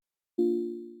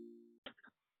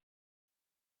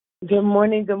Good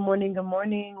morning, good morning, good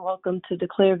morning. Welcome to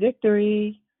Declare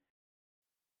Victory.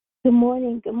 Good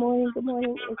morning, good morning, good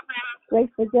morning. It's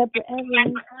Grateful Deborah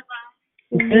Evans.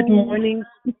 Good morning,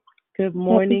 good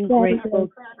morning, grateful.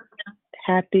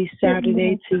 Happy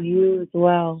Saturday to you as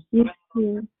well. You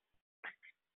too.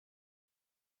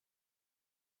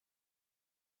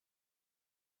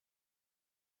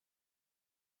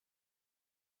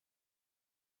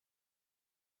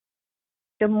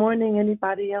 Good morning.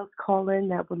 Anybody else call in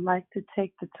that would like to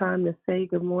take the time to say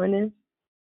good morning?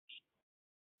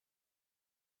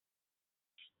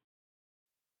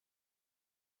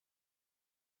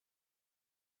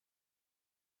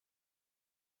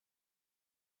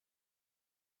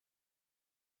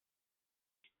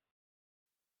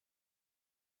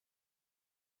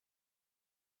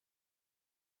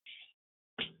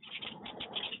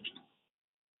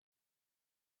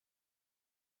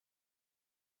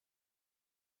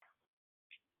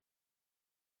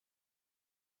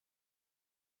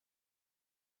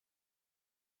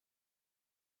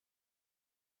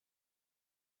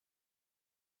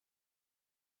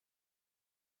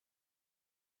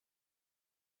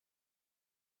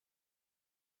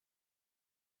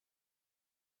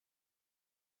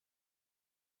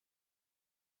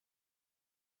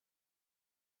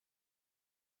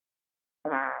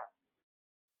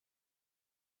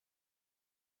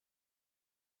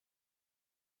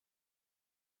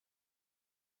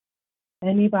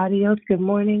 Anybody else? Good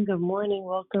morning, good morning.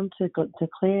 Welcome to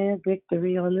Declare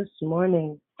Victory on this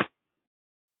morning.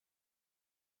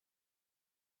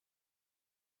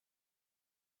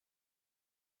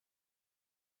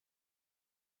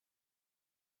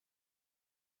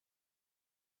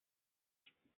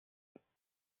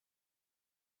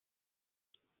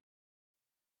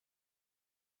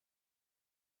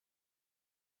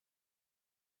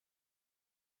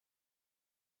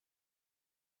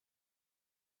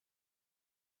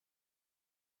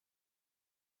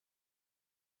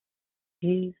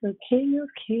 He's the King of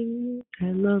Kings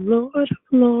and the Lord of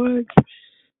Lords.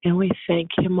 And we thank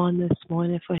him on this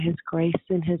morning for his grace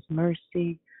and his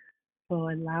mercy,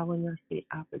 for allowing us the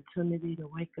opportunity to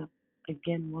wake up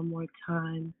again one more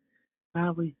time.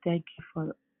 God, we thank you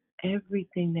for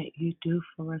everything that you do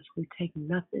for us. We take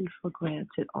nothing for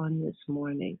granted on this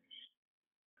morning.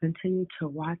 Continue to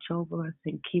watch over us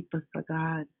and keep us, oh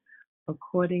God,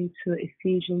 according to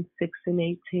Ephesians 6 and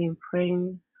 18,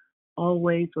 praying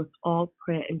always with all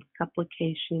prayer and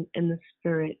supplication in the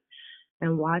Spirit,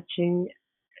 and watching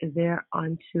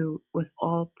thereunto with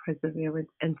all perseverance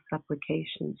and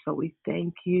supplication. So we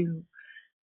thank you,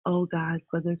 oh God,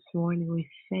 for this morning. We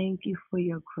thank you for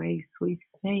your grace. We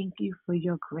thank you for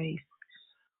your grace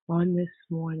on this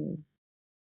morning.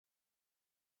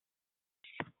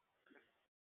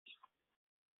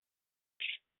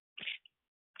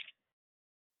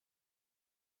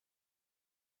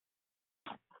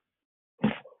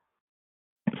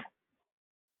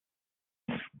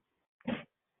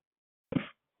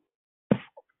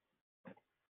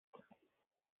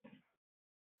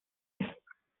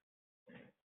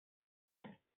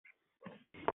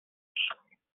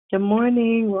 Good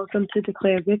morning. Welcome to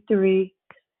Declare Victory.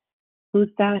 Who's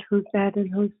that? Who's that? And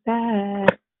who's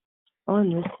that? On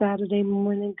this Saturday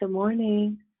morning. Good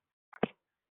morning.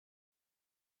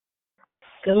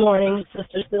 Good morning,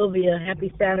 Sister Sylvia.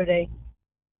 Happy Saturday.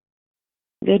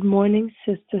 Good morning,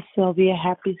 Sister Sylvia.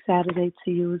 Happy Saturday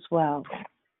to you as well.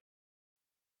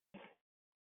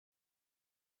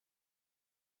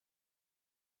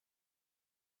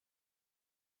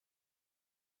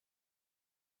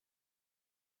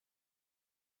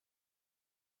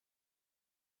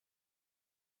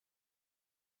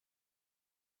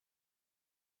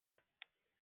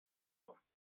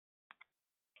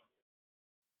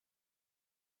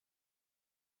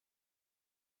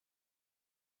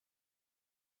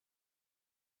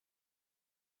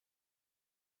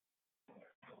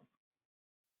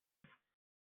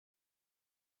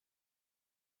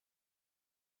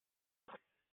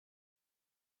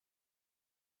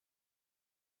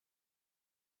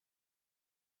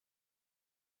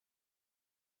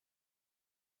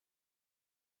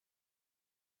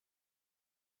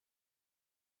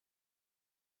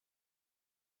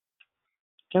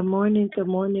 Good morning. Good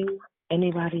morning.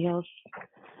 Anybody else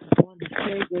want to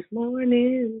say good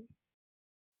morning?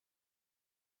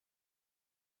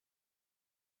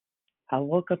 I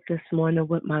woke up this morning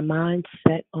with my mind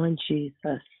set on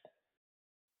Jesus.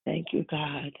 Thank you,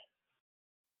 God.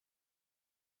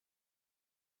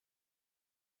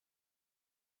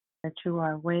 That you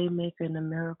are a way maker and a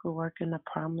miracle worker and a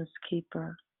promise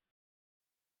keeper.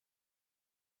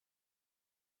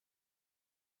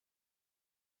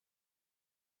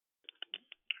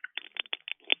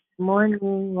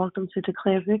 Morning. Welcome to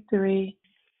Declare Victory.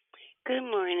 Good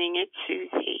morning, it's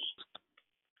Susie.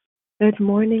 Good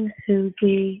morning,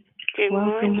 Susie. Good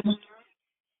Welcome. morning.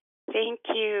 Thank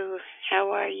you.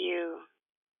 How are you?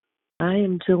 I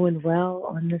am doing well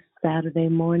on this Saturday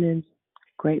morning.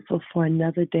 Grateful for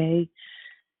another day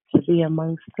to be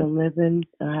amongst the living.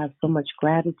 I have so much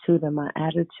gratitude in my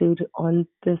attitude on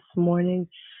this morning,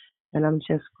 and I'm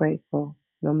just grateful.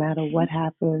 No matter what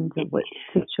happens or what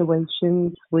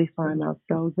situations we find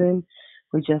ourselves in,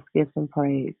 we just give Him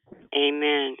praise.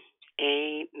 Amen.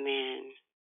 Amen.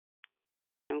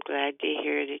 I'm glad to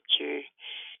hear that you're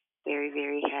very,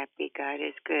 very happy. God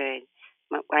is good.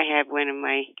 I have one of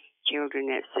my children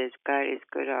that says God is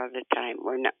good all the time.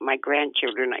 Or not, my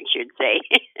grandchildren, I should say.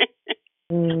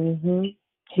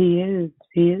 He is.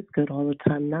 He is good all the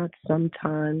time. Not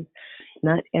sometimes,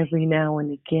 not every now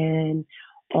and again,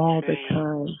 all the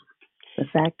time. The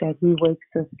fact that He wakes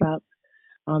us up,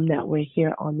 that we're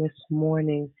here on this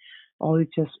morning, always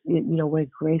just, we're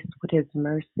graced with His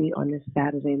mercy on this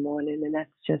Saturday morning, and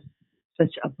that's just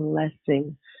such a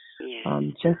blessing.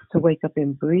 Yes. Just to wake up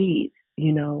and breathe,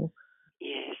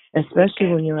 Yes.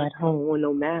 especially when you're at home with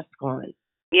no mask on.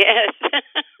 Yes.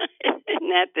 Isn't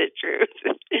that the truth?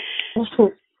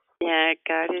 Yeah,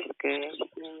 God is good.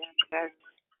 God's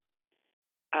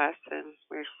awesome.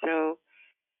 We're so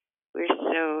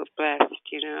blessed.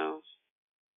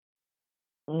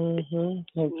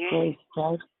 His grace,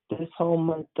 right? This whole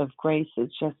month of grace has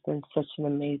just been such an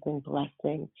amazing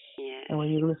blessing. Yes. And when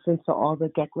you listen to all the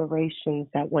declarations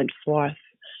that went forth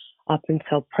up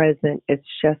until present, it's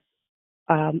just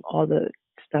all the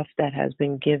stuff that has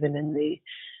been given in the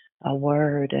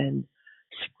word and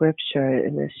scripture,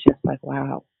 and it's just like,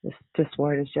 wow, this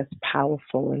word is just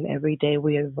powerful. And every day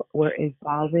we're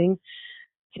evolving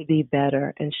to be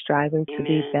better and striving to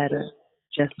be better,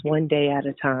 just one day at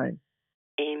a time.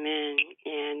 Amen.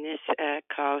 And this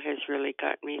call has really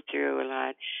got me through a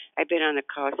lot. I've been on the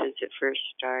call since it first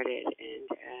started, and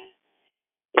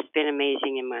it's been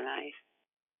amazing in my life.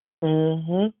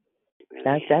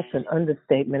 Really that's an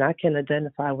understatement. I can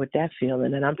identify with that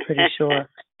feeling, and I'm pretty sure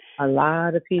a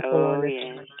lot of people on this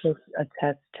can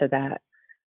attest to that.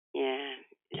 Yeah.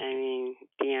 I mean,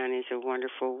 Dion is a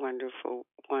wonderful, wonderful,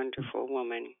 wonderful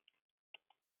woman.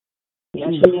 Yes,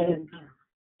 she is.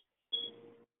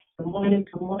 Good morning.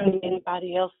 Good morning.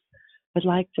 Anybody else would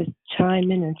like to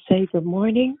chime in and say good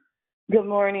morning? Good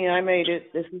morning. I made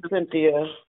it. This is Cynthia.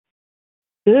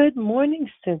 Good morning,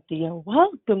 Cynthia.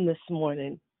 Welcome this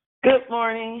morning. Good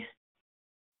morning.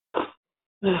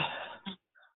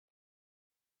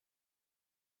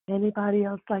 Anybody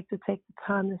else like to take the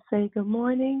time to say good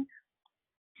morning?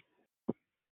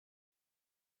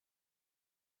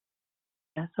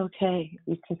 That's okay.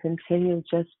 You can continue.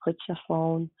 Just put your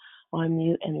phone on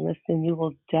mute and listen. You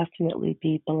will definitely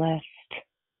be blessed.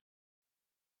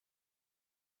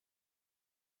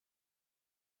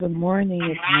 Good morning.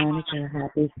 It's Monica.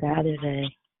 Happy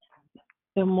Saturday.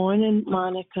 Good morning,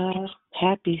 Monica.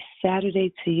 Happy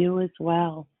Saturday to you as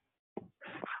well.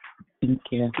 Thank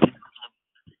you.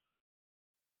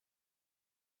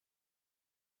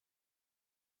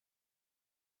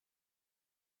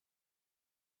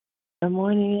 Good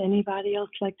morning. Anybody else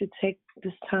like to take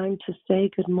this time to say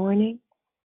good morning?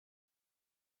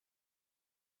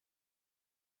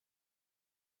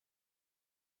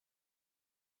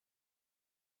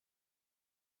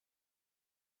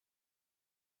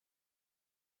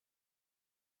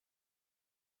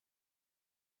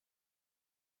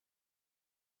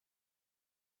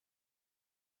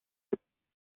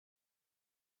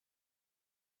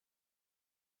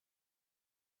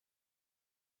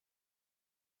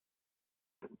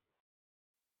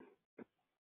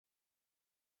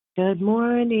 Good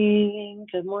morning.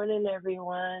 Good morning,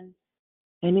 everyone.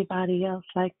 Anybody else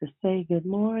like to say good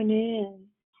morning?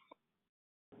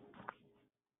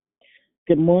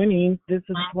 Good morning. This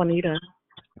is Juanita.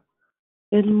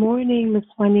 Good morning, Miss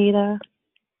Juanita.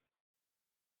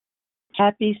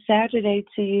 Happy Saturday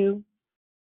to you.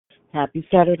 Happy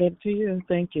Saturday to you.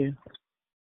 Thank you.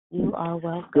 You are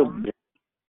welcome.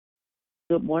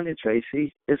 Good morning,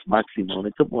 Tracy. It's Moxie Mona.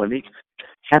 Good morning.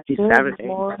 Happy Good Saturday. Good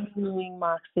morning,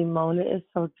 Moxie Mona. It's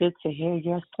so good to hear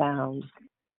your sound.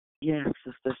 Yes,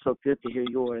 sister. So good to hear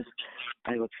yours.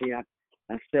 I will tell you,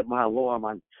 I set my alarm.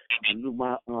 I knew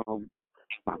my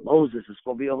Moses is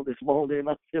gonna be on this morning.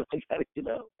 I said, I gotta get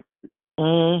up.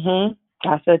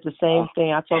 I said the same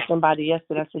thing. I told somebody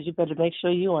yesterday. I said, you better make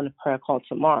sure you're on the prayer call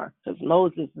tomorrow because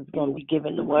Moses is going to be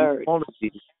giving the word.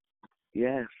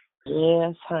 Yes.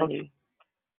 Yes, honey.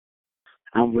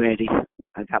 I'm ready.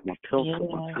 I got my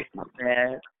pillow, my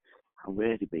bed. I'm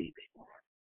ready, baby.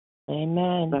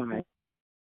 Amen. All right.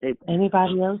 Hey,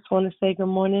 Anybody else want to say good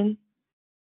morning?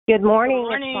 Good morning. Good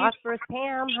morning. It's Prosperous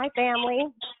Pam. Hi, family.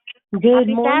 Good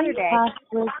Happy morning, Saturday.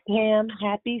 Prosperous Pam.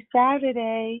 Happy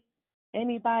Saturday.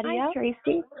 Anybody Hi, else?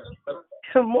 Tracy.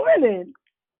 Good morning.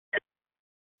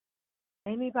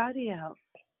 Anybody else?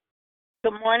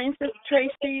 Good morning, Sister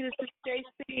Tracy. This is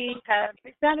JC.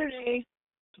 Happy Saturday.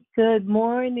 Good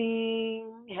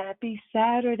morning. Happy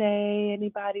Saturday.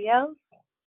 Anybody else?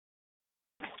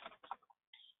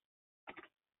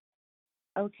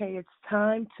 Okay, it's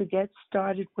time to get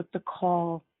started with the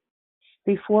call.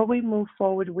 Before we move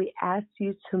forward, we ask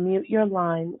you to mute your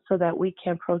line so that we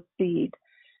can proceed.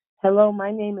 Hello,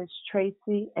 my name is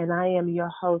Tracy, and I am your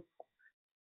host.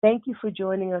 Thank you for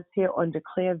joining us here on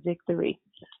Declare Victory.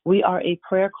 We are a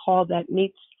prayer call that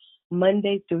meets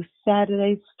Monday through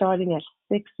Saturday, starting at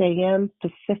 6 a.m.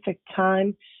 Pacific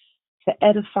time, to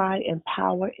edify,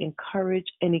 empower,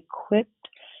 encourage, and equip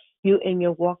you in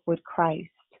your walk with Christ.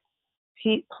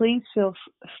 Please feel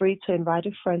free to invite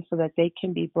a friend so that they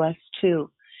can be blessed too.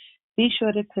 Be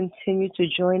sure to continue to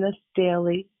join us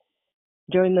daily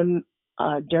during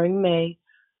May,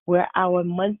 where our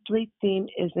monthly theme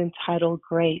is entitled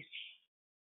Grace.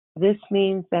 This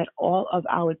means that all of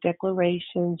our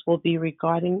declarations will be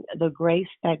regarding the grace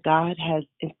that God has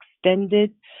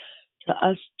extended to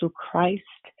us through Christ,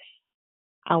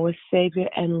 our Savior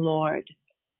and Lord.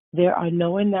 There are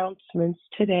no announcements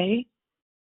today.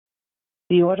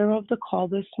 The order of the call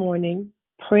this morning: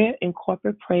 prayer and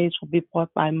corporate praise will be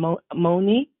brought by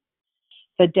Moni.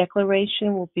 The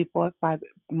declaration will be brought by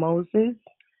Moses.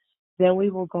 Then we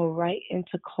will go right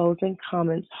into closing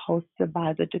comments hosted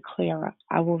by the declarer.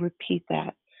 I will repeat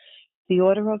that. The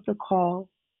order of the call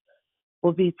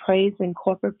will be praise and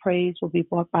corporate praise will be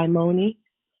brought by Moni.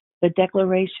 The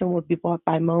declaration will be brought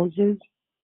by Moses.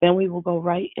 Then we will go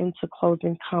right into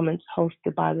closing comments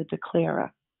hosted by the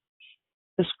declarer.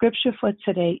 The scripture for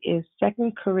today is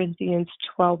 2 Corinthians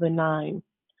 12:9.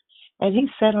 And he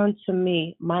said unto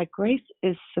me, My grace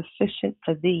is sufficient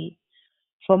for thee,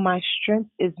 for my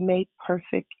strength is made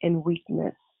perfect in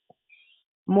weakness.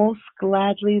 Most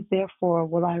gladly, therefore,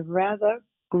 will I rather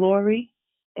glory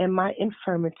in my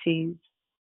infirmities,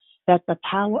 that the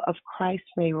power of Christ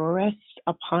may rest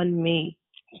upon me.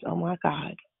 Oh my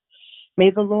God. May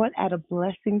the Lord add a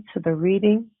blessing to the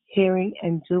reading, hearing,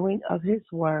 and doing of his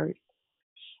word.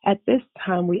 At this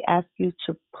time, we ask you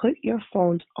to put your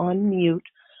phones on mute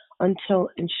until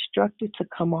instructed to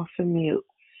come off of mute.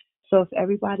 So if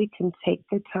everybody can take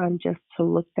the time just to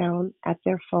look down at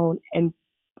their phone and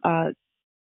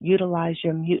utilize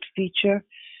your mute feature,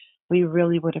 we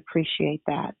really would appreciate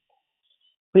that.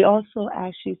 We also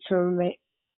ask you to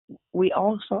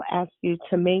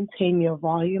maintain your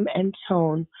volume and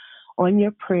tone on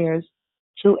your prayers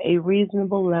to a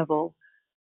reasonable level,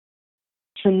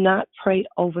 to not pray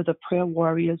over the prayer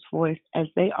warrior's voice as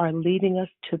they are leading us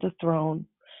to the throne.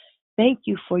 Thank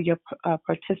you for your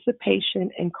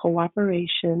participation and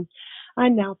cooperation. I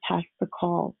now pass the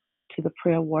call to the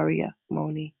prayer warrior,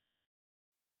 Moni.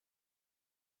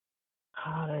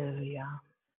 Hallelujah.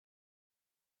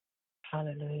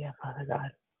 Hallelujah, Father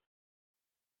God.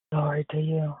 Glory to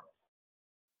you.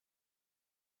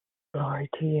 Glory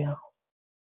to you.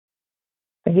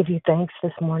 I give you thanks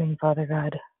this morning, Father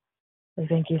God. We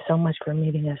thank you so much for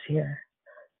meeting us here,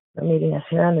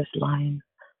 on this line.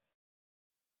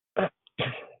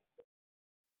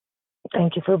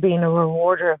 Thank you for being a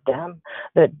rewarder of them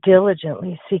that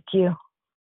diligently seek you.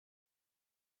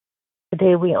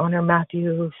 Today we honor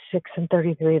Matthew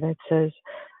 6:33 that says,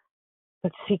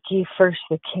 But seek ye first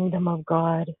the kingdom of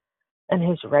God and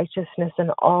his righteousness,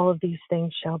 and all of these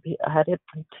things shall be added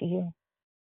unto you.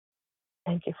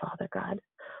 Thank you, Father God.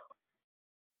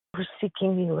 We're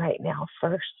seeking you right now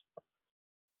first.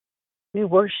 We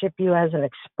worship you as an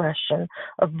expression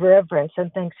of reverence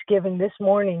and thanksgiving this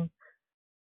morning,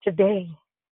 today.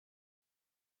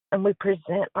 And we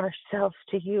present ourselves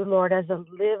to you, Lord, as a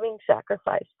living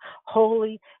sacrifice,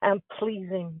 holy and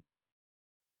pleasing.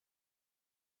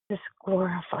 This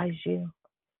glorifies you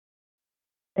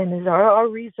and is our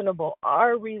reasonable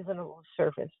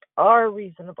service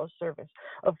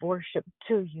of worship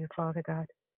to you, Father God.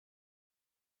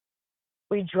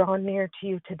 We draw near to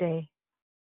you today.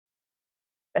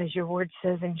 As your word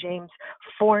says in James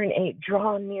 4:8,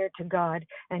 draw near to God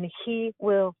and he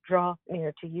will draw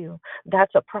near to you.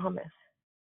 That's a promise.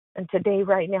 And today,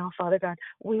 right now, Father God,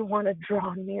 we want to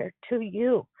draw near to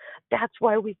you. That's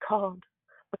why we called,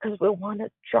 because we want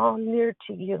to draw near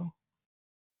to you.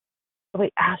 We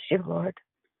ask you, Lord,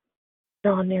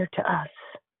 draw near to us.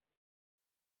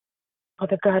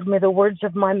 Father God, may the words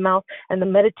of my mouth and the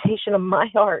meditation of my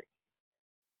heart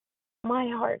my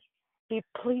heart be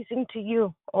pleasing to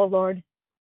you, O Lord,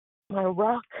 my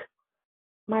rock,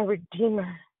 my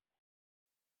redeemer.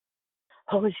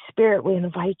 Holy Spirit, we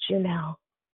invite you now.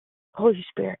 Holy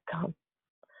Spirit, come.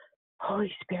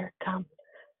 Holy Spirit, come.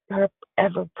 Your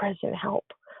ever-present help.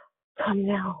 Come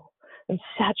now and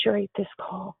saturate this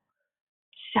call.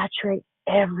 Saturate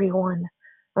everyone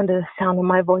under the sound of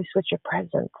my voice with your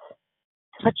presence.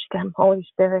 Touch them, Holy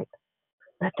Spirit.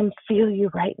 Let them feel you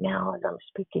right now as I'm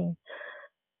speaking.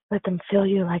 Let them feel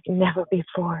you like never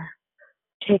before.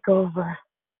 Take over.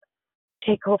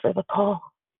 Take over the call.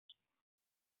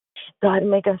 God,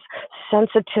 make us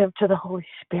sensitive to the Holy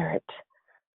Spirit,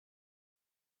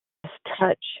 His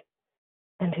touch,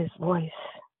 and His voice.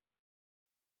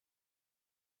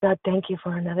 God, thank you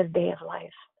for another day of life.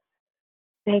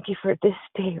 Thank you for this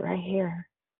day right here.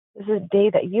 This is a day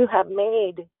that you have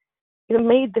made. You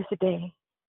made this day.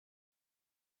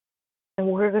 And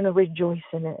we're going to rejoice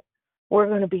in it. We're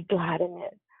going to be glad in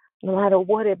it. No matter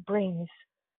what it brings,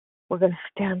 we're going to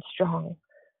stand strong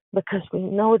because we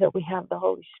know that we have the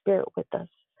Holy Spirit with us.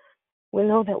 We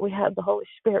know that we have the Holy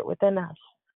Spirit within us.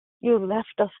 You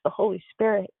left us the Holy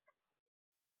Spirit.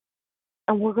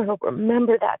 And we're going to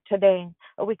remember that today.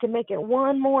 And we can make it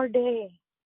one more day.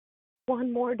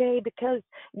 One more day because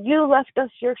you left us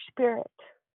your Spirit.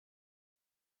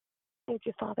 Thank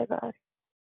you, Father God.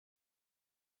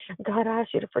 God, I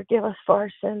ask you to forgive us for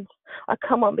our sins. I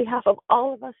come on behalf of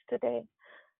all of us today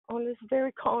on this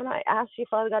very call, and I ask you,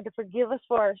 Father God, to forgive us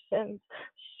for our sins.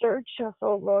 Search us,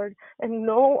 oh Lord, and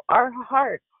know our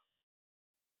hearts.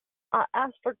 I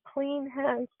ask for clean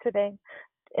hands today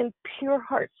and pure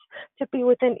hearts to be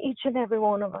within each and every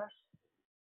one of us.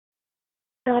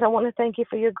 God, I want to thank you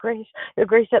for your grace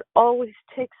that always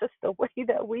takes us the way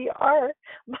that we are,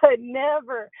 but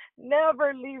never,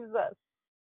 never leaves us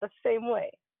the same way.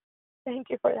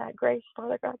 Thank you for that grace,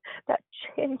 Father God, that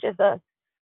changes us.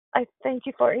 I thank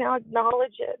you for it now.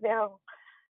 Acknowledge it now.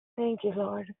 Thank you,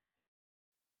 Lord.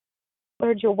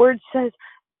 Lord, your word says,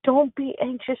 don't be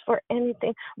anxious for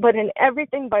anything, but in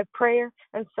everything by prayer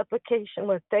and supplication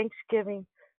with thanksgiving,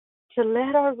 to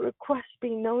let our requests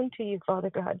be known to you, Father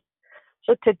God.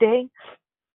 So today,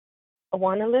 I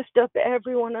want to lift up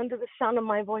everyone under the sound of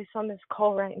my voice on this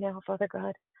call right now, Father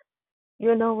God.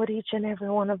 You know what each and every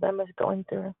one of them is going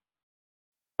through.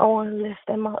 I want to lift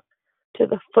them up to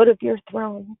the foot of your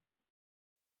throne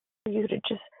for you to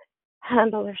just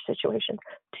handle their situation.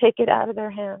 Take it out of their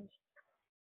hands.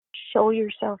 Show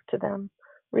yourself to them.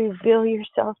 Reveal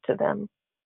yourself to them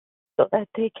so that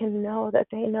they can know that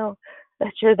they know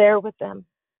that you're there with them.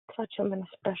 Touch them in a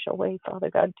special way,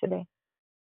 Father God, today.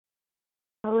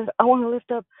 I want to lift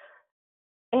up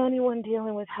anyone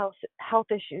dealing with health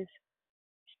issues,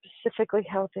 specifically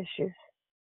health issues.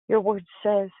 Your word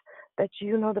says that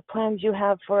you know the plans you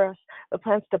have for us, the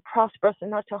plans to prosper us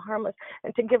and not to harm us,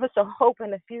 and to give us a hope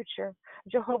and a future.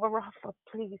 Jehovah Rapha,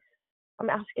 please, I'm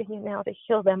asking you now to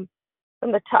heal them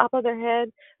from the top of their head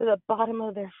to the bottom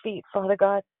of their feet, Father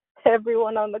God.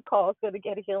 Everyone on the call is going to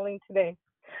get a healing today.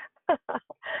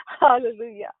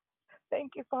 Hallelujah.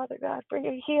 Thank you, Father God, for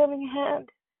your healing hand,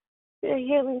 your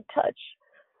healing touch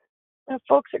that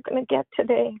folks are going to get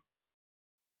today.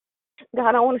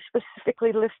 God, I want to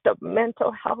specifically lift up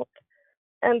mental health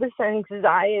and this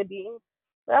anxiety.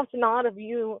 That's not of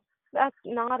you. That's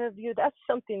not of you. That's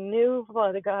something new,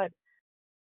 Father God.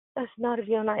 That's not of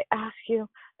you. And I ask you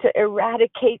to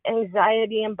eradicate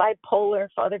anxiety and bipolar,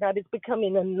 Father God. It's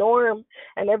becoming a norm.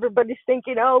 And everybody's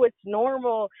thinking, oh, it's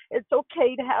normal. It's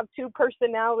okay to have two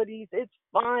personalities. It's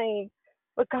fine.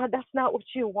 But God, that's not what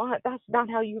you want. That's not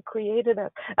how you created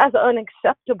us. That's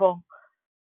unacceptable.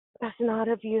 That's not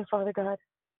of you, Father God.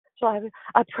 So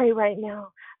I pray right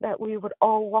now that we would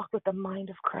all walk with the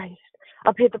mind of Christ.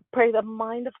 I pray the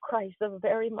mind of Christ, the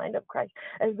very mind of Christ,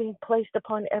 is being placed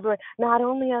upon everyone, not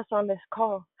only us on this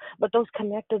call, but those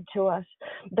connected to us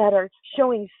that are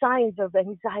showing signs of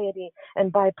anxiety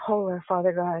and bipolar,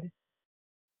 Father God.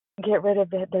 Get rid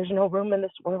of it. There's no room in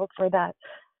this world for that.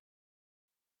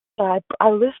 So I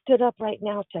lift it up right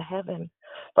now to heaven,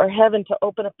 for heaven to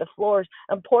open up the floors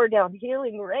and pour down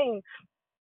healing rain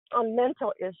on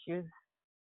mental issues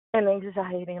and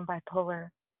anxiety and bipolar.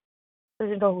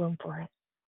 There's no room for it.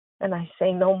 And I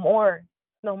say no more,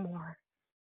 no more.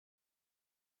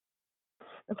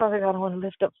 And Father God, I want to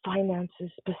lift up finances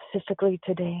specifically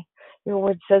today. Your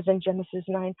word says in Genesis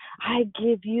 9, I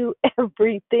give you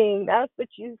everything. That's what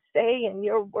you say in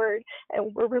your word.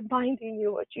 And we're reminding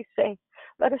you what you say.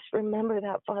 Let us remember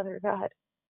that, Father God.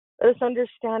 Let us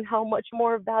understand how much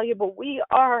more valuable we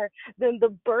are than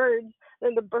the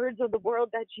birds of the world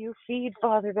that you feed,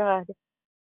 Father God.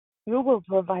 You will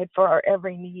provide for our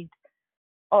every need.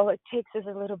 All it takes is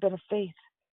a little bit of faith.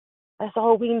 That's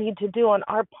all we need to do on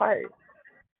our part.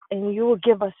 And you will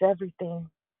give us everything.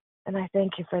 And I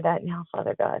thank you for that now,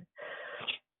 Father God.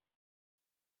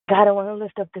 God, I want to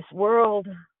lift up this world.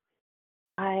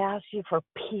 I ask you for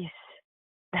peace,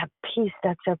 that peace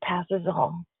that surpasses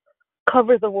all.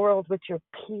 Cover the world with your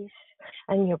peace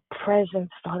and your presence,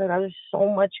 Father God. There's so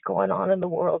much going on in the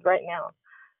world right now.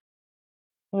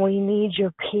 We need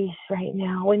your peace right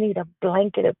now. We need a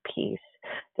blanket of peace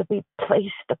to be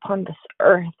placed upon this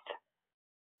earth.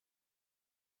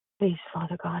 Please,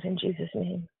 Father God, in Jesus'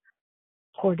 name,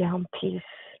 pour down peace.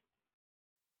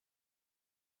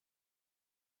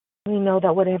 We know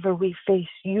that whatever we face,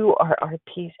 you are our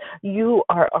peace. You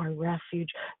are our refuge.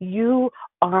 You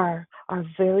are our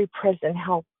very present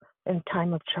help in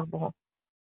time of trouble.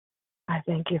 I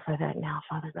thank you for that now,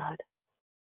 Father God.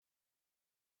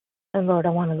 And Lord, I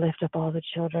want to lift up all the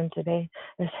children today.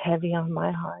 It's heavy on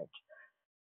my heart.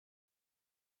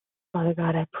 Father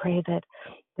God, I pray that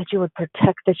you would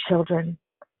protect the children.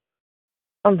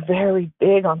 I'm very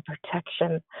big on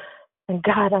protection. And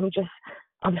God,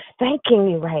 I'm thanking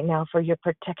you right now for your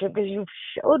protection, because you've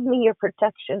showed me your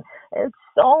protection in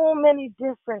so many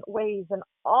different ways. In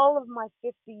all of my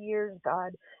 50 years,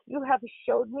 God, you have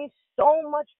showed me so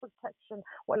much protection.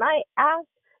 When I asked,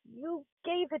 you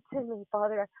gave it to me,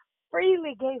 Father.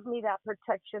 Freely gave me that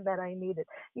protection that I needed.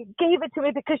 You gave it to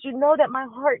me because you know that my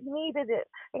heart needed it.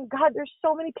 And God, there's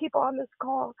so many people on this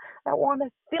call that want to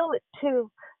feel it too.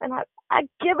 And I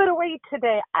give it away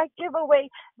today. I give away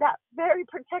that very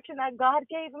protection that God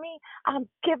gave me. I'm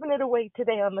giving it away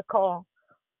today on the call.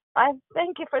 I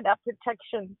thank you for that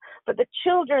protection, for the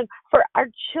children, for our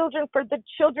children, for the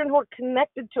children who are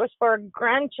connected to us, for our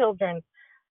grandchildren.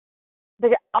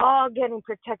 They're all getting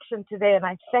protection today, and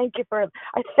I thank you for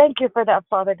that,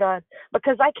 Father God,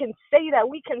 because I can say that,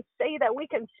 we can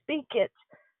speak it,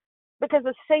 because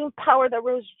the same power that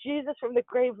rose Jesus from the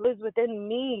grave lives within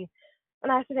me.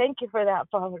 And I thank you for that,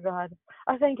 Father God.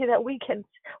 I thank you that we can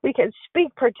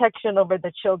speak protection over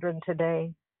the children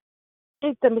today.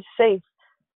 Keep them safe,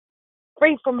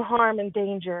 free from harm and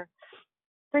danger,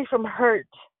 free from hurt,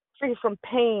 free from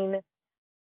pain,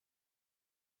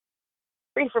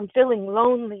 free from feeling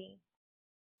lonely,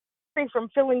 free from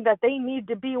feeling that they need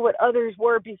to be what others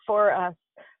were before us,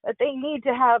 that they need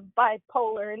to have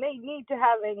bipolar and they need to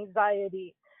have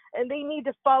anxiety and they need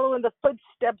to follow in the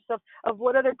footsteps of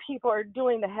what other people are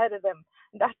doing ahead of them.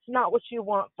 That's not what you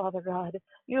want, Father God.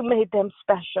 You made them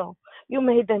special. You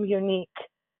made them unique.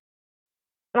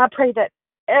 And I pray that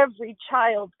every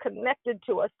child connected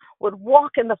to us would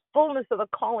walk in the fullness of the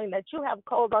calling that you have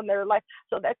called on their life,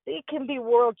 so that they can be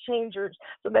world changers,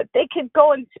 so that they can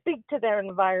go and speak to their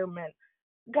environment.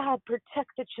 God,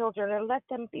 protect the children and let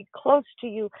them be close to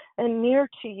you and near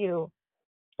to you,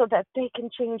 so that they can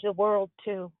change the world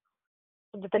too,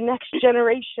 so that the next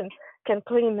generation can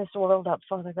clean this world up,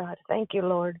 Father God. Thank you,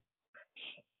 Lord.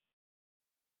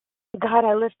 God,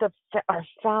 I lift up our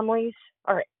families,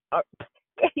 our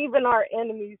even our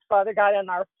enemies, Father God, and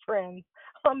our friends.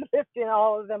 I'm lifting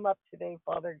all of them up today,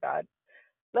 Father God.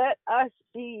 Let us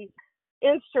be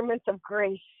instruments of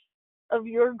grace, of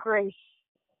your grace.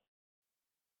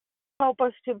 Help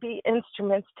us to be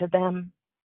instruments to them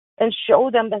and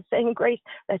show them the same grace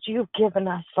that you've given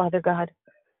us, Father God.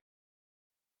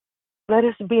 Let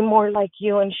us be more like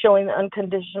you in showing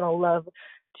unconditional love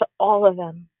to all of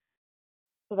them,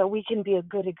 so that we can be a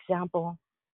good example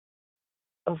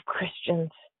of Christians,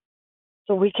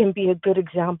 so we can be a good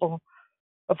example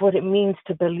of what it means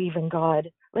to believe in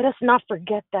God. Let us not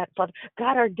forget that, Father.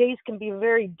 God, our days can be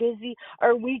very busy.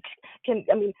 Our weeks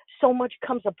so much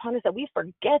comes upon us that we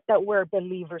forget that we're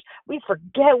believers. We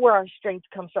forget where our strength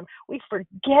comes from. We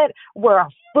forget where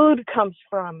our food comes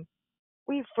from.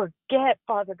 We forget,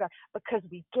 Father God, because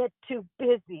we get too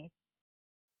busy.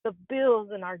 The bills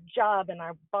and our job and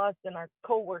our boss and our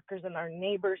coworkers and our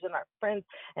neighbors and our friends,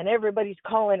 and everybody's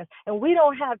calling us, and we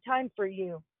don't have time for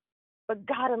you. But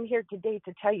God, I'm here today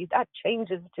to tell you that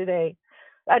changes today.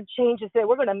 That changes today.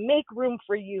 We're going to make room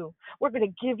for you. We're going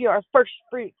to give you our first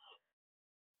fruits,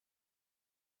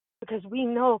 because we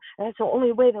know that's the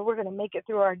only way that we're going to make it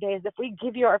through our days, if we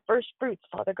give you our first fruits,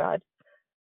 Father God.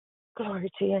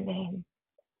 Glory to your name.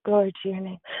 Glory to your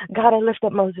name. God, I lift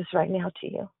up Moses right now to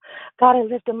you. God, I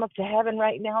lift him up to heaven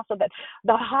right now, so that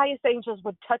the highest angels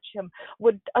would touch him,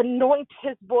 would anoint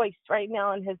his voice right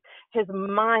now and his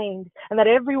mind, and that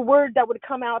every word that would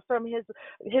come out from his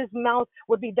mouth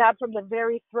would be that from the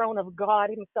very throne of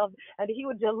God himself, and he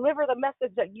would deliver the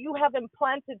message that you have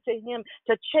implanted to him,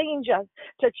 to change us,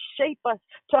 to shape us,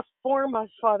 to form us,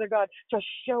 Father God, to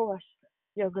show us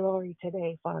your glory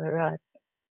today, Father God.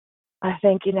 I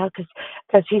thank you now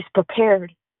because he's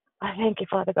prepared. I thank you,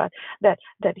 Father God, that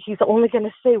he's only going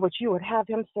to say what you would have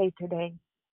him say today.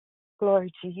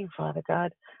 Glory to you, Father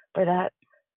God, for that.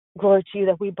 Glory to you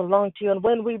that we belong to you. And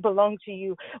when we belong to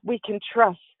you, we can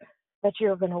trust that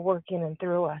you're going to work in and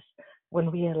through us when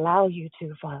we allow you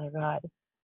to, Father God.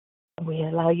 And we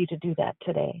allow you to do that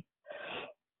today.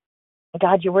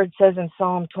 God, your word says in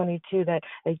Psalm 22 that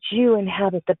you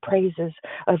inhabit the praises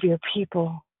of your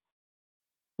people.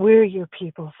 We're your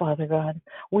people, Father God.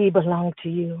 We belong to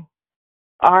you.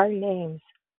 Our names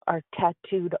are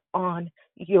tattooed on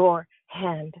your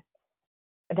hand.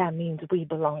 That means we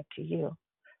belong to you.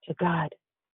 So, God,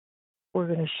 we're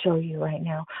going to show you right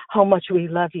now how much we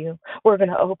love you. We're going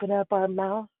to open up our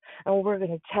mouth and we're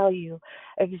going to tell you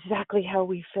exactly how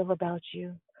we feel about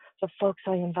you. So, folks,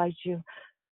 I invite you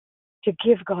to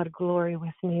give God glory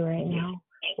with me right now.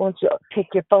 Won't you take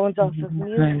your phones off of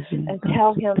mute and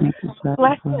tell him,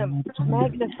 bless him,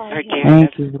 magnify him.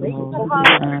 Thank you, Lord.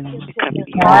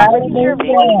 Hallelujah.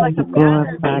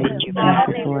 Glorify you. Thank you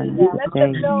for another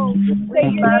day.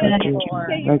 Thank you for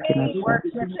waking us up.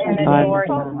 Starting us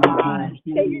on our way.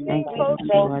 Thank you,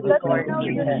 Lord. Let me know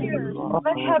you're here.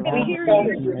 Let heaven hear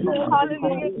you.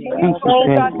 Hallelujah. Thank you,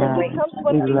 great God.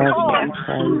 We love you.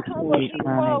 We praise you.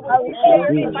 We honor you.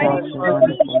 We exalt your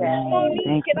wonderful name.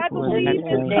 Thank you for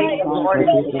another day. For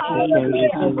this is the day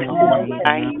that you have made,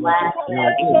 and I'm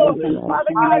rejoicing.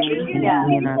 And again, I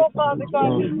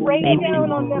Lord, thank you,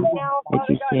 Lord, that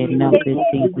you said no good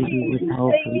thing will you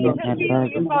withhold from them that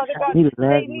love you. We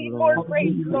love you, Lord.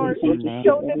 We praise your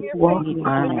name. We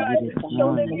honor you this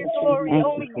morning. Thank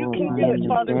you for allowing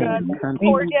this day to come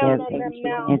together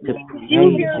and to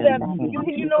praise your name. You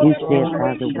said, Father,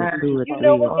 with two or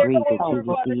three agree that you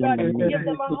will be in the midst.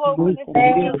 We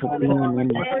thank you for being in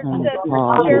the same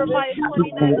call. We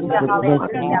thank you for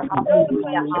blessing us,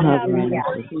 covering us,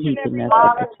 and keeping us,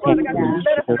 and protecting us.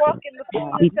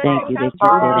 We thank you that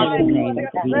you said at the name of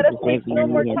Jesus, every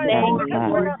knee is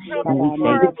satisfied. And we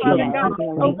say, Jesus,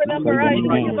 thank you for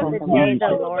your name.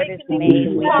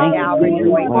 Jesus, we thank you for your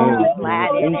word.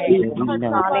 Thank you that we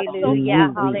know in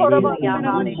you we live, we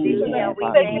move, we have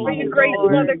our being. We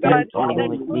thank you, Lord Jesus.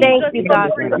 Thank you,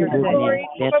 God, for your goodness.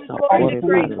 Steps are ordered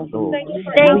by the Lord.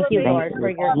 Thank you, Lord, for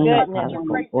your goodness.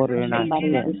 For ordering our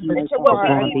steps, for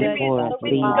going before us,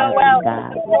 leading us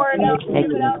to God,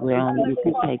 taking us where only you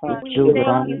can take us, do what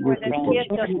only you can do.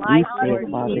 You said,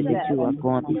 Father, that you are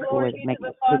going before us,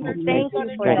 making crooked places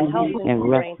straight and rough places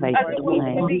plain. Thank you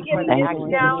for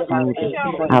smoothing out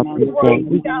this day.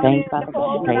 We thank you for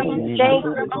straightening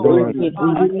it out, Lord. We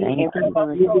thank you that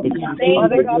you keep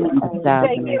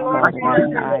 1,000 and fall on our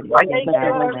side, 10,000 around us, but not coming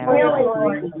to our dwelling.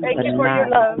 We thank you,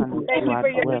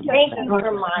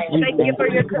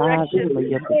 Father, for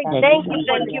your protection. Thank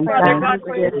you, Father God,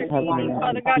 for your covering us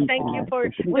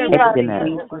and keeping us and protecting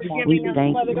us. We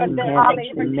thank you from heaven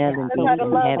for melody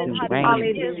from heaven rain.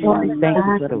 We thank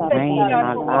you for the rain in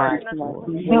our lives,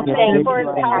 Lord. Your goodness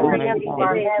and mercy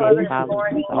that follows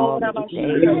us all the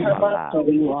days of our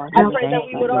lives. We thank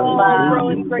you,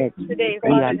 Lord Jesus,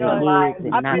 that we are the heads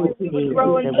and not the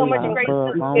tails, that we are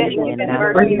above only and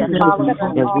not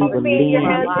beneath, that we will lend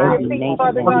to every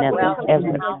nation and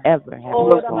never, ever have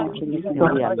to fall, that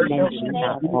we are lending and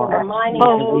not borrowing,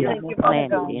 that we are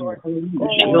planted in the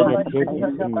your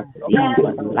goodness in the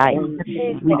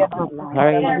seed of life.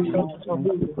 We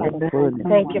praise you for the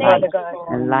fullness of life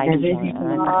and life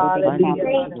more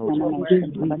abundantly, Lord.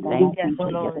 We thank you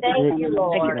for your goodness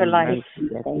and mercy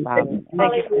that's following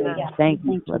us. Thank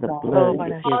you for the blood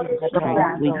that gives us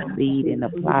strength. We plead and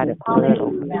apply the blood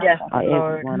over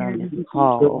everyone on this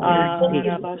call, over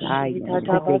the sick,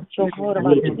 dying, and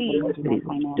we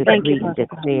decree and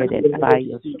declare that by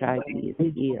your stripes he is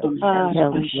healed.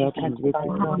 Health, wealth, and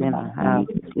riches is in our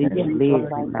houses. We will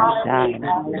live and not die in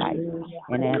our life.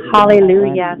 And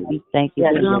hallelujah. We thank you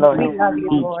for your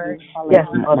peace. Yes,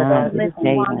 Father God. This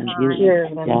day on you,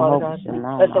 Jehovah Shalom.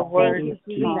 Let the word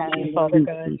peace, Father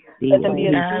God. Let them be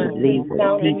a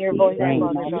sound in your voice,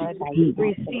 Father God.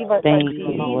 Receive us unto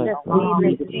you.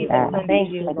 Receive us unto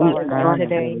you, Lord,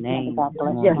 today.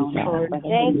 Yes, Lord.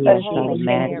 Thank you, so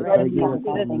matter. You are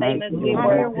so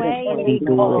merciful. Be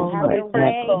good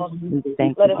forever. We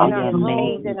thank you for your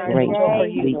amazing grace, how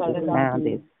sweet the sound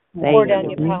is. Pour down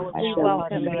your power.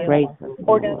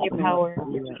 Pour down your power.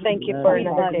 Thank you for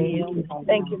another day.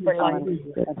 Thank you for life.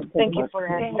 Thank you for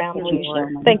our family.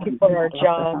 Thank you for our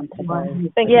job.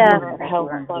 Thank you for our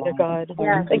health, Father God.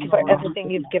 Thank you for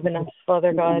everything you've given us,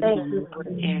 Father God.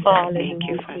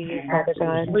 Hallelujah, Father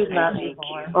God.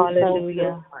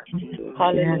 Hallelujah.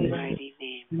 Hallelujah.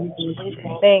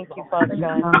 Thank you, Father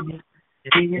God.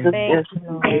 Jesus, Thank yes. you,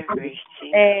 Lord. Every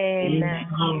single thing Amen.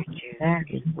 that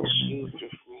you do. In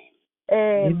Jesus' name.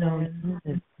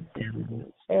 Amen.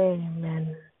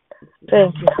 Amen.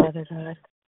 Thank you, Father God.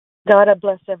 God, I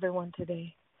bless everyone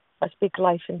today. I speak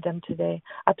life in them today.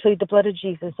 I plead the blood of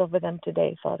Jesus over them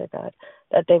today, Father God,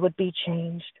 that they would be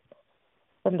changed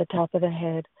from the top of the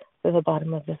head to the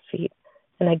bottom of the feet.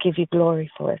 And I give you glory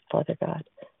for it, Father God.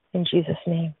 In Jesus'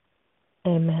 name,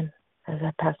 amen. As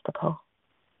I pass the call.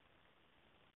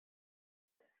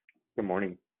 Good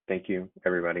morning. Thank you,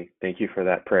 everybody. Thank you for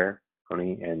that prayer,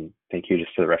 honey, and thank you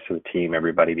just to the rest of the team,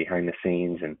 everybody behind the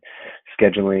scenes and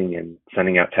scheduling and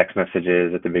sending out text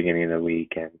messages at the beginning of the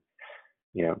week. And,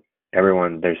 you know,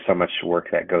 everyone, there's so much work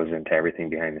that goes into everything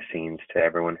behind the scenes, to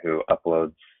everyone who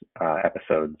uploads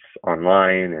episodes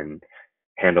online and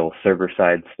handles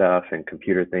server-side stuff and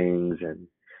computer things, and,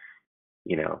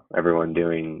 you know, everyone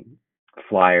doing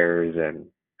flyers and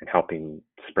helping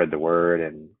spread the word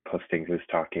and posting who's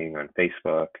talking on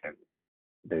Facebook. And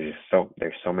there's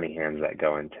so many hands that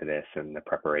go into this and the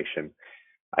preparation.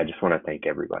 I just want to thank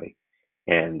everybody.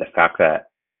 And the fact that,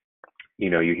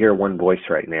 you know, you hear one voice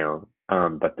right now,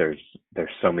 but there's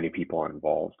so many people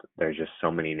involved. There's just so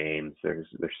many names. There's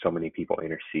so many people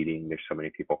interceding. There's so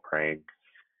many people praying.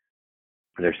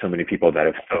 There's so many people that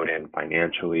have sewed in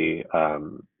financially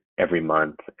every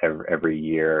month, every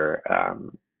year.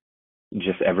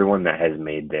 Just everyone that has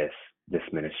made this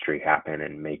ministry happen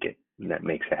and that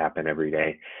makes it happen every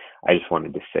day. I just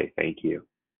wanted to say thank you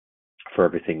for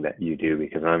everything that you do,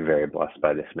 because I'm very blessed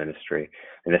by this ministry.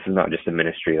 And this is not just a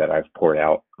ministry that I've poured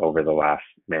out over the last,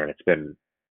 it's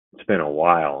been a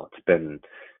while. It's been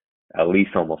at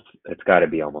least it's got to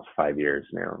be almost 5 years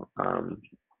now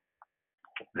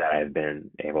that I've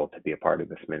been able to be a part of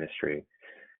this ministry,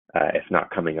 if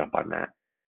not coming up on that.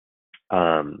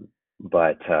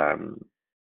 But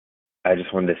I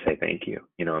just wanted to say thank you,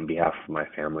 you know, on behalf of my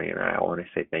family. And I want to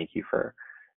say thank you for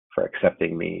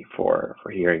accepting me, for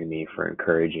hearing me, for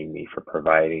encouraging me, for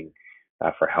providing,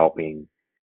 for helping,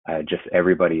 just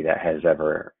everybody that has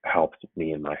ever helped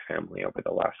me and my family over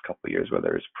the last couple of years, whether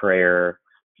it was prayer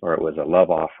or it was a love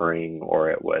offering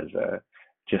or it was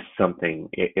just something.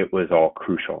 It was all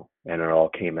crucial, and it all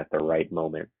came at the right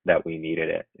moment that we needed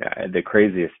it. The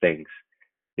craziest things,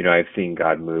 you know, I've seen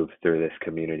God move through this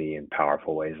community in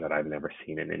powerful ways that I've never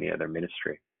seen in any other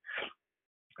ministry.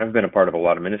 I've been a part of a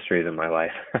lot of ministries in my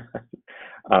life,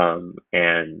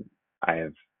 and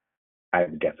I've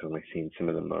definitely seen some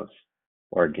of the most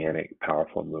organic,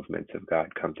 powerful movements of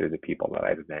God come through the people that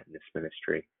I've met in this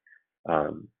ministry.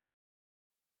 Phone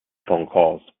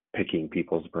calls, picking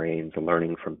people's brains,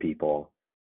 learning from people,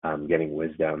 getting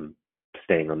wisdom,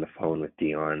 staying on the phone with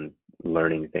Dion,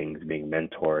 learning things, being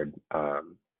mentored.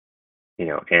 You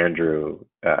know, Andrew,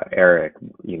 Eric,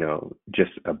 you know,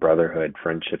 just a brotherhood,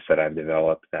 friendships that I've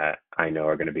developed that I know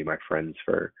are going to be my friends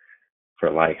for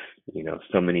life. You know,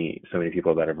 so many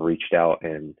people that have reached out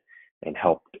and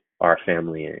helped our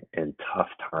family in tough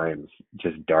times,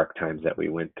 just dark times that we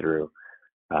went through.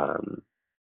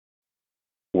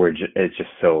 We're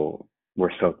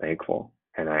so thankful,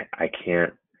 and I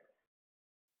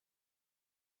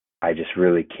just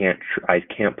really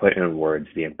can't put in words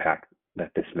the impact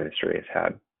that this ministry has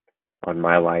had on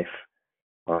my life,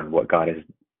 on what God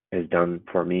has done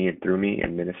for me and through me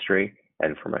in ministry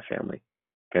and for my family.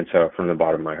 And so from the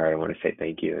bottom of my heart, I want to say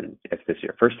thank you. And if this is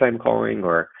your first time calling,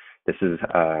 or this is,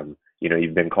 you know,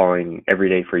 you've been calling every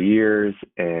day for years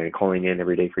and calling in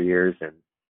every day for years, and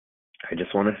I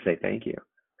just want to say thank you.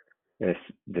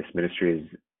 This ministry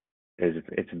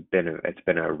it's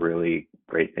been a really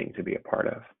great thing to be a part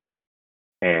of.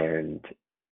 And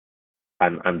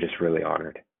I'm just really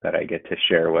honored that I get to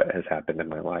share what has happened in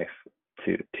my life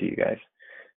to you guys.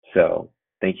 So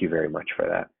thank you very much for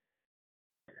that.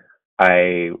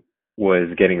 I was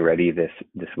getting ready this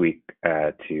week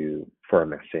for a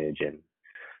message, and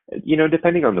you know,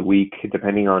 depending on the week,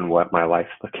 depending on what my life's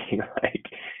looking like,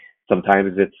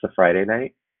 sometimes it's the Friday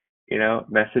night, you know,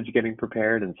 message getting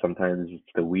prepared, and sometimes it's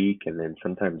the week, and then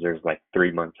sometimes there's like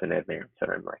 3 months in advance, and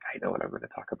I'm like, I know what I'm going to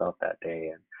talk about that day,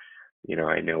 and you know,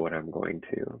 I know what I'm going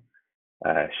to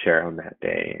share on that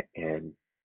day. And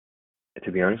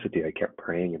to be honest with you, I kept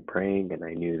praying and praying, and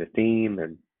I knew the theme,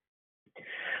 and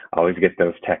I always get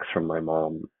those texts from my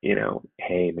mom, you know,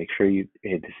 hey, this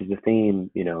is the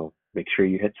theme, you know, make sure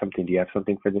you hit something. Do you have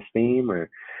something for this theme? Or,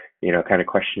 you know, kind of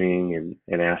questioning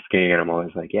and asking. And I'm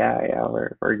always like, yeah,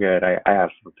 we're good. I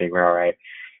have something. We're all right.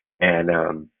 And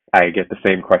I get the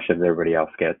same questions everybody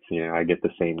else gets, you know, I get the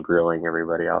same grilling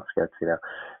everybody else gets, you know.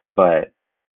 But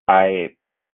I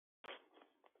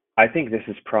think this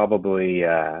is probably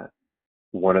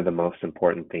one of the most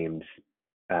important themes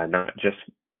not just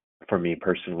for me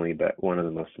personally, but one of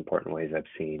the most important ways I've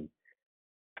seen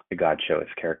God show his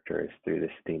character is through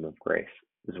this theme of grace.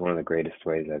 It's one of the greatest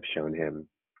ways I've shown him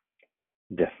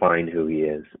define who he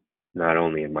is, not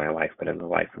only in my life, but in the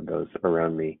life of those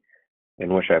around me,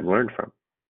 and which I've learned from.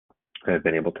 I've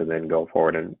been able to then go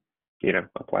forward and,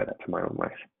 apply that to my own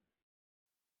life.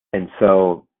 And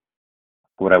so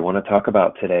what I want to talk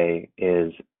about today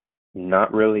is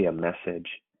not really a message,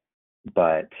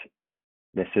 but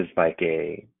this is like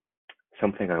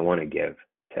something I want to give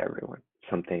to everyone,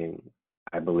 something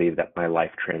I believe that my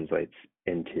life translates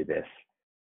into this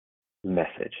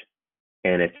message.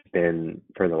 And it's been,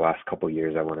 for the last couple of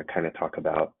years, I want to kind of talk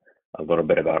about a little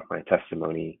bit about my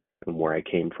testimony and where I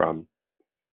came from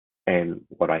and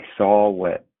what I saw,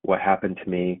 what happened to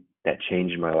me that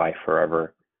changed my life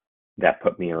forever, that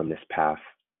put me on this path,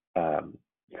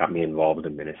 got me involved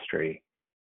in ministry,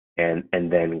 and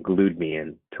then glued me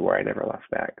in to where I never left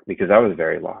back, because I was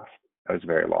very lost. I was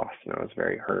very lost, and I was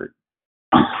very hurt,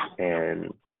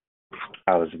 and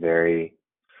I was very,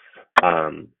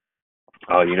 I'm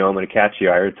going to catch you.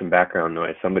 I heard some background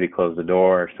noise. Somebody closed the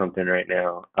door or something right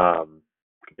now.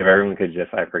 If everyone could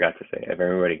I forgot to say, if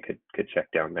everybody could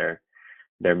check down their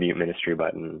mute ministry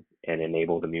button and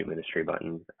enable the mute ministry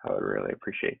button, I would really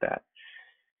appreciate that.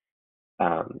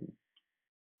 I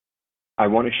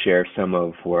want to share some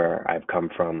of where I've come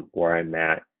from, where I'm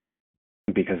at,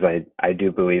 because I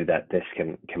do believe that this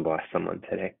can bless someone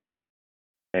today.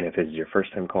 And if it's your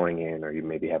first time calling in, or you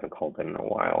maybe haven't called in a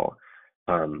while,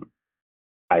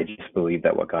 I just believe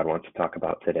that what God wants to talk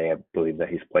about today, I believe that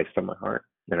he's placed on my heart.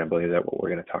 And I believe that what we're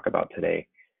going to talk about today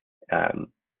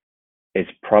is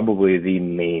probably the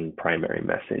main primary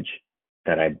message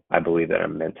that I believe that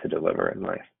I'm meant to deliver in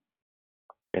life,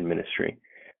 in ministry.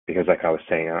 Because like I was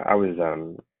saying, I was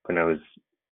when I was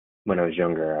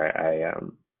younger,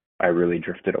 I really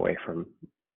drifted away from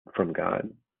God,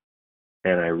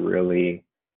 and I really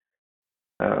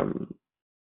I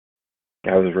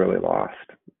was really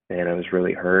lost, and I was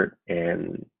really hurt,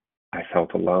 and I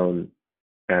felt alone.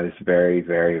 And I was very,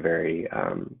 very, very,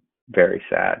 very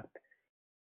sad.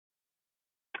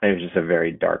 And it was just a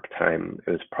very dark time.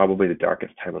 It was probably the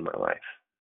darkest time of my life,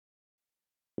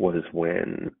 was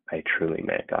when I truly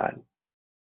met God.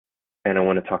 And I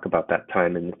want to talk about that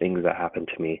time and the things that happened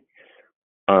to me.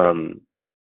 And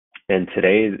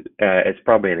today, it's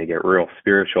probably going to get real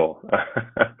spiritual.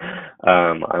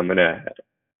 I'm gonna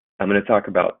talk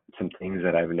about some things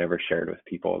that I've never shared with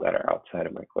people that are outside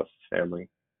of my closest family.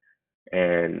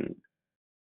 And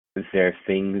there are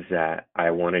things that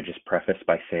I want to just preface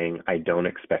by saying I don't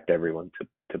expect everyone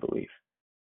to believe.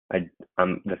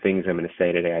 The things I'm going to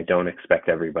say today, I don't expect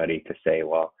everybody to say,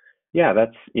 well, yeah,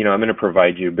 that's, I'm going to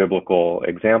provide you biblical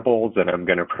examples, and I'm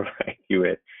going to provide you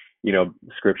with,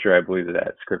 scripture. I believe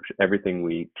that scripture, everything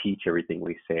we teach, everything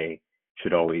we say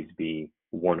should always be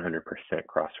 100%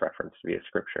 cross-referenced via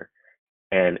scripture.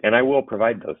 And I will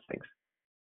provide those things.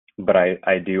 But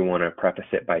I do want to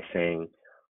preface it by saying,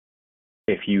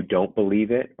 if you don't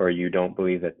believe it, or you don't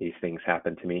believe that these things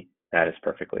happened to me, that is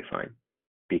perfectly fine.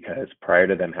 Because prior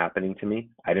to them happening to me,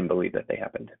 I didn't believe that they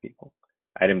happened to people.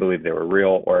 I didn't believe they were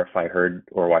real, or if I heard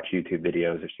or watched YouTube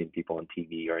videos or seen people on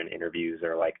TV or in interviews,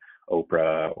 or like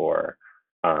Oprah, or,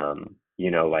 I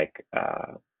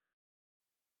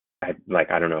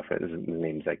don't know if his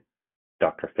name's like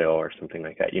Dr. Phil or something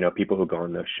like that. People who go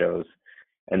on those shows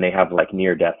and they have like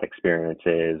near-death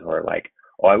experiences, or like,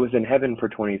 oh, I was in heaven for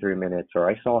 23 minutes, or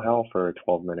I saw hell for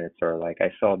 12 minutes, or like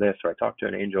I saw this, or I talked to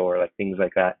an angel, or like things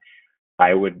like that.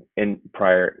 I would, in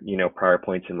prior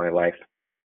points in my life,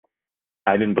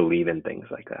 I didn't believe in things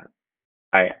like that.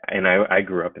 I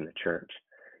grew up in the church,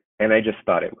 and I just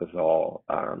thought it was all,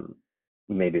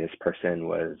 maybe this person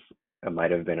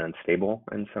might have been unstable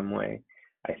in some way.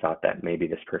 I thought that maybe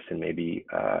this person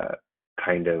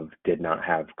kind of did not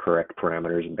have correct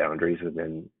parameters and boundaries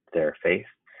within their faith,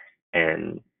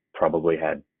 and probably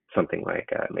had something like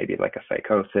maybe like a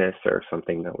psychosis or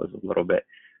something that was a little bit.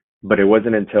 But it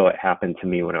wasn't until it happened to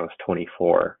me when I was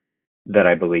 24 that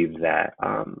I believed that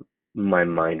my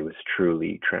mind was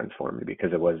truly transformed,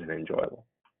 because it wasn't enjoyable.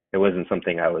 It wasn't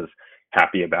something I was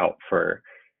happy about for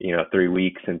 3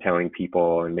 weeks and telling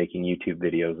people and making YouTube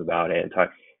videos about it and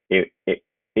talk.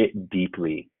 It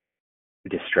deeply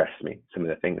distressed me, some of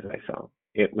the things I saw.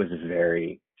 It was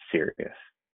very serious,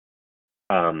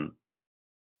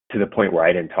 to the point where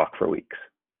I didn't talk for weeks.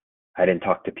 I didn't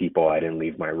talk to people. I didn't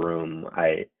leave my room.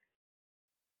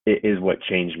 It is what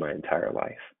changed my entire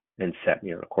life and set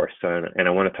me on a course. So, and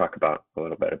I want to talk about a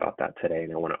little bit about that today,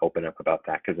 and I want to open up about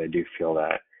that, because I do feel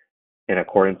that in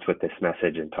accordance with this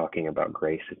message and talking about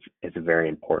grace, it's very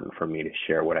important for me to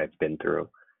share what I've been through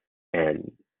and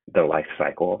the life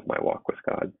cycle of my walk with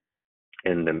God,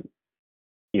 and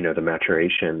the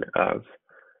maturation of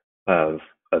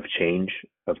change,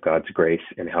 of God's grace,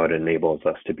 and how it enables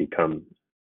us to become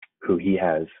who He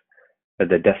has,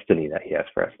 the destiny that He has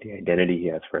for us, the identity He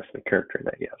has for us, the character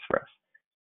that He has for us.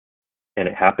 And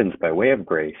it happens by way of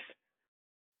grace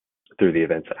through the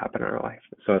events that happen in our life.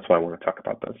 So that's why I want to talk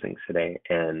about those things today,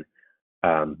 and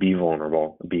be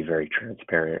vulnerable, be very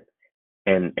transparent.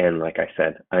 And like I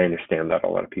said, I understand that a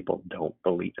lot of people don't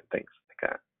believe in things like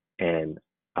that. And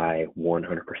I 100%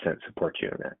 support you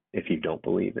in that. If you don't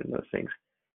believe in those things,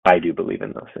 I do believe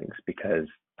in those things because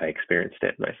I experienced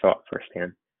it and I saw it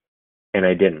firsthand. And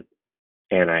I didn't.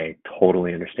 And I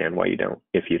totally understand why you don't,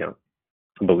 if you don't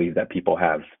believe that people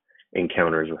have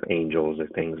encounters with angels or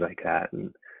things like that.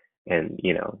 And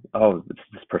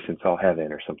this person saw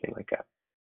heaven or something like that.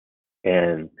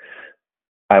 And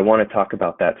I want to talk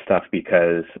about that stuff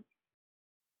because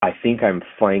I think I'm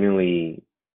finally,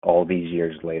 all these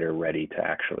years later, ready to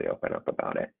actually open up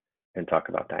about it and talk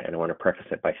about that. And I want to preface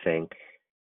it by saying,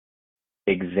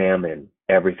 examine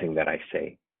everything that I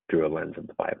say through a lens of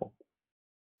the Bible.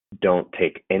 Don't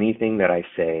take anything that I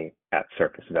say at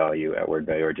surface value, at word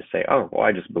value, or just say, oh, well,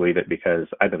 I just believe it because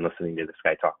I've been listening to this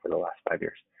guy talk for the last 5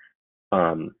 years.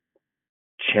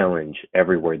 Challenge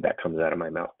every word that comes out of my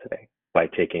mouth today by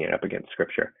taking it up against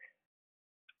Scripture.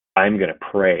 I'm going to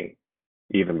pray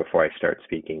even before I start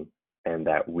speaking, and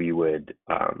that we would,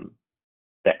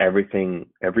 that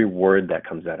every word that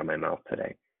comes out of my mouth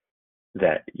today,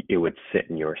 that it would sit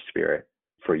in your spirit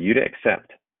for you to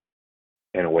accept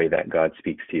in a way that God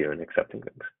speaks to you in accepting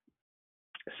things.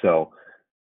 So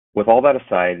with all that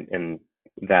aside and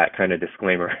that kind of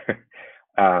disclaimer,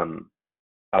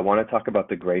 I want to talk about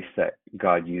the grace that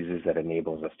God uses that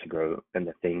enables us to grow, and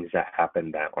the things that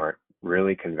happen that aren't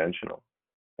really conventional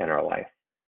in our life.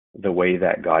 The way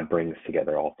that God brings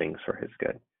together all things for His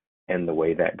good, and the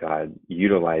way that God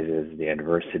utilizes the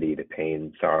adversity, the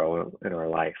pain, sorrow in our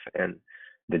life, and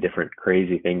the different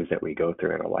crazy things that we go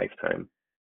through in a lifetime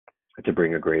to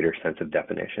bring a greater sense of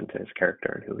definition to His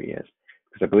character and who He is.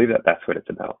 Because I believe that that's what it's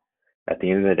about. At the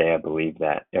end of the day, I believe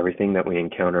that everything that we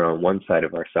encounter on one side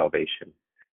of our salvation,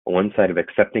 on one side of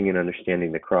accepting and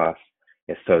understanding the cross,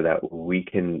 is so that we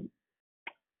can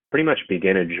pretty much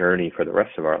begin a journey for the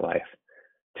rest of our life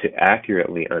to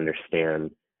accurately understand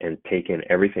and take in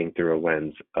everything through a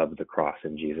lens of the cross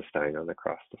and Jesus dying on the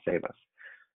cross to save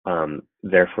us.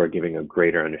 Therefore, giving a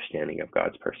greater understanding of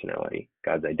God's personality,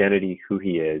 God's identity, who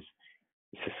He is,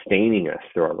 sustaining us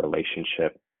through our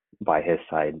relationship by His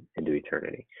side into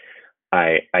eternity.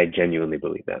 I genuinely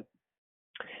believe that.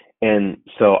 And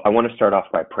so I want to start off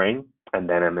by praying, and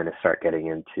then I'm going to start getting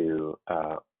into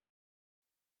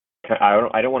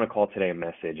I don't want to call today a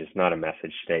message. It's not a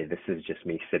message today. This is just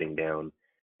me sitting down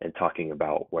and talking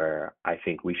about where I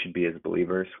think we should be as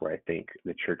believers, where I think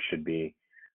the church should be,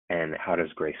 and how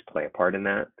does grace play a part in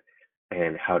that,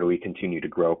 and how do we continue to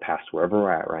grow past wherever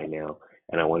we're at right now.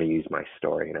 And I want to use my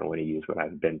story, and I want to use what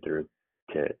I've been through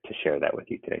to share that with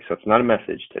you today. So it's not a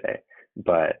message today,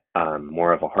 but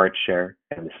more of a heart share,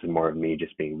 and this is more of me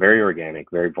just being very organic,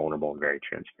 very vulnerable, and very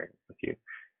transparent with you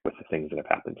with the things that have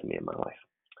happened to me in my life.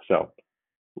 So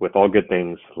with all good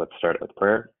things, let's start with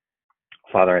prayer.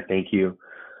 Father, I thank you,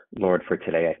 Lord, for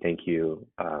today. I thank you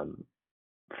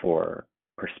for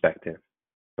perspective.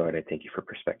 Lord, I thank you for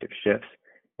perspective shifts,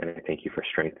 and I thank you for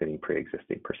strengthening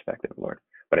pre-existing perspective, Lord.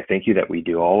 But I thank you that we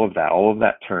do all of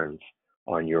that turns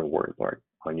on your word, Lord,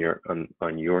 on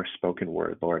your spoken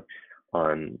word, Lord,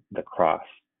 on the cross,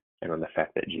 and on the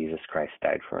fact that Jesus Christ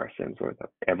died for our sins, Lord.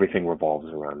 Everything revolves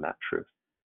around that truth,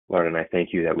 Lord, and I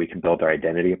thank you that we can build our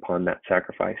identity upon that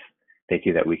sacrifice. Thank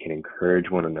you that we can encourage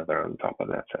one another on top of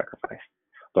that sacrifice.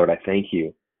 Lord, I thank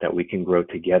you that we can grow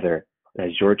together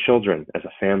as your children, as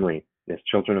a family, as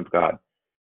children of God,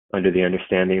 under the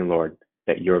understanding, Lord,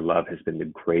 that your love has been the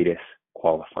greatest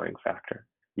qualifying factor.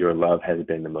 Your love has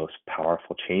been the most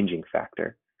powerful changing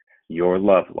factor. Your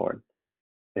love, Lord,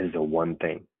 is the one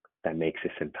thing that makes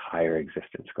this entire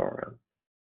existence go around,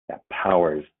 that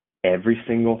powers every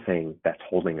single thing that's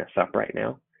holding us up right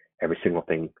now, every single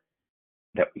thing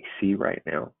that we see right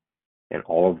now, and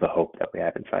all of the hope that we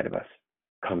have inside of us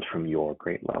comes from your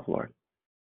great love, Lord.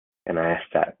 And I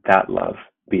ask that love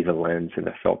be the lens and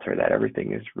the filter that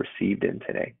everything is received in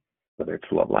today, whether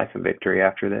it's love, life, and victory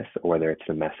after this, or whether it's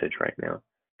the message right now.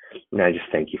 And I just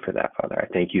thank you for that, Father.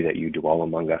 I thank you that you dwell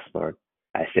among us, Lord.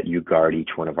 I ask that you guard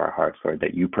each one of our hearts, Lord,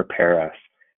 that you prepare us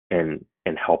and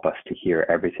help us to hear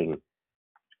everything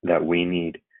that we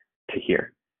need to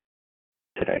hear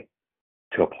today.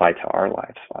 to apply to our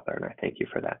lives, Father. And I thank you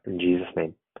for that. In Jesus'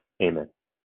 name, amen.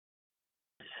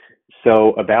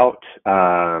 So about,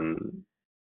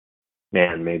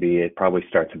 maybe it probably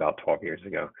starts about 12 years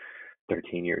ago,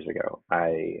 13 years ago.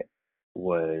 I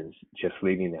was just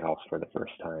leaving the house for the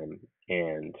first time,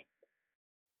 and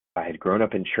I had grown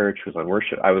up in church, was on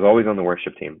worship. I was always on the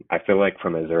worship team. I feel like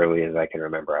from as early as I can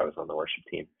remember, I was on the worship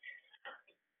team.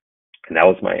 And that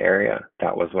was my area.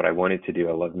 That was what I wanted to do.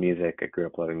 I love music. I grew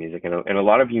up loving music. And a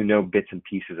lot of you know bits and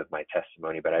pieces of my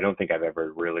testimony, but I don't think I've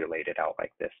ever really laid it out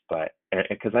like this. But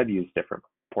because I've used different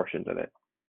portions of it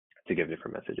to give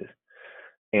different messages.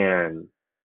 And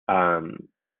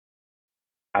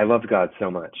I loved God so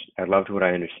much. I loved what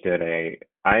I understood.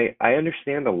 I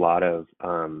understand a lot of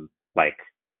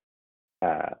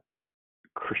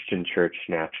Christian church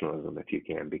nationalism, if you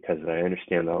can, because I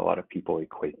understand that a lot of people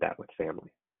equate that with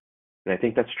family. And I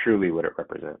think that's truly what it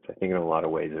represents. I think in a lot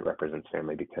of ways it represents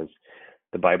family because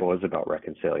the Bible is about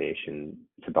reconciliation.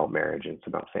 It's about marriage and it's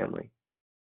about family.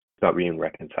 It's about being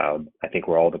reconciled. I think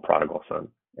we're all the prodigal son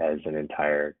as an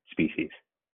entire species.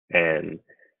 And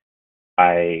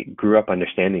I grew up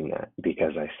understanding that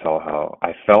because I saw how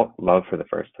I felt love for the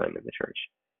first time in the church.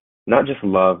 Not just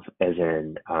love as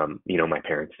in, my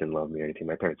parents didn't love me or anything.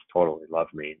 My parents totally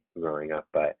loved me growing up,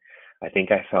 but I think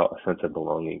I felt a sense of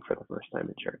belonging for the first time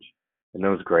in church. And that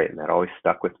was great, and that always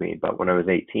stuck with me. But when I was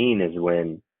 18 is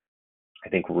when I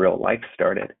think real life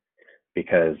started,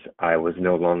 because I was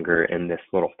no longer in this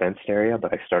little fenced area,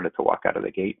 but I started to walk out of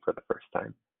the gate for the first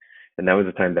time. And that was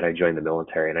the time that I joined the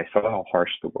military, and I saw how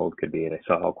harsh the world could be, and I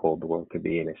saw how cold the world could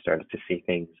be, and I started to see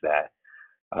things that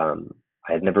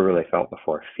I had never really felt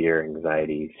before: fear,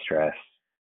 anxiety, stress,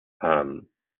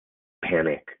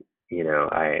 panic.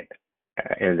 I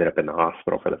ended up in the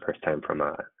hospital for the first time from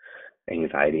a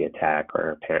anxiety attack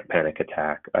or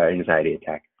anxiety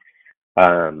attack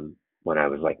when I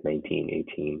was like 19,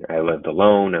 18. I lived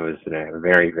alone. I was in a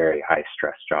very, very high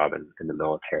stress job in the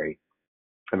military,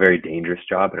 a very dangerous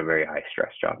job and a very high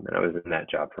stress job. And I was in that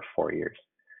job for 4 years,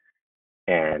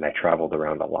 and I traveled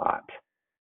around a lot.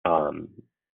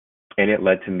 And it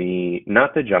led to me,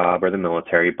 not the job or the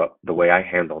military, but the way I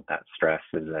handled that stress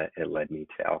is that it led me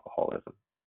to alcoholism.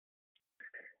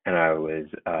 And I was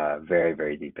very,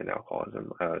 very deep in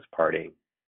alcoholism. I was partying.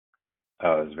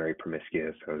 I was very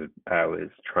promiscuous. I was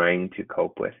trying to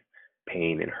cope with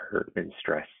pain and hurt and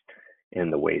stress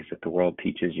in the ways that the world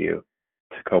teaches you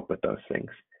to cope with those things.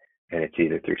 And it's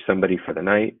either through somebody for the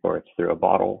night, or it's through a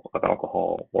bottle of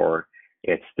alcohol, or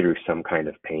it's through some kind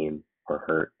of pain or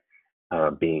hurt,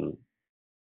 being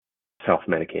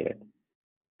self-medicated.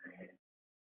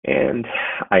 And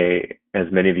as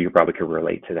many of you probably could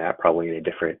relate to that, probably in a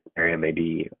different area,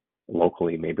 maybe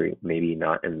locally, maybe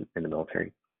not in the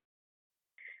military.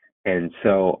 And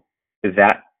so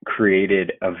that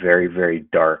created a very, very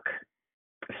dark.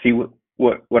 See,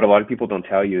 what a lot of people don't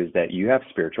tell you is that you have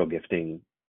spiritual gifting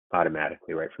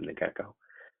automatically right from the get-go.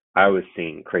 I was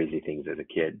seeing crazy things as a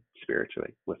kid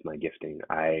spiritually with my gifting.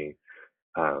 I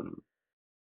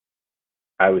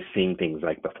was seeing things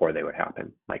like before they would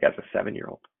happen, like as a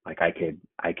 7-year-old. Like I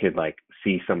could like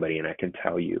see somebody and I can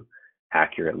tell you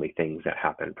accurately things that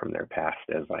happened from their past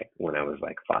as like when I was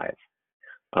like 5.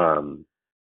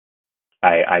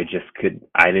 I just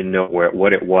I didn't know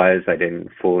what it was. I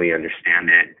didn't fully understand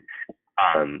it.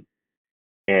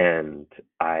 And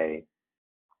I,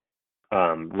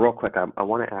 real quick, I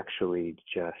want to actually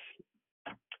just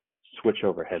switch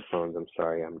over headphones. I'm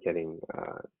sorry, I'm getting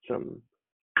some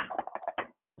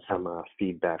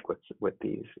feedback with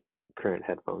these current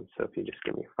headphones. So if you just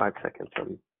give me 5 seconds,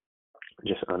 I'm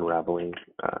just unraveling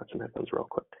some headphones real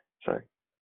quick. Sorry,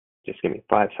 just give me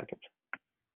 5 seconds.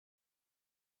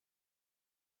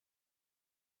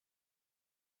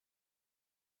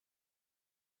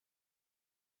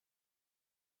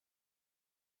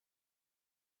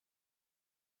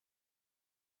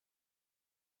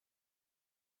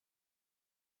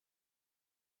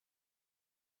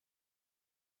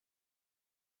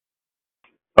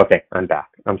 Okay, I'm back.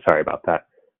 I'm sorry about that.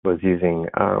 Was using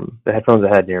the headphones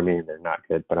I had near me. They're not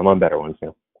good, but I'm on better ones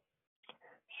now.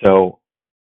 So,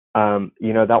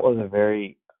 that was a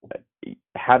very,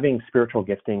 having spiritual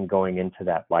gifting going into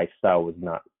that lifestyle was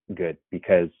not good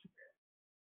because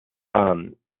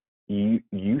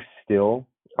you still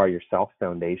are yourself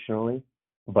foundationally,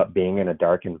 but being in a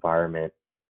dark environment,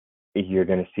 you're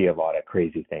going to see a lot of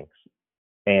crazy things.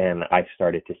 And I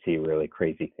started to see really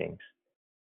crazy things.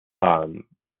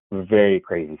 Very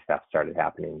crazy stuff started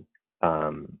happening.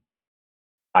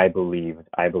 I believe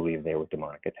they were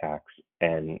demonic attacks,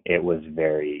 and it was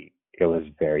very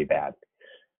bad.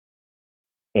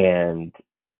 And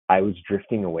I was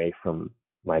drifting away from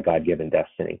my God-given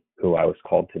destiny, who I was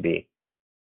called to be.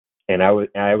 And I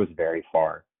was very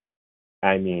far.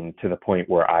 I mean, to the point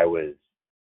where I was,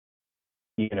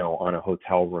 on a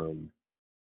hotel room,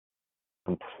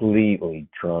 completely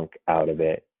drunk out of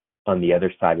it on the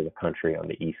other side of the country on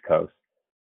the East Coast,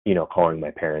 calling my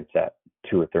parents at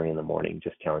 2 or 3 in the morning,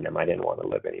 just telling them I didn't want to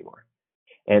live anymore.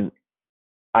 And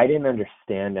I didn't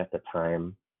understand at the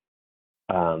time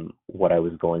what I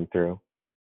was going through.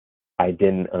 I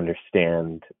didn't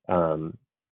understand the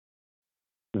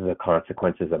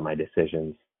consequences of my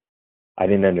decisions. I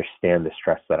didn't understand the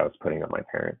stress that I was putting on my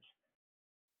parents.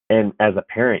 And as a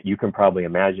parent, you can probably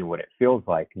imagine what it feels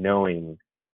like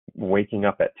waking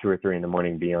up at 2 or 3 in the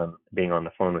morning, being on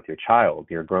the phone with your child,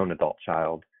 your grown adult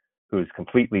child, who's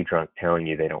completely drunk, telling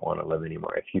you they don't want to live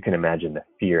anymore. If you can imagine the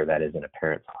fear that is in a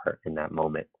parent's heart in that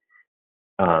moment,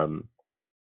 that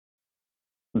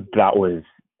was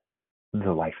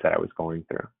the life that I was going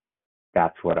through.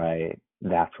 That's what I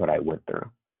went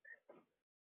through.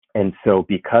 And so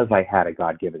because I had a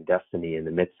God-given destiny in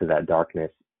the midst of that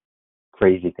darkness,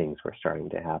 crazy things were starting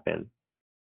to happen.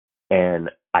 And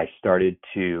as I started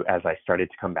to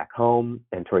come back home,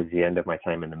 and towards the end of my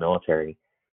time in the military,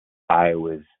 I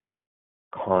was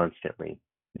constantly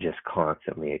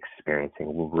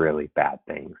experiencing really bad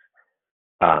things,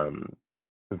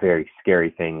 very scary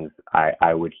things.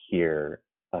 I would hear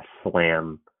a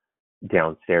slam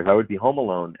downstairs. I would be home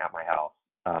alone at my house,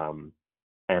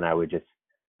 and I would just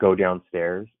go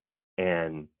downstairs,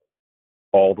 and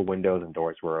all the windows and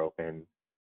doors were open,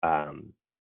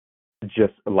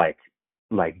 just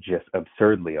just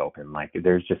absurdly open. Like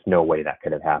there's just no way that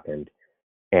could have happened.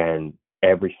 And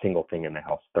every single thing in the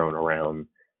house thrown around,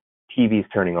 TVs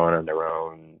turning on their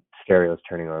own, stereos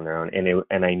turning on their own,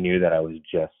 and I knew that I was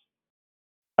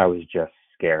just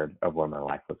scared of where my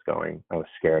life was going. I was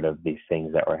scared of these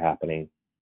things that were happening,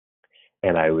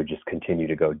 and I would just continue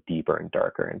to go deeper and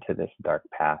darker into this dark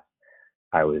path.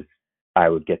 I would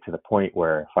get to the point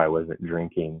where if I wasn't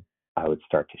drinking, I would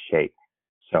start to shake.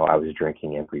 So I was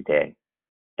drinking every day,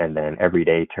 and then every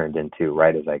day turned into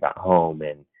right as I got home.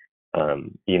 And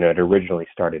it originally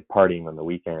started partying on the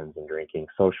weekends and drinking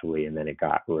socially, and then it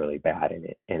got really bad, and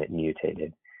it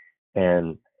mutated.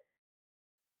 And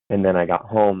then I got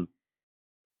home,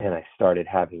 and I started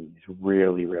having these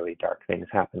really, really dark things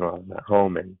happen while I was at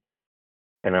home, and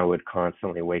I would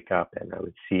constantly wake up and I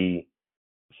would see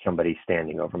somebody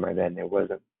standing over my bed, and it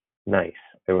wasn't nice.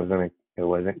 It wasn't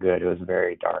good. It was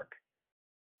very dark.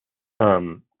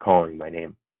 Calling my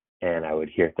name, and I would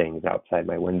hear things outside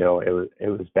my window. It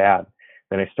was bad.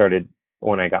 Then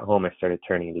when I got home, I started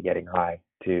turning to getting high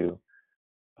to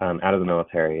out of the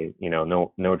military,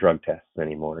 no drug tests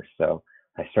anymore. So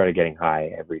I started getting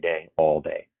high every day, all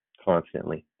day,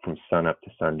 constantly, from sun up to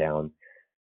sundown,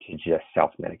 to just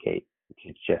self-medicate,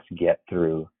 to just get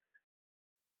through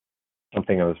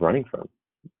something I was running from,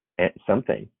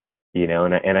 something,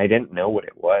 and I didn't know what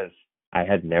it was. I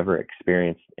had never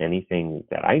experienced anything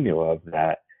that I knew of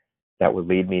that would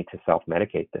lead me to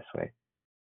self-medicate this way.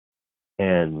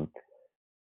 And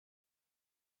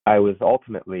I was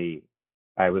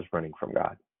running from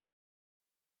God.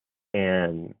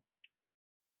 And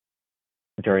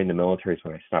during the military is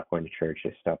when I stopped going to church.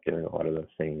 I stopped doing a lot of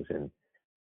those things. And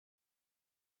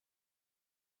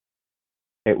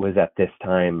it was at this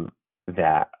time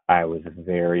that I was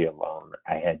very alone.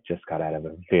 I had just got out of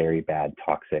a very bad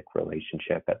toxic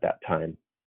relationship at that time.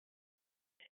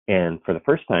 And for the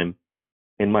first time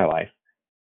in my life,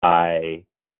 I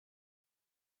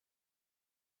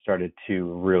started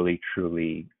to really,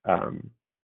 truly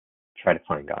try to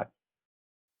find God.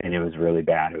 And it was really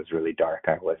bad. It was really dark.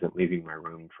 I wasn't leaving my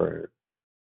room for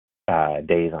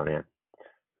days on end.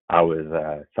 I was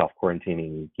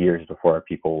self-quarantining years before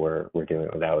people were doing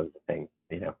it. That was the thing,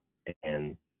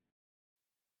 and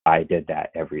I did that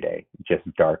every day. Just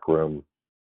dark room,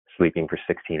 sleeping for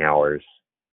 16 hours.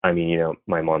 I mean,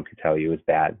 my mom could tell you it was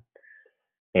bad.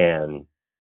 And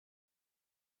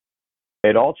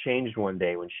it all changed one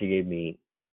day when she gave me,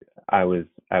 I was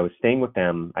staying with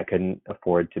them. I couldn't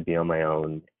afford to be on my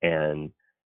own, and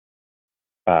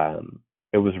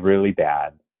it was really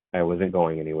bad. I wasn't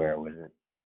going anywhere.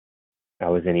 I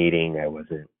wasn't eating. I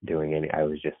wasn't doing any. I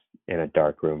was just in a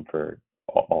dark room for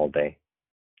all day,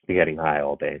 getting high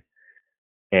all day.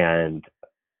 And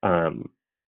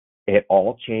it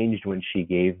all changed when she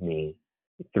gave me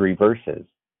 3 verses,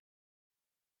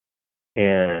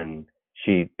 and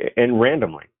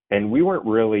randomly. And we weren't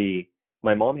really.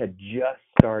 My mom had just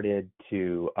started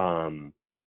to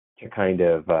kind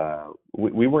of.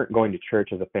 We weren't going to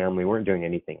church as a family. We weren't doing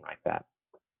anything like that.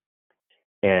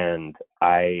 And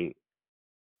I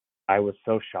I was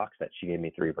so shocked that she gave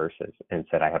me 3 verses and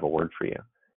said, I have a word for you,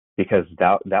 because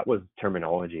that was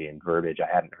terminology and verbiage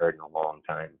I hadn't heard in a long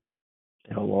time,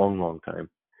 long time.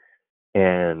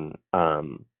 And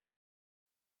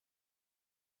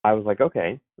I was like,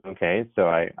 okay. So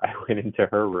I went into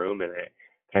her room and I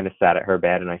kind of sat at her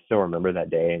bed, and I still remember that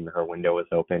day, and her window was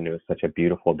open. It was such a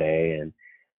beautiful day, and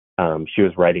she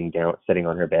was sitting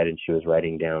on her bed, and she was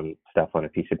writing down stuff on a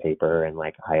piece of paper and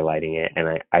like highlighting it.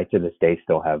 And I to this day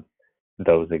still have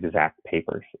those exact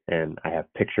papers, and I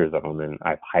have pictures of them, and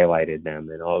I've highlighted them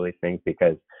and all these things,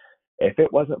 because if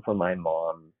it wasn't for my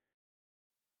mom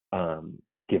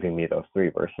giving me those 3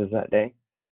 verses that day,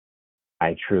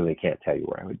 I truly can't tell you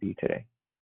where I would be today.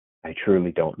 I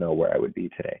truly don't know where I would be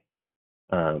today.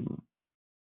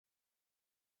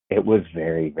 It was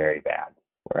very, very bad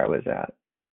where I was at,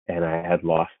 and I had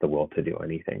lost the will to do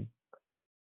anything.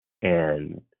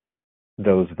 And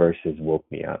those verses woke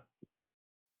me up,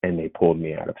 and they pulled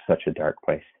me out of such a dark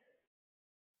place.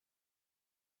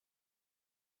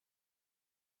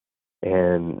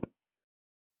 And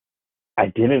I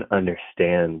didn't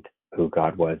understand who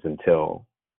God was until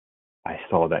I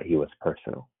saw that he was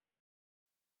personal.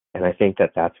 And I think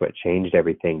that that's what changed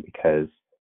everything, because,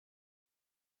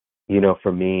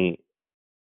 for me,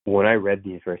 when I read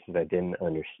these verses, I didn't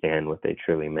understand what they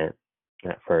truly meant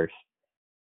at first.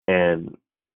 And,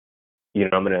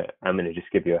 I'm gonna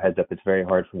just give you a heads up. It's very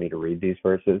hard for me to read these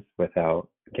verses without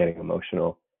getting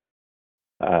emotional,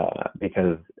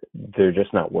 because they're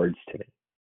just not words to me.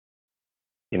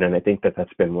 And I think that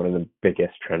that's been one of the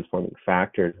biggest transforming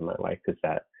factors in my life, is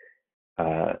that,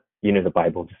 the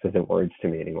Bible just isn't words to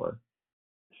me anymore.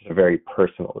 It's a very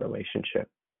personal relationship.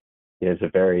 It's a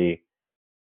very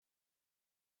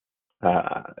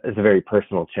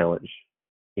personal challenge,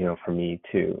 for me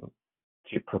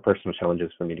personal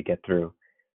challenges for me to get through.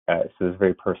 So it was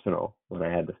very personal when I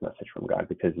had this message from God,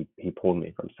 because he pulled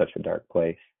me from such a dark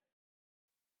place.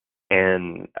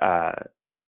 And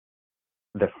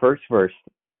the first verse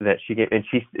that she gave,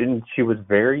 and she was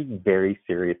very, very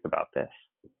serious about this.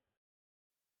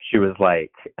 She was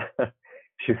like,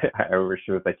 I remember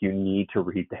she was like, you need to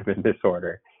read them in this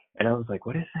order. And I was like,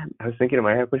 what is that? I was thinking in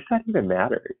my head, what does that even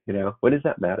matter? What does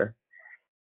that matter?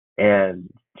 And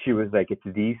she was like, it's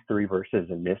these 3 verses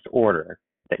in this order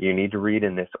that you need to read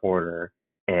in this order,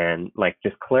 and like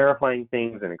just clarifying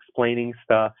things and explaining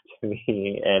stuff to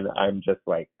me. And I'm just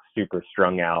like super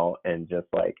strung out, and just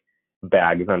like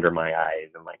bags under my eyes,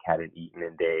 and like hadn't eaten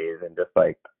in days, and just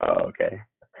like, oh, okay.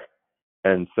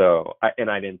 And so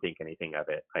I didn't think anything of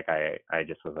it. Like I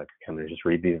just was like, I'm going to just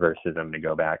read these verses. I'm going to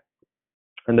go back.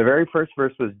 And the very first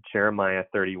verse was Jeremiah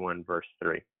 31, verse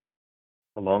 3.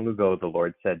 Long ago, the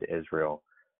Lord said to Israel,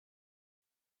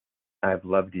 I have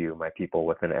loved you, my people,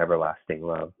 with an everlasting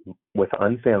love. With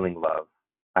unfailing love,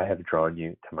 I have drawn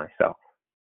you to myself.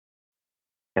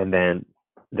 And then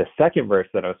the second verse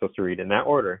that I was supposed to read in that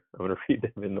order, I'm going to read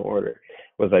them in the order,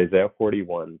 was Isaiah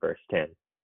 41, verse 10.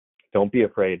 Don't be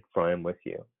afraid, for I am with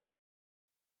you.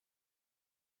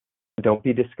 Don't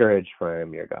be discouraged, for I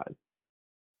am your God.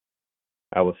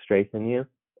 I will strengthen you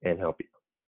and help you.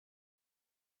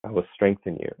 I will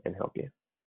strengthen you and help you.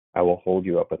 I will hold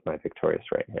you up with my victorious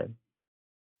right hand.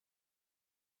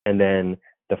 And then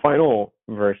the final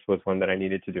verse was one that I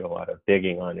needed to do a lot of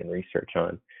digging on and research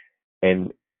on.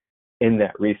 And in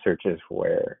that research is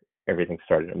where everything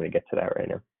started. I'm going to get to that right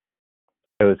now.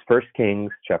 It was 1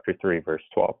 Kings chapter 3, verse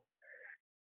 12.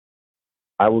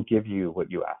 I will give you what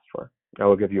you asked for. I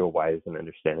will give you a wise and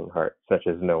understanding heart, such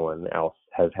as no one else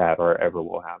has had or ever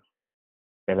will have.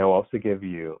 And I will also give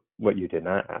you what you did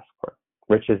not ask for,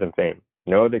 riches and fame.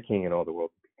 No other king in all the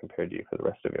world will be compared to you for the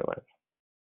rest of your life.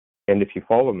 And if you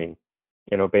follow me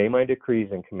and obey my decrees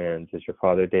and commands as your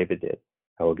father David did,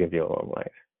 I will give you a long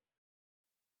life.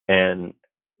 And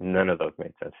none of those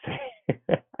made sense to me.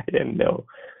 I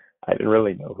didn't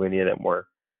really know who any of them were,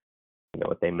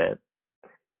 what they meant.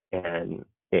 And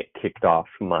it kicked off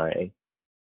my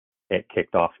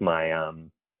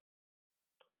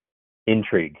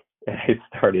intrigue. And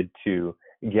I started to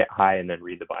get high and then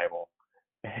read the Bible.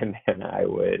 And then I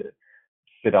would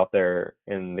sit out there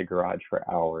in the garage for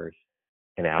hours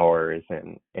and hours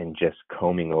and just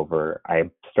combing over. I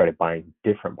started buying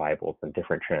different Bibles and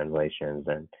different translations,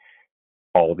 and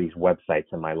all these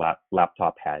websites, and my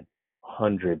laptop had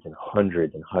hundreds and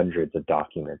hundreds and hundreds of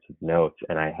documents of notes.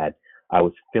 And I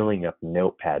was filling up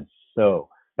notepads so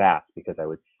fast, because I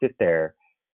would sit there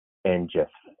and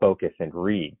just focus and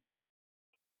read.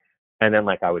 And then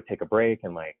like I would take a break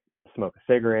and like smoke a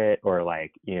cigarette, or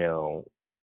like,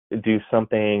 do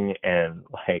something, and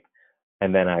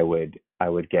then I would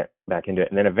get back into it.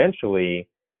 And then eventually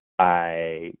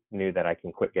I knew that I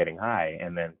can quit getting high,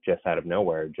 and then just out of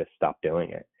nowhere, just stop doing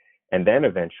it. And then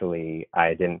eventually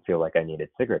I didn't feel like I needed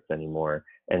cigarettes anymore.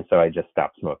 And so I just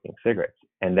stopped smoking cigarettes.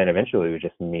 And then eventually it was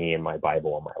just me and my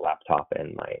Bible and my laptop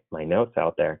and my notes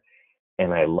out there.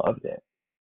 And I loved it.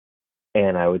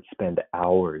 And I would spend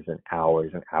hours and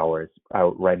hours and hours. I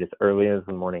would write as early as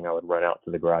the morning. I would run out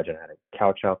to the garage and I had a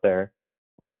couch out there.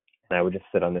 And I would just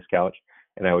sit on this couch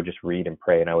and I would just read and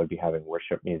pray. And I would be having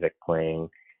worship music playing.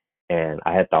 And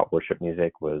I had thought worship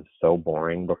music was so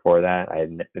boring before that. I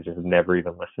had just never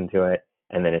even listened to it.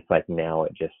 And then it's like now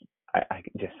it just, I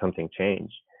just something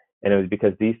changed. And it was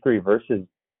because these 3 verses,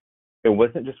 it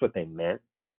wasn't just what they meant.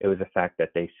 It was the fact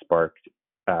that they sparked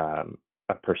a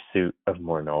pursuit of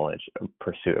more knowledge, a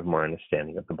pursuit of more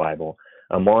understanding of the Bible,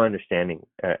 a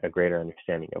greater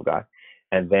understanding of God.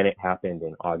 And then it happened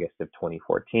in August of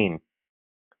 2014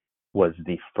 was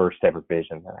the first ever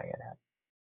vision that I had.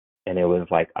 And it was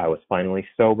like I was finally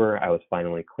sober. I was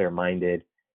finally clear-minded.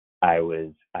 I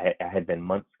had been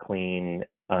months clean,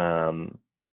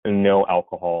 no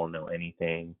alcohol, no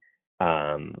anything.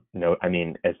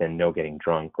 As in no getting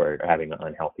drunk or having an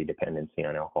unhealthy dependency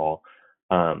on alcohol.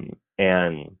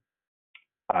 And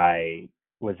I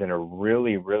was in a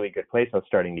really, really good place. I was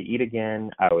starting to eat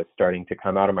again. I was starting to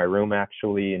come out of my room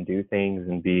actually and do things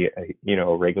and be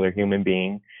a regular human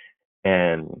being.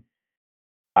 And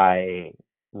I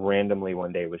randomly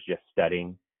one day was just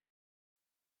studying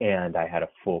and I had a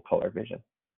full color vision,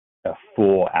 a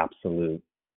full absolute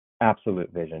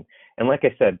vision. And like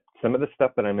I said, some of the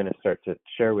stuff that I'm going to start to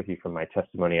share with you from my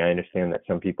testimony, I understand that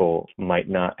some people might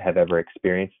not have ever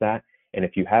experienced that. And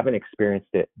if you haven't experienced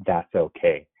it, that's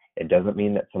okay. It doesn't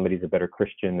mean that somebody's a better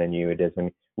Christian than you. It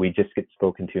doesn't. We just get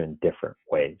spoken to in different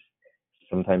ways,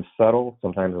 sometimes subtle,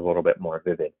 sometimes a little bit more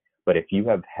vivid. But if you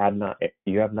have not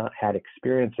had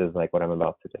experiences like what I'm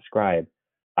about to describe,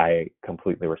 I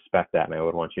completely respect that, and I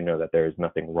would want you to know that there is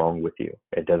nothing wrong with you.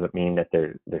 It doesn't mean that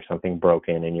there's something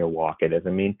broken in your walk. It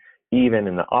doesn't mean, even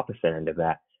in the opposite end of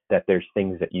that there's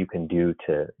things that you can do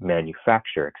to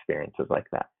manufacture experiences like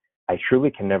that. I truly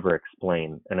can never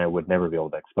explain, and I would never be able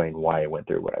to explain why I went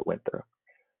through what I went through.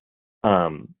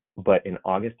 But in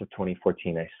August of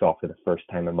 2014, I saw for the first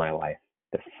time in my life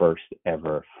the first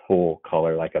ever full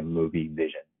color, like a movie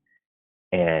vision.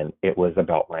 And it was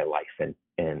about my life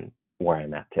and where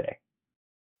I'm at today.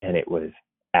 And it was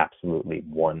absolutely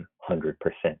 100%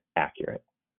 accurate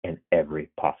in every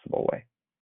possible way.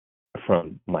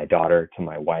 From my daughter to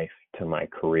my wife to my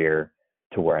career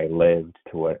to where I lived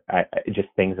to just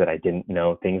things that I didn't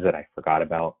know, things that I forgot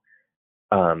about.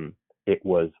 It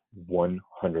was 100%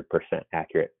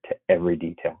 accurate to every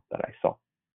detail that I saw,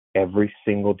 every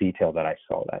single detail that I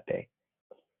saw that day.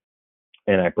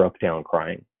 And I broke down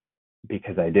crying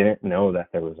because I didn't know that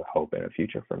there was a hope and a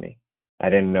future for me. I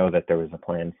didn't know that there was a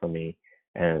plan for me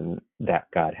and that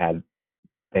God had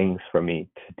things for me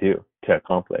to do, to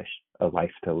accomplish, a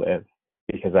life to live,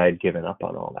 because I had given up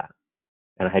on all that.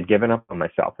 And I had given up on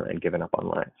myself and I had given up on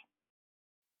life.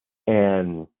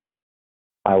 And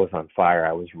I was on fire.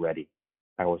 I was ready.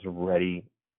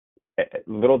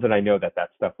 Little did I know that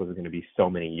stuff was going to be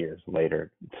so many years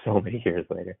later.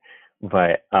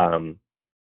 But,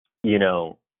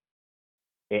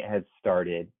 it had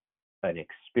started an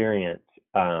experience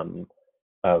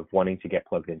of wanting to get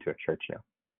plugged into a church now.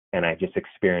 And I just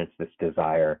experienced this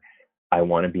desire. I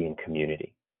want to be in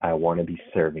community. I want to be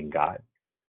serving God.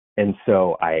 And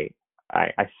so I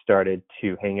started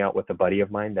to hang out with a buddy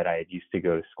of mine that I had used to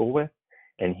go to school with.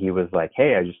 And he was like,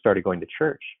 hey, I just started going to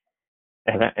church.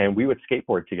 And we would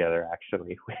skateboard together,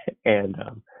 actually. and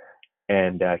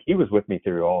he was with me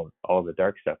through all the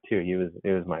dark stuff too. He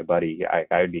was my buddy.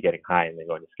 I would be getting high and then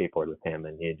going to skateboard with him,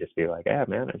 and he'd just be like, "Yeah,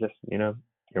 man, I just, you're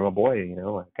my boy,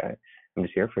 I'm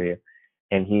just here for you."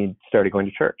 And he started going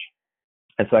to church,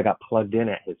 and so I got plugged in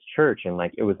at his church, and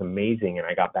it was amazing. And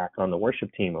I got back on the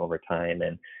worship team over time,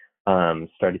 and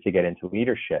started to get into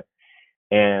leadership.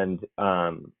 And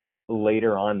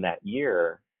later on that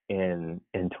year, in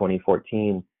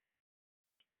 2014,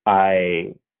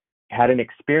 I had an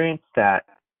experience that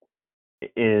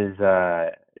is,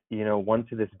 one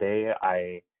to this day,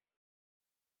 I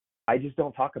just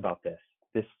don't talk about this,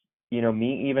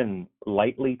 me even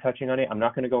lightly touching on it. I'm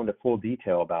not going to go into full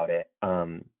detail about it.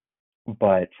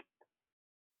 But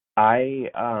I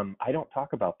don't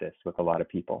talk about this with a lot of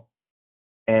people.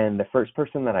 And the first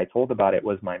person that I told about it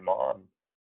was my mom.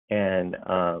 And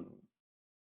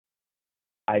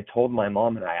I told my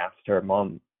mom and I asked her,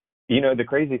 Mom, the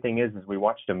crazy thing is we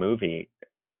watched a movie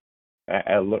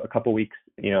a couple weeks,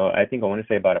 I think I want to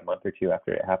say about a month or two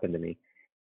after it happened to me.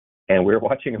 And we were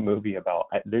watching a movie about,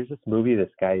 there's this movie, this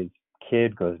guy's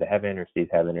kid goes to heaven or sees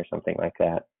heaven or something like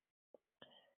that.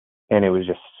 And it was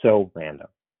just so random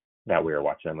that we were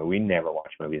watching them. We never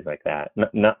watch movies like that.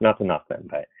 Not to knock them,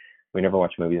 but we never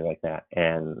watch movies like that.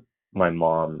 And my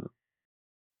mom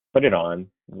put it on.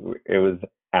 It was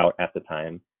out at the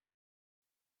time.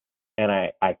 And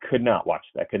I could not watch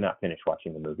it. I could not finish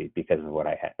watching the movie because of what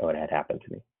had happened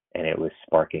to me. And it was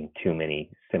sparking too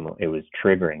many it was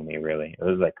triggering me, really. It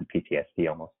was like a PTSD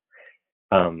almost.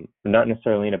 Not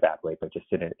necessarily in a bad way, but just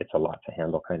it's a lot to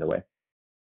handle kind of way.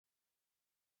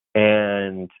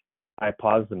 And I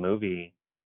paused the movie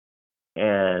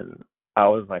and I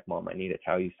was like, Mom, I need to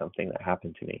tell you something that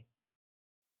happened to me.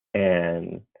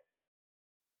 And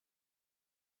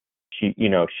she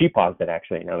paused it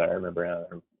actually, now that I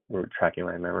remember, we're tracking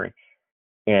my memory.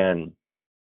 And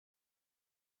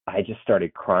I just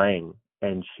started crying,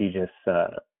 and she just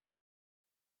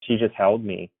held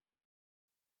me,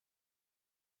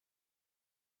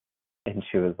 and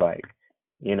she was like,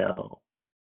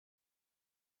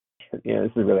 this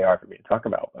is really hard for me to talk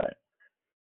about, but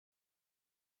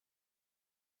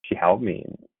she held me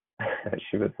and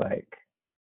she was like,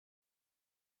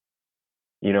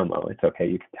 Mo, it's okay,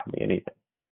 you can tell me anything.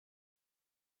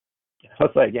 I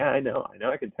was like, yeah, I know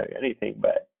I can tell you anything,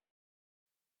 but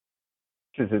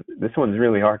this one's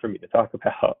really hard for me to talk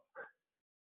about.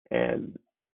 And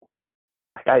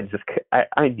I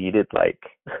needed like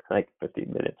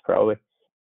 15 minutes probably.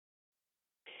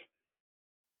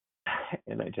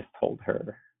 And I just told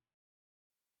her,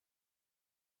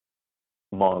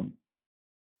 Mom,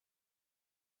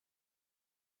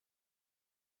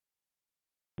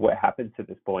 what happened to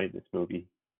this boy in this movie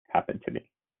happened to me.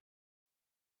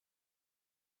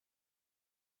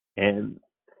 And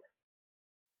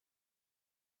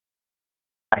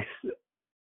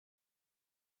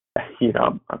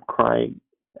I'm crying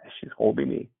as she's holding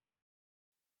me.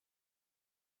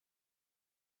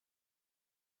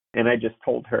 And I just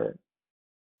told her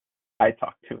I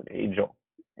talked to an angel,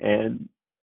 and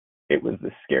it was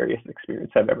the scariest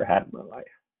experience I've ever had in my life,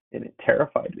 and it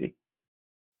terrified me.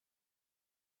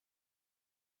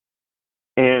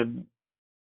 And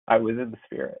I was in the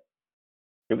spirit.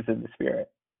 It was in the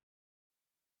spirit.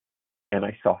 And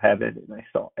I saw heaven, and I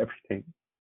saw everything.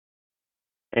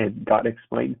 And God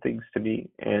explained things to me,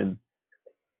 and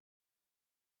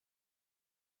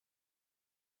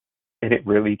it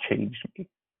really changed me.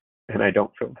 And I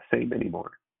don't feel the same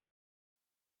anymore.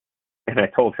 And I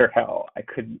told her how I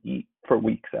couldn't eat for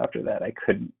weeks after that. I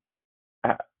couldn't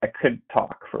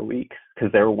talk for weeks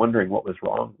because they were wondering what was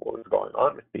wrong, what was going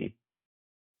on with me.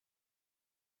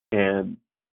 And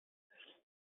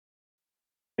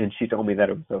she told me that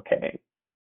it was okay.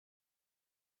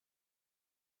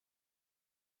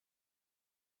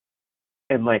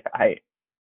 And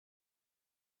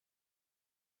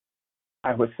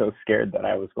I was so scared that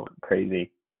I was going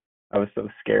crazy. I was so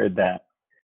scared that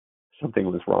something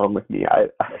was wrong with me. I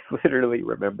literally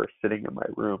remember sitting in my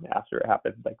room after it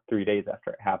happened, like 3 days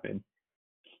after it happened,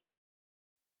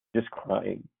 just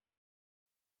crying.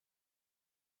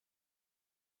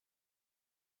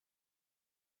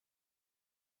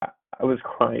 I was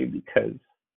crying because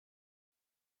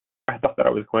I thought that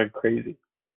I was going crazy.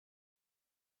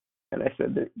 And I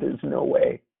said, there's no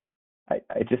way. I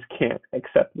just can't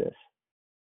accept this.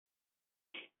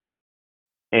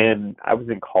 And I was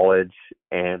in college,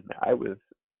 and I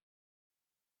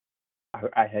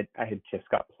had just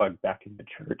got plugged back into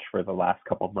church for the last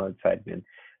couple of months. I'd been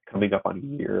coming up on a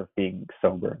year of being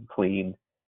sober and clean.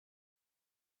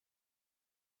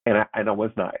 And I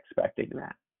was not expecting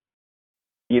that.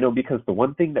 Because the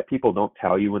one thing that people don't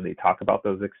tell you when they talk about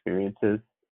those experiences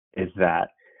is that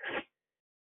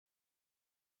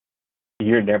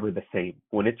you're never the same.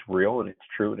 When it's real and it's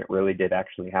true and it really did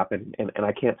actually happen, and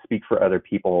I can't speak for other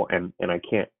people, and I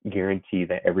can't guarantee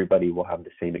that everybody will have the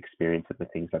same experience of the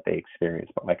things that they experience.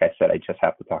 But like I said, I just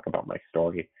have to talk about my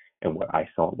story and what I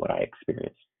saw and what I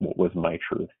experienced, what was my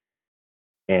truth.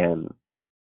 And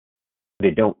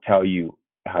they don't tell you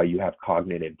how you have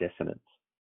cognitive dissonance,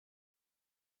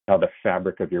 how the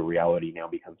fabric of your reality now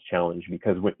becomes challenged,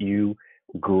 because what you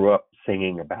grew up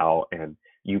singing about and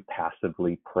you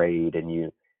passively prayed and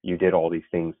you did all these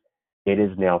things, it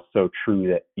is now so true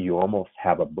that you almost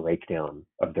have a breakdown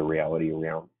of the reality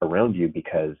around you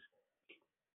because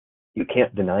you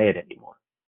can't deny it anymore.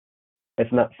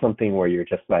 It's not something where you're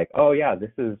just like, oh yeah, this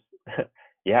is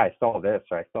yeah, I saw this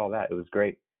or I saw that, it was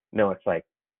great. No, it's like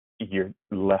you're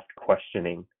left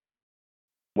questioning,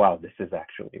 wow, this is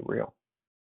actually real.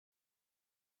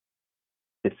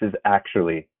 This is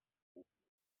actually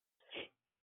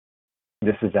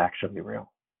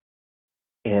real.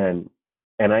 And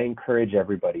And I encourage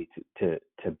everybody to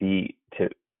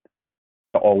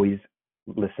always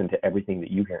listen to everything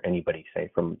that you hear anybody say,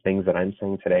 from things that I'm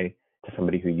saying today to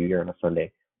somebody who you hear on a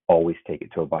Sunday. Always take it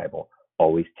to a Bible.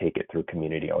 Always take it through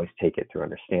community. Always take it through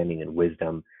understanding and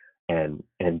wisdom. And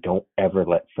don't ever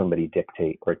let somebody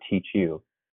dictate or teach you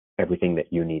everything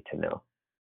that you need to know.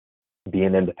 Be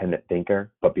an independent thinker,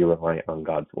 but be reliant on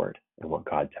God's word and what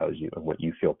God tells you and what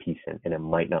you feel peace in. And it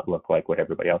might not look like what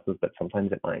everybody else is, but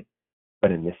sometimes it might.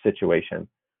 But in this situation,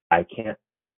 I can't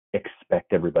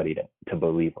expect everybody to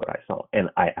believe what I saw.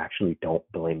 And I actually don't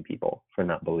blame people for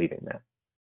not believing that.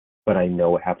 But I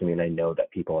know what happened to me, and I know that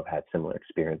people have had similar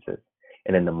experiences.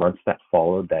 And in the months that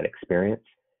followed that experience,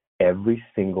 every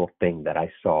single thing that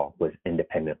I saw was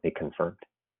independently confirmed.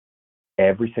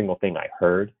 Every single thing I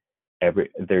heard,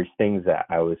 there's things that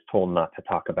I was told not to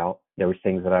talk about. There was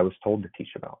things that I was told to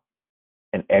teach about.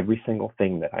 And every single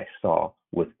thing that I saw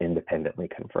was independently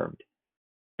confirmed.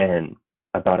 And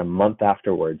about a month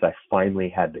afterwards, I finally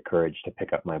had the courage to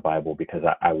pick up my Bible because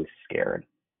I was scared.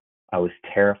 I was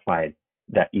terrified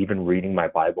that even reading my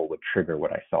Bible would trigger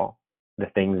what I saw,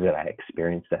 the things that I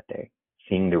experienced that day,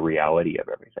 seeing the reality of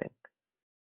everything.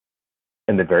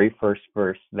 And the very first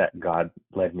verse that God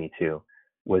led me to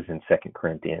was in 2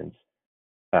 Corinthians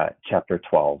chapter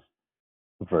 12,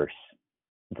 verse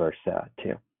 2.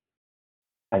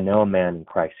 I know a man in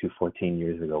Christ who 14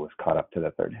 years ago was caught up to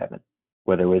the third heaven.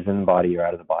 Whether it was in the body or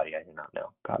out of the body, I do not know.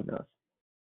 God knows.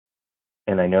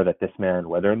 And I know that this man,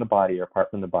 whether in the body or apart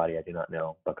from the body, I do not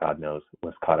know, but God knows,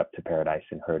 was caught up to paradise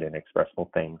and heard inexpressible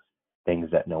things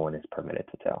that no one is permitted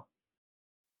to tell.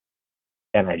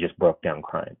 And I just broke down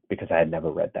crying because I had never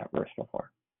read that verse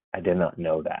before. I did not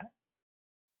know that.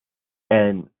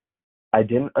 And I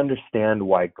didn't understand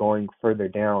why going further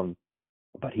down,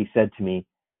 but he said to me,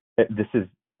 this is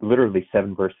literally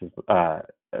 5 verses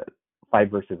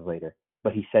later,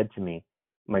 but he said to me,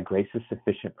 my grace is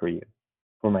sufficient for you,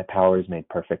 for my power is made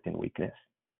perfect in weakness.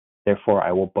 Therefore,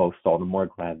 I will boast all the more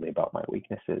gladly about my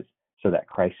weaknesses, so that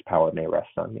Christ's power may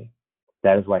rest on me.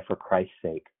 That is why, for Christ's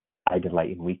sake, I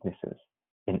delight in weaknesses,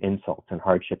 in insults and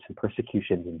hardships and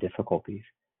persecutions and difficulties.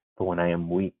 For when I am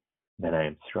weak, then I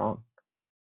am strong.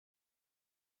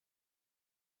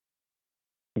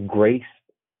 Grace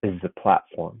is the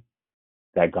platform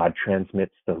that God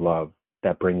transmits the love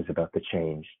that brings about the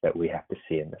change that we have to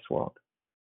see in this world.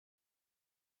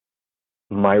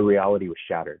 My reality was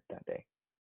shattered that day.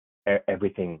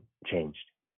 Everything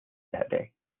changed that day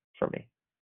for me.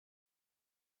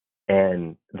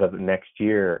 And the next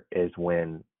year is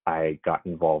when I got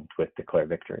involved with Declare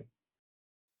Victory.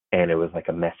 And it was like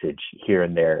a message here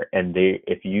and there. And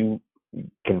if you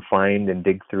can find and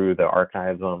dig through the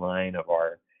archives online of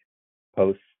our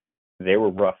posts, they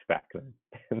were rough back then.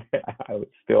 I was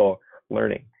still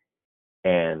learning.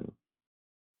 And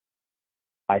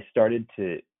my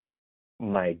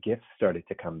gifts started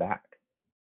to come back.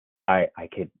 I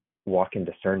could walk in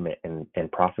discernment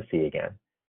and prophecy again.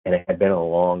 And it had been a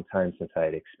long time since I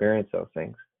had experienced those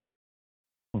things.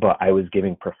 But I was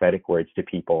giving prophetic words to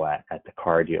people at the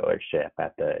car dealership,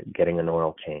 at the getting an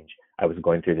oil change. I was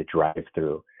going through the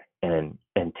drive-through and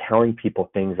telling people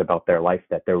things about their life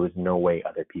that there was no way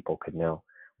other people could know.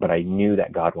 But I knew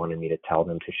that God wanted me to tell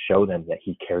them, to show them that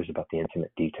he cares about the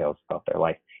intimate details about their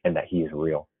life and that he is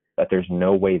real. That there's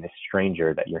no way this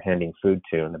stranger that you're handing food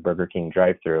to in the Burger King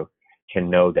drive-through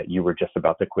can know that you were just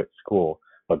about to quit school,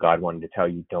 but God wanted to tell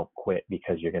you don't quit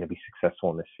because you're going to be successful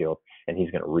in this field and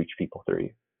he's going to reach people through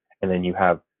you. And then you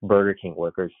have Burger King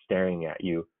workers staring at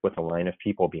you with a line of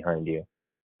people behind you,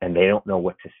 and they don't know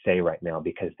what to say right now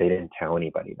because they didn't tell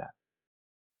anybody that.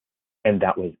 And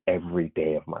that was every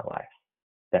day of my life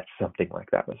that something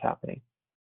like that was happening.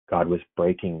 God was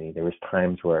breaking me. There was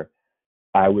times where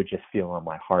I would just feel on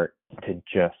my heart to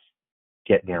just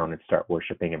get down and start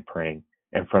worshiping and praying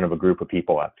in front of a group of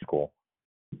people at school.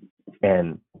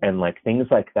 And like things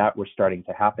like that were starting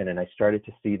to happen. And I started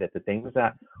to see that the things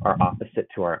that are opposite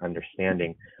to our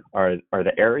understanding are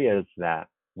the areas that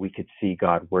we could see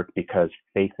God work, because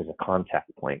faith is a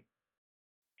contact point.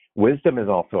 Wisdom is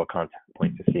also a contact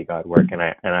point to see God work. And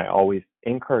I always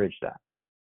encourage that.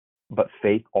 But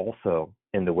faith also,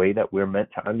 in the way that we're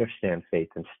meant to understand faith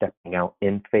and stepping out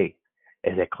in faith,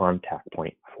 is a contact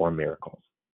point for miracles.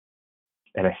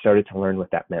 And I started to learn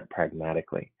what that meant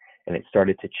pragmatically. And it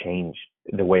started to change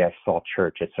the way I saw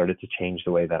church. It started to change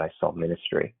the way that I saw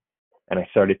ministry. And I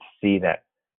started to see that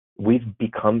we've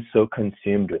become so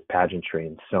consumed with pageantry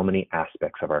in so many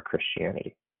aspects of our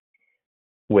Christianity,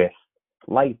 with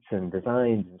lights and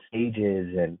designs and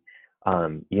stages and,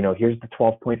 here's the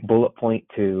 12-point bullet point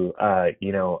to,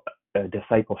 a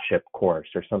discipleship course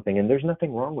or something, and there's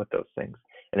nothing wrong with those things,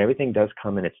 and everything does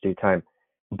come in its due time.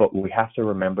 But we have to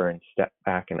remember and step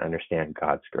back and understand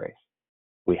God's grace.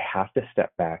 We have to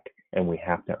step back and we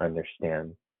have to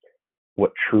understand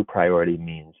what true priority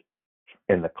means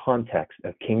in the context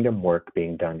of kingdom work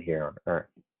being done here on earth.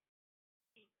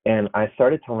 And I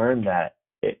started to learn that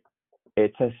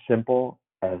it's as simple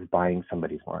as buying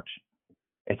somebody's lunch.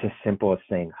 It's as simple as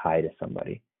saying hi to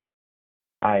somebody.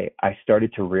 I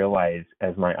started to realize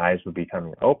as my eyes were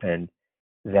becoming opened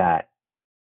that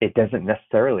it doesn't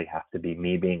necessarily have to be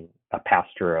me being a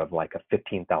pastor of like a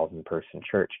 15,000 person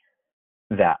church,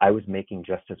 that I was making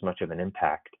just as much of an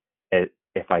impact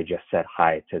if I just said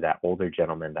hi to that older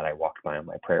gentleman that I walked by on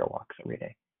my prayer walks every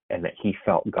day, and that he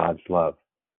felt God's love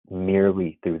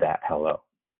merely through that hello.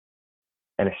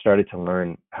 And I started to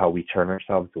learn how we turn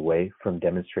ourselves away from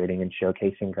demonstrating and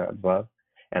showcasing God's love.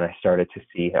 And I started to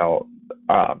see how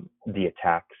the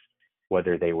attacks,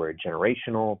 whether they were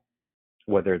generational,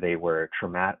 whether they were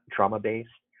trauma-based,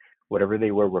 whatever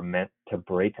they were meant to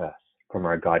break us from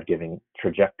our God-given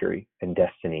trajectory and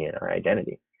destiny and our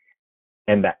identity.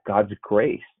 And that God's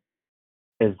grace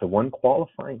is the one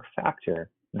qualifying factor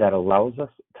that allows us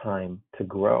time to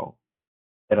grow.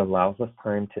 It allows us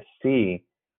time to see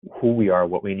who we are,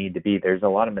 what we need to be. There's a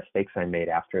lot of mistakes I made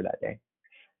after that day.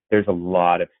 There's a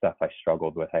lot of stuff I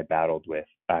struggled with, I battled with.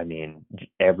 I mean,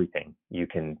 everything you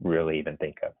can really even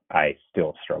think of, I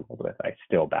still struggled with, I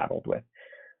still battled with.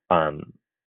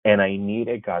 And I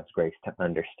needed God's grace to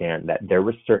understand that there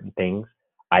were certain things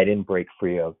I didn't break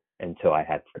free of until I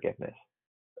had forgiveness,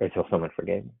 or until someone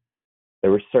forgave me.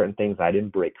 There were certain things I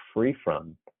didn't break free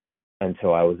from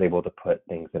until I was able to put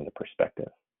things into perspective.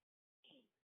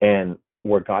 And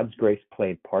where God's grace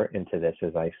played part into this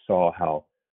is I saw how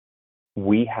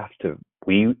we have to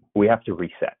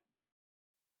reset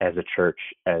as a church,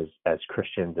 as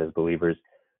Christians, as believers.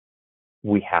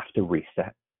 We have to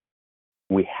reset.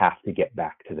 We have to get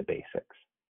back to the basics.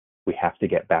 We have to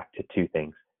get back to two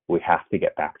things. We have to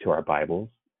get back to our Bibles,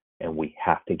 and we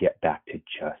have to get back to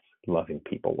just loving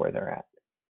people where they're at.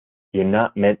 You're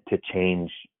not meant to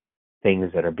change things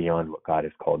that are beyond what God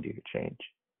has called you to change.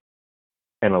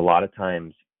 And a lot of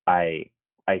times I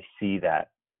see that,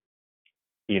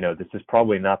 this is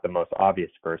probably not the most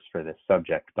obvious verse for this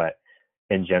subject, but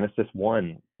in Genesis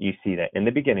 1, you see that in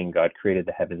the beginning, God created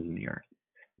the heavens and the earth.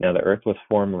 Now the earth was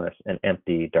formless and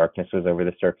empty, darkness was over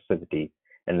the surface of the deep,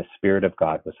 and the Spirit of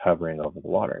God was hovering over the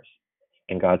waters.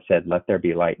 And God said, "Let there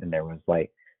be light," and there was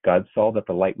light. God saw that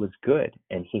the light was good,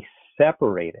 and he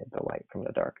separated the light from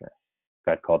the darkness.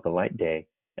 God called the light day,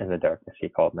 and the darkness he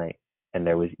called night. And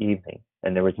there was evening,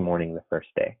 and there was morning the first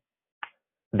day.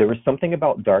 There was something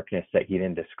about darkness that he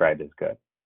didn't describe as good.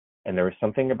 And there was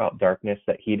something about darkness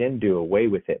that he didn't do away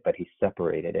with it, but he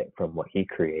separated it from what he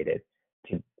created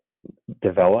to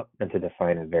develop and to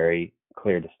define a very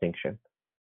clear distinction.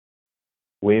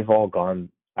 We've all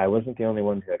I wasn't the only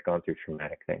one who had gone through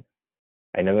traumatic things.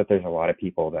 I know that there's a lot of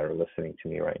people that are listening to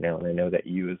me right now, and I know that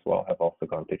you as well have also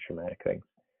gone through traumatic things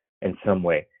in some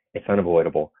way. It's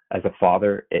unavoidable. As a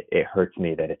father, it hurts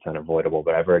me that it's unavoidable,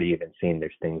 but I've already even seen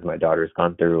there's things my daughter's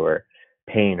gone through, or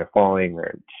pain, or falling,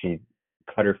 or she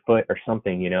cut her foot or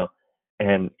something,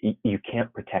 and you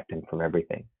can't protect them from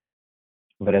everything.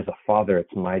 But as a father,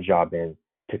 it's my job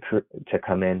to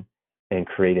come in and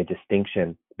create a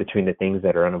distinction between the things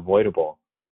that are unavoidable,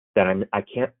 that I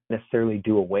can't necessarily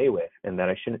do away with, and that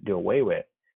I shouldn't do away with,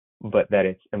 but that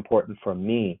it's important for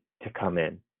me to come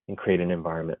in and create an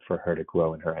environment for her to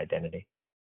grow in her identity.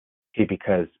 See,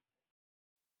 because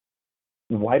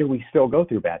why do we still go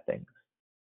through bad things?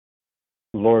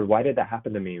 Lord, why did that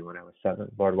happen to me when I was 7?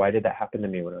 Lord, why did that happen to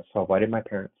me when I was 12? Why did my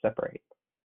parents separate?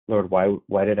 Lord,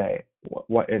 why did I,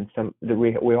 what, and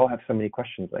we all have so many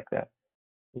questions like that.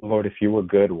 Lord, if you were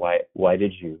good, why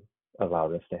did you allow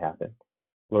this to happen?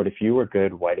 Lord, if you were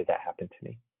good, why did that happen to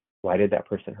me? Why did that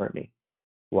person hurt me?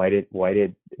 Why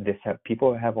did this happen?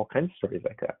 People have all kinds of stories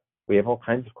like that. We have all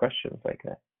kinds of questions like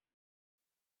that.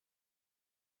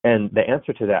 And the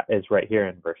answer to that is right here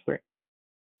in verse 3.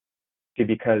 See,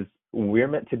 because we're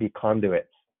meant to be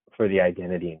conduits for the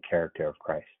identity and character of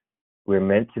Christ.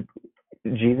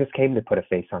 Jesus came to put a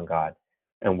face on God,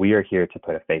 and we are here to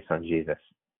put a face on Jesus.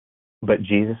 But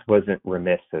Jesus wasn't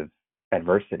remiss of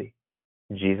adversity.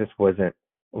 Jesus wasn't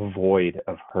void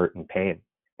of hurt and pain.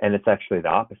 And it's actually the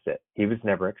opposite. He was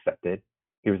never accepted.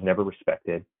 He was never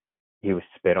respected. He was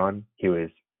spit on. He was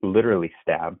literally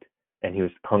stabbed, and he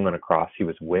was hung on a cross. He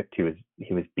was whipped. He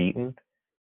was beaten.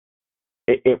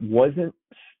 It wasn't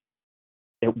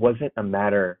a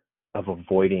matter of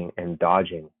avoiding and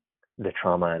dodging the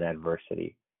trauma and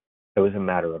adversity. It was a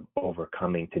matter of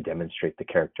overcoming to demonstrate the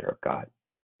character of God,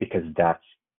 because that's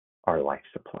our life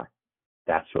supply.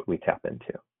 That's what we tap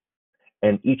into.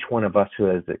 And each one of us who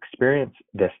has experienced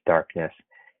this darkness,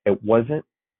 it wasn't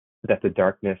that the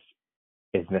darkness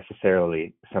is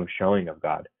necessarily some showing of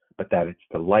God, but that it's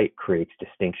the light creates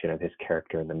distinction of his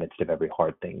character in the midst of every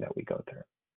hard thing that we go through.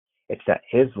 It's that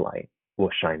his light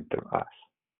will shine through us.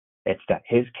 It's that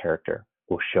his character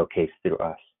will showcase through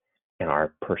us in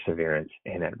our perseverance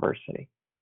in adversity.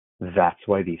 That's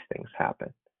why these things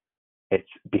happen. It's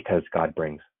because God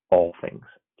brings all things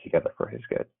together for his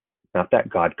good. Not that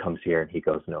God comes here and he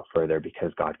goes no further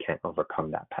because God can't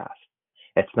overcome that past.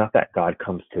 It's not that God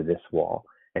comes to this wall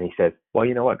and he says, well,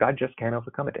 you know what? God just can't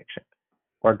overcome addiction.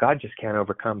 Or God just can't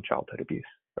overcome childhood abuse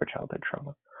or childhood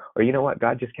trauma. Or you know what?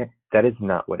 God just can't. That is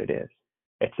not what it is.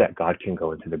 It's that God can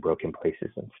go into the broken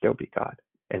places and still be God.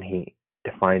 And he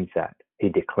defines that. He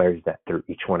declares that through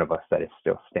each one of us that is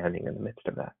still standing in the midst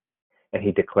of that. And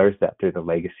he declares that through the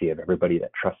legacy of everybody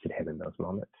that trusted him in those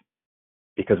moments.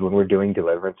 Because when we're doing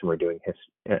deliverance and we're doing his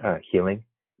healing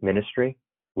ministry,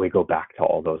 we go back to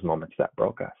all those moments that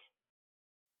broke us.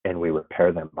 And we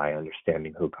repair them by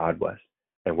understanding who God was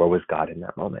and where was God in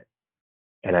that moment.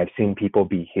 And I've seen people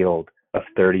be healed of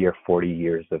 30 or 40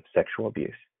 years of sexual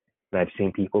abuse. And I've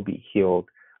seen people be healed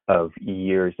of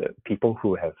years of people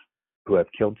who have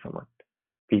killed someone,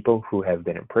 people who have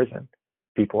been in prison,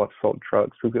 people who have sold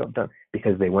drugs, who have done,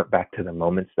 because they went back to the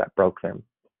moments that broke them.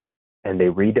 And they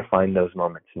redefine those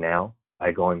moments now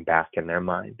by going back in their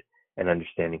mind and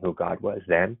understanding who God was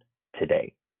then,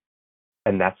 today.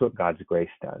 And that's what God's grace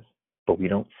does. But we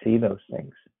don't see those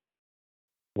things.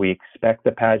 We expect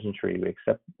the pageantry. We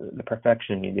accept the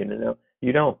perfection you didn't know.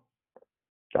 You don't.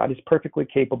 God is perfectly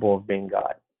capable of being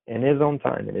God. In his own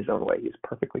time, in his own way, he's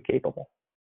perfectly capable.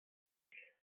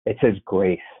 It's his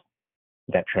grace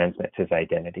that transmits his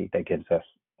identity, that gives us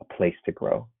a place to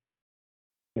grow.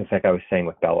 It's like I was saying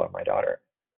with Bella, my daughter.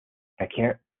 I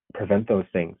can't prevent those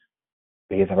things,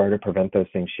 because if I were to prevent those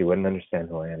things, she wouldn't understand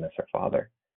who I am as her father.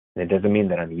 And it doesn't mean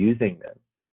that I'm using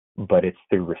them, but it's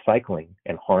through recycling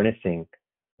and harnessing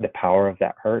the power of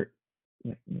that hurt,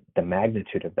 the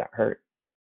magnitude of that hurt,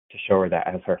 to show her that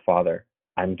as her father,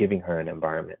 I'm giving her an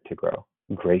environment to grow.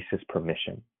 Grace is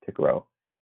permission to grow.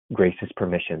 Grace is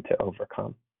permission to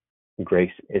overcome.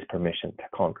 Grace is permission to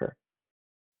conquer.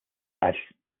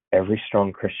 Every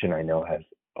strong Christian I know has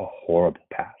a horrible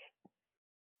past.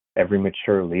 Every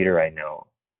mature leader I know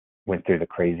went through the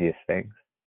craziest things.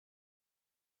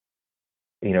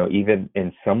 You know, even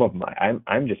in some of my,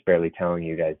 I'm just barely telling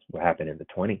you guys what happened in the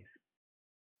 20s.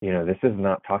 You know, this is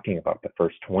not talking about the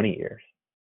first 20 years.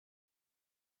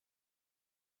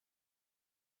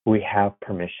 We have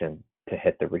permission to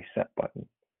hit the reset button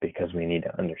because we need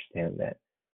to understand that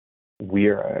we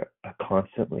are a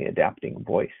constantly adapting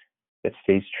voice that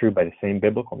stays true by the same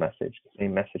biblical message, the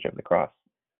same message of the cross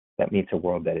that meets a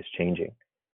world that is changing.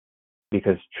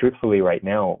 Because truthfully, right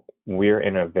now, we're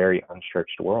in a very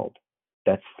unchurched world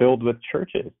that's filled with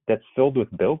churches, that's filled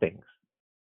with buildings.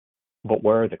 But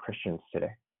where are the Christians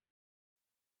today?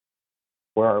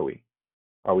 Where are we?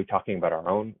 Are we talking about our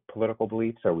own political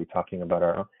beliefs? Are we talking about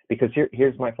our own? Because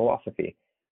here's my philosophy.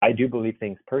 I do believe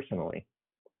things personally,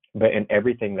 but in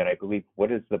everything that I believe, what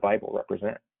does the Bible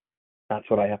represent? That's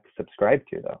what I have to subscribe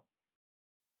to, though.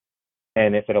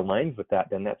 And if it aligns with that,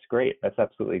 then that's great. That's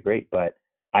absolutely great. But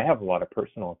I have a lot of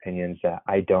personal opinions that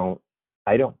I don't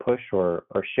push or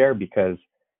share because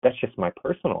that's just my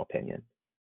personal opinion.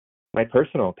 My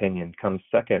personal opinion comes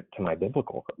second to my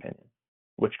biblical opinion,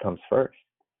 which comes first.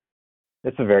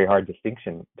 It's a very hard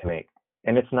distinction to make.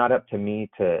 And it's not up to me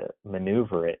to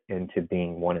maneuver it into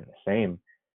being one and the same.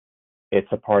 It's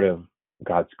a part of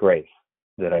God's grace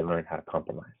that I learn how to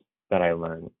compromise, that I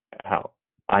learn how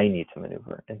I need to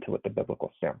maneuver into what the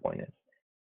biblical standpoint is.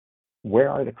 Where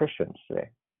are the Christians today?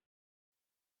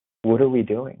 What are we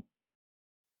doing?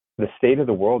 The state of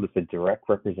the world is a direct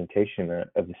representation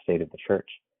of the state of the church.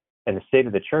 And the state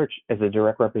of the church is a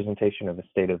direct representation of the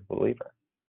state of the believer.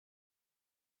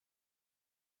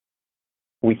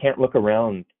 We can't look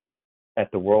around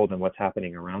at the world and what's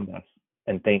happening around us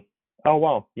and think, oh,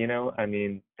 well,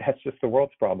 that's just the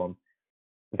world's problem.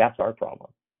 That's our problem.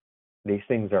 These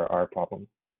things are our problem.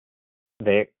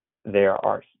 They are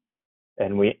ours.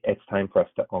 And it's time for us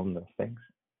to own those things.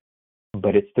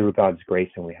 But it's through God's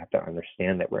grace, and we have to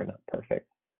understand that we're not perfect.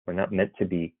 We're not meant to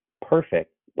be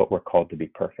perfect, but we're called to be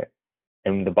perfect.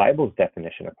 And the Bible's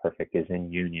definition of perfect is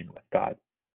in union with God.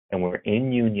 And we're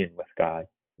in union with God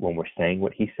when we're saying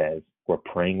what he says, we're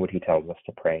praying what he tells us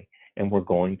to pray, and we're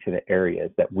going to the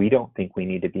areas that we don't think we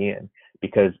need to be in.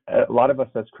 Because a lot of us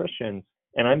as Christians,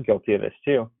 and I'm guilty of this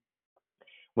too,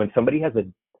 when somebody has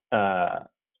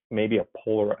maybe a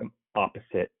polar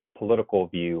opposite political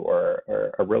view or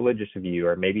a religious view,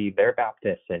 or maybe they're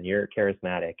Baptist and you're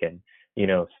charismatic, and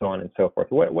so on and so forth,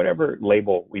 whatever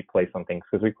label we place on things,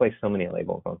 because we place so many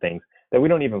labels on things that we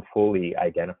don't even fully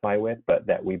identify with, but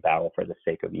that we battle for the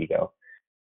sake of ego.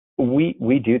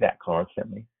 We do that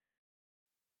constantly.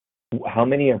 How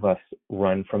many of us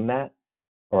run from that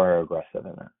or are aggressive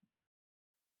in that?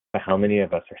 But how many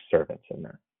of us are servants in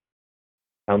that?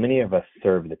 How many of us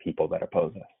serve the people that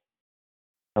oppose us?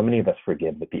 How many of us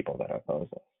forgive the people that oppose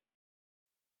us?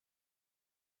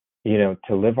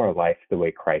 To live our life the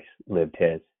way Christ lived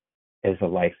his is a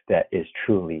life that is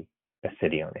truly a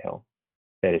city on a hill,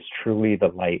 that is truly the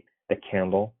light, the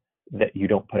candle that you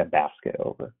don't put a basket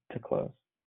over to close.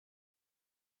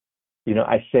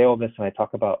 I say all this and I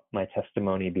talk about my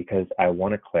testimony because I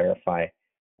want to clarify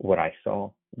what I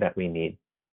saw that we need.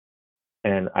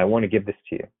 And I want to give this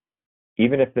to you.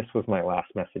 Even if this was my last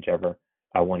message ever,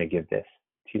 I want to give this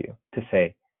to you to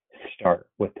say, start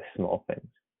with the small things.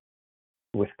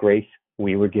 With grace,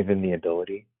 we were given the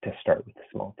ability to start with the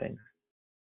small things.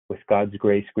 With God's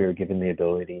grace, we are given the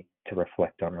ability to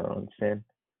reflect on our own sin,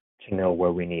 to know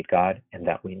where we need God and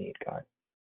that we need God.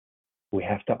 We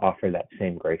have to offer that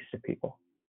same grace to people.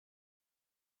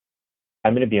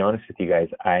 I'm going to be honest with you guys.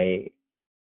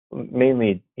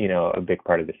 Mainly, a big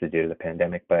part of this is due to the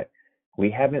pandemic, but we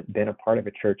haven't been a part of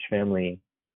a church family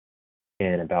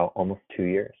in about almost 2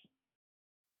 years.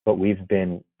 But we've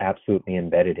been absolutely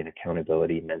embedded in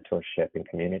accountability, mentorship, and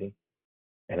community.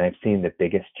 And I've seen the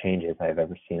biggest changes I've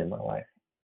ever seen in my life.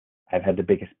 I've had the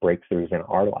biggest breakthroughs in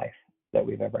our life that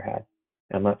we've ever had.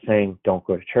 I'm not saying don't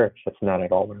go to church. That's not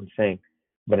at all what I'm saying.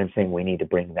 But I'm saying we need to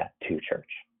bring that to church.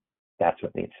 That's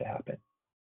what needs to happen.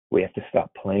 We have to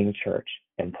stop playing church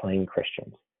and playing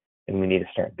Christians. And we need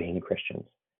to start being Christians.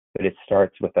 But it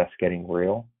starts with us getting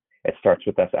real. It starts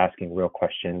with us asking real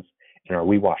questions. And are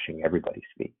we washing everybody's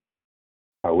feet?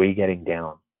 Are we getting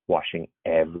down, washing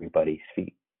everybody's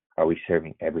feet? Are we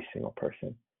serving every single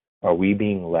person? Are we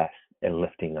being less and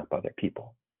lifting up other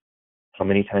people? How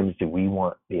many times do we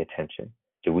want the attention?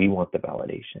 Do we want the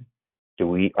validation?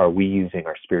 Are we using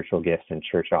our spiritual gifts and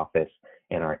church office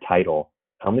and our title?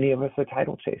 How many of us are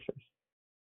title chasers?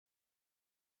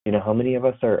 How many of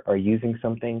us are using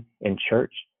something in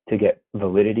church to get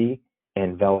validity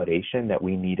and validation that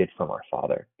we needed from our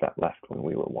Father that left when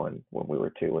we were 1, when we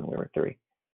were 2, when we were 3?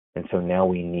 And so now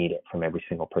we need it from every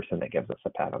single person that gives us a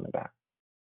pat on the back.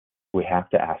 We have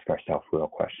to ask ourselves real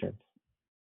questions.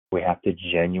 We have to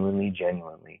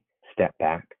genuinely step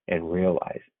back and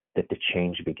realize that the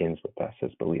change begins with us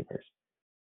as believers.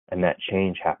 And that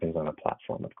change happens on a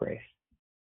platform of grace,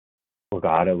 where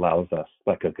God allows us,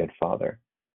 like a good father,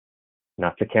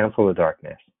 not to cancel the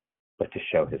darkness, but to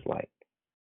show his light.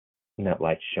 And that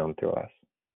light shone through us.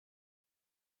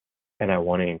 And I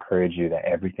want to encourage you that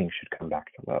everything should come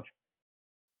back to love.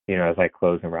 As I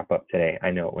close and wrap up today, I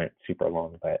know it went super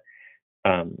long, but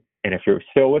and if you're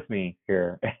still with me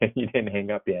here and you didn't hang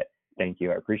up yet, thank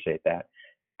you. I appreciate that.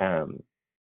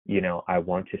 I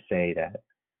want to say that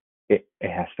it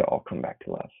has to all come back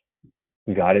to love.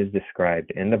 God is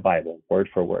described in the Bible, word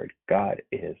for word. God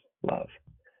is love.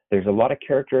 There's a lot of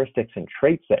characteristics and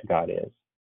traits that God is,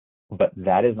 but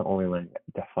that is the only one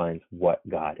that defines what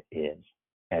God is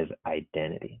as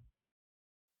identity.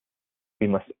 We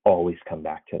must always come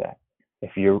back to that.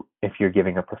 If you're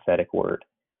giving a prophetic word,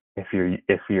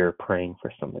 if you're praying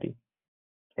for somebody,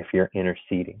 if you're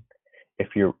interceding, if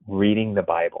you're reading the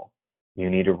Bible, you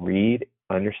need to read,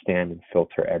 understand, and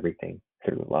filter everything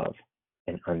through love,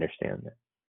 and understand that.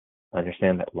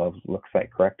 Understand that love looks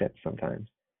like correctness sometimes.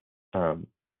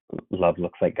 Love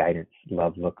looks like guidance.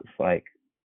 Love looks like,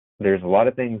 there's a lot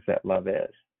of things that love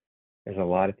is. There's a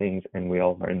lot of things, and we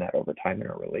all learn that over time in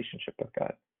our relationship with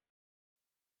God.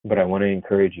 But I want to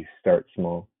encourage you, start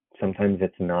small. Sometimes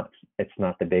it's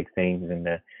not the big things and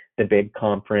the big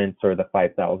conference or the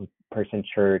 5,000 person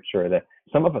church, or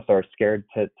some of us are scared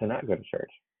to not go to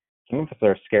church. Some of us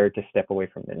are scared to step away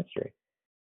from ministry.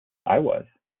 I was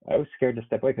scared to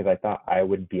step away because I thought I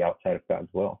would be outside of God's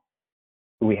will.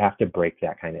 We have to break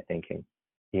that kind of thinking.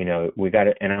 We got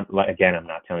to, and I'm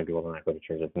not telling people to not go to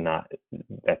church.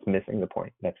 That's missing the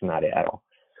point. That's not it at all.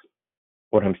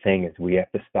 What I'm saying is we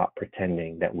have to stop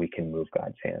pretending that we can move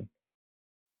God's hand.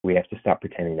 We have to stop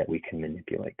pretending that we can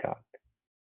manipulate God.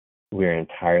 We're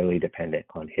entirely dependent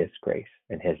on his grace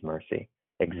and his mercy.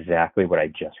 Exactly what I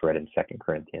just read in 2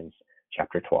 Corinthians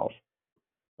chapter 12,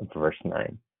 verse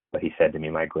 9. But he said to me,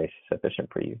 my grace is sufficient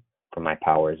for you, for my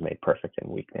power is made perfect in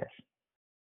weakness.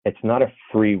 It's not a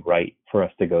free right for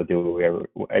us to go do whatever.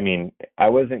 I mean, I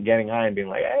wasn't getting high and being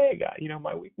like, hey, God,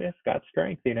 my weakness, God's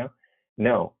strength,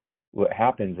 No, what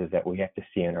happens is that we have to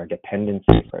see in our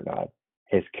dependency for God,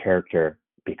 his character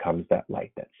becomes that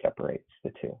light that separates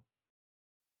the two,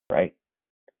 right?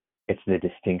 It's the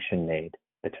distinction made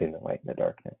between the light and the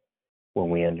darkness when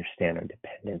we understand our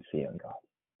dependency on God,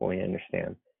 when we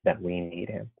understand that we need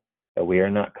him, that we are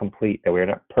not complete, that we are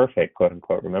not perfect, quote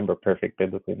unquote. Remember, perfect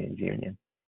biblically means union,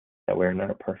 that we're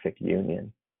not a perfect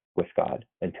union with God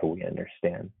until we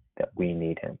understand that we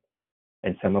need him.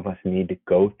 And some of us need to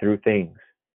go through things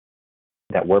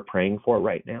that we're praying for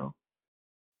right now,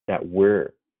 that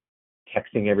we're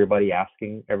texting everybody,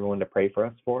 asking everyone to pray for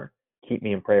us for. Keep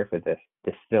me in prayer for this.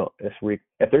 If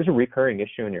there's a recurring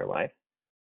issue in your life,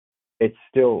 it's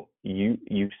still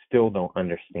you still don't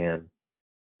understand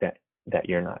that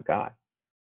you're not God.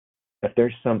 If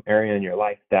there's some area in your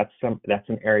life, that's an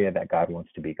area that God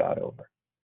wants to be God over.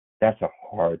 That's a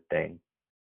hard thing.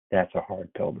 That's a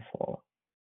hard pill to swallow.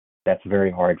 That's very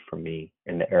hard for me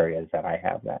in the areas that I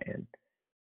have that in.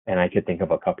 And I could think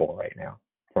of a couple right now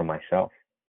for myself.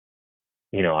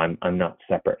 I'm not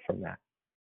separate from that.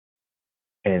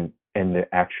 And they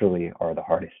actually are the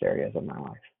hardest areas of my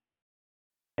life.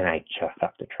 And I just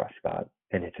have to trust God.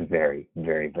 And it's very,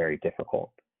 very, very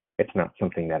difficult. It's not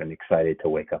something that I'm excited to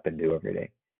wake up and do every day.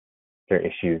 There are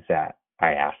issues that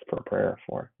I ask for prayer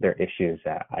for. There are issues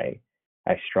that I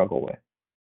struggle with.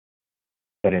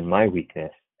 But in my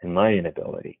weakness, in my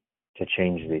inability to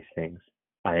change these things,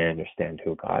 I understand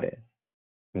who God is.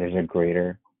 And there's a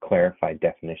greater, clarified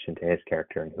definition to his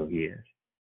character and who he is.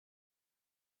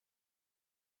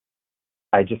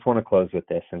 I just want to close with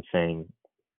this and saying,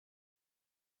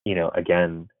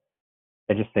 again,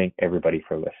 I just thank everybody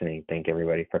for listening. Thank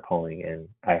everybody for calling in.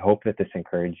 I hope that this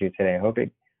encouraged you today. I hope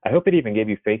it even gave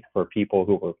you faith for people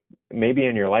who were maybe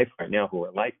in your life right now who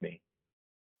are like me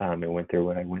and went through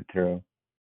what I went through.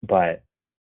 But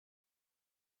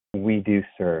we do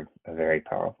serve a very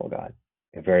powerful God,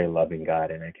 a very loving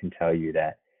God. And I can tell you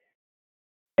that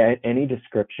any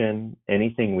description,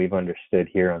 anything we've understood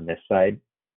here on this side,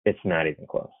 it's not even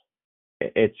close.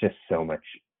 It's just so much,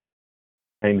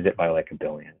 times it by like a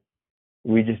billion.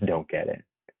 We just don't get it.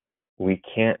 We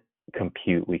can't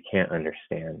compute, we can't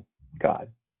understand God.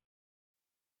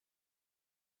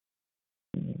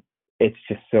 It's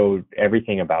just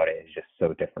everything about it is just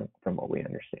so different from what we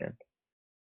understand.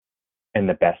 And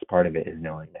the best part of it is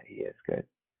knowing that he is good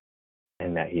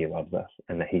and that he loves us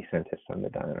and that he sent his son to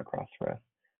die on a cross for us.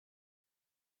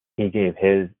 He gave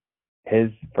his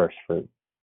first fruit,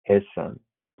 his son,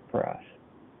 for us.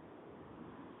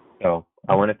 So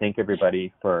I want to thank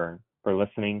everybody for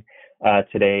listening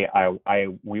today.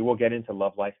 We will get into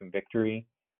love, life, and victory,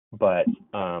 but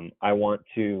I want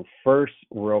to first,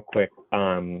 real quick,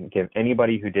 give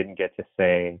anybody who didn't get to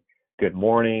say good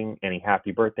morning, any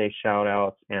happy birthday shout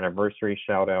outs, anniversary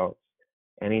shout outs,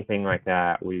 anything like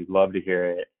that. We'd love to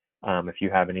hear it. If you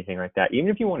have anything like that, even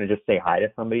if you want to just say hi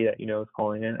to somebody that is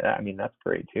calling in, I mean, that's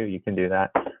great too. You can do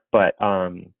that. But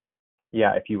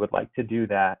yeah, if you would like to do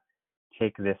that,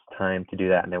 take this time to do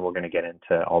that, and then we're going to get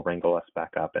into, I'll wrangle us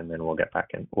back up, and then we'll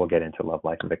get into love,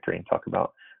 life, and victory and talk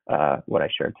about what I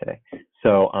shared today.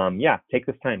 So yeah, take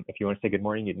this time. If you want to say good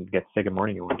morning, you can get to say good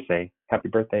morning. You want to say happy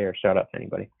birthday or shout out to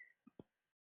anybody.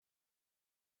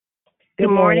 Good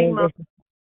morning, Mom.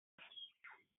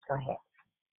 Go ahead.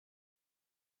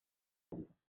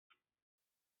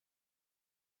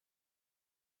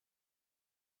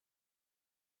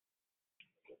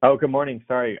 Oh, good morning.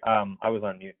 Sorry, I was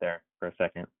on mute there for a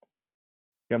second.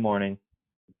 Good morning.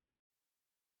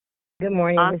 Good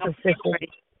morning. This is Sister.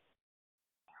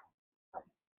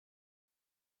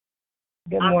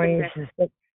 Good morning, Sister.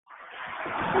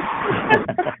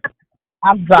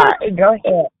 I'm sorry. Go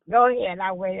ahead.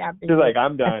 I'll wait after you. She's like,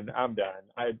 I'm done.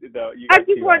 I just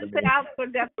wanted to say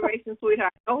awesome declaration,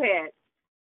 sweetheart. Go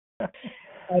ahead.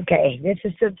 Okay. This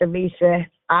is Sister Lisa.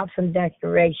 Awesome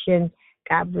declaration.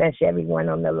 God bless everyone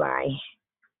on the line.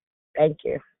 Thank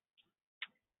you.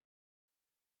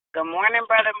 Good morning,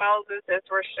 Brother Moses. It's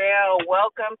Rochelle.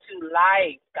 Welcome to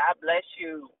life. God bless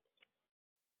you.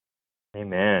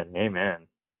 Amen. Amen.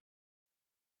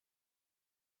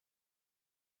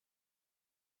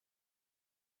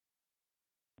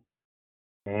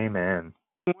 Amen.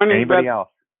 Good morning, anybody brother. Else?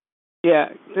 Yeah,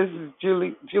 this is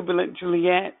Jubilant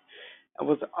Juliet. It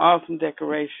was an awesome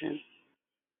decoration.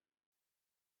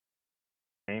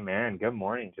 Amen. Good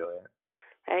morning, Juliet.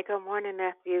 Hey, good morning,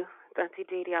 nephew. Auntie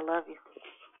Didi, I love you.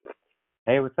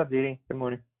 Hey, what's up, Didi? Good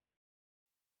morning.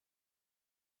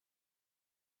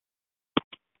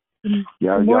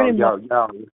 Yo, good morning,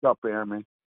 what's up, Airman?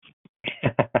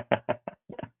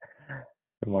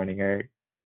 Good morning, Eric.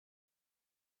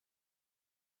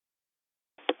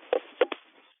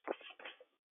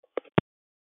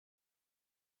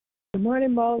 Good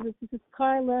morning, Moses. This is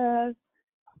Carla.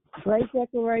 Great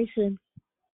declaration.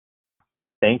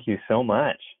 Thank you so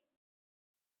much.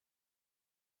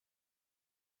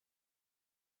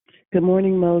 Good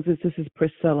morning, Moses. This is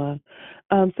Priscilla.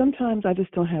 Sometimes I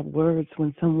just don't have words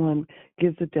when someone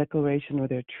gives a declaration or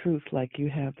their truth like you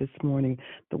have this morning.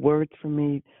 The words for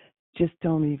me just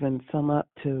don't even sum up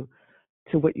to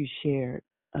what you shared.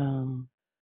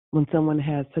 When someone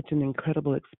has such an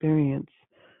incredible experience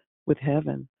with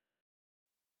heaven,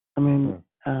 I mean,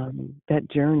 that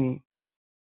journey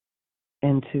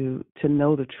and to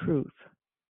know the truth,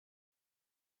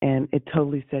 and it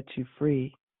totally sets you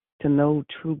free to know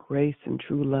true grace and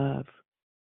true love.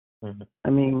 I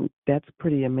mean, that's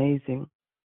pretty amazing.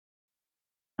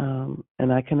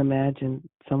 And I can imagine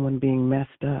someone being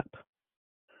messed up.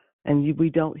 And we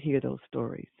don't hear those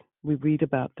stories. We read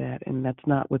about that, and that's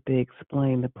not what they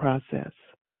explain, the process.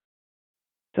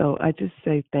 So I just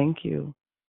say thank you,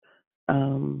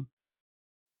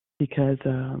 because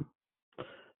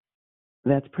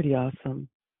that's pretty awesome.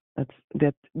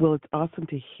 Well, it's awesome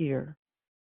to hear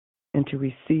and to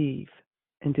receive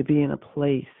and to be in a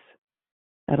place.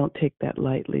 I don't take that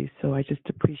lightly. So I just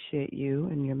appreciate you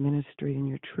and your ministry and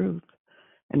your truth.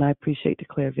 And I appreciate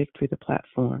Declare Victory, the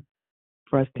platform,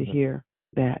 for us to hear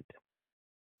that.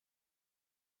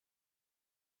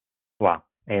 Wow.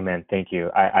 Amen. Thank you.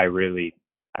 I really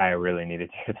needed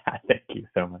to hear that. Thank you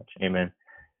so much. Amen.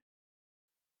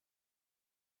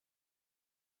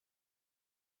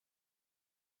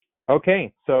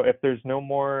 Okay. So if there's no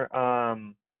more,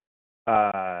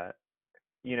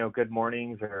 good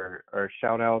mornings or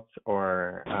shout outs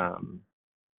or,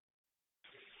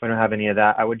 we don't have any of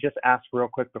that. I would just ask real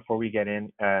quick before we get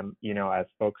in, as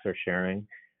folks are sharing,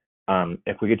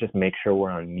 if we could just make sure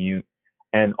we're on mute.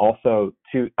 And also,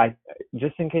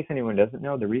 just in case anyone doesn't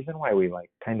know, the reason why we we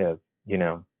kind of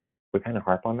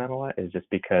harp on that a lot is just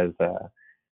because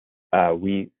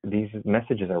these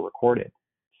messages are recorded.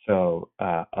 So,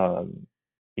 a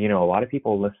lot of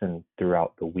people listen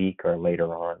throughout the week or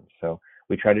later on. So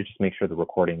we try to just make sure the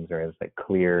recordings are as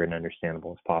clear and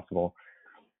understandable as possible,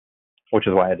 which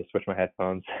is why I had to switch my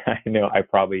headphones. I know I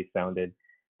probably sounded,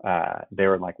 they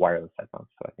were wireless headphones,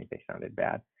 so I think they sounded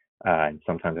bad. And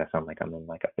sometimes I sound like I'm in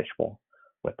a fishbowl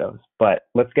with those. But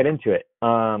let's get into it.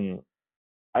 I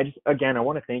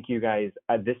want to thank you guys.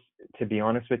 To be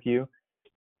honest with you,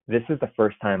 this is the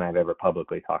first time I've ever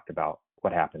publicly talked about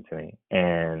what happened to me.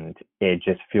 And it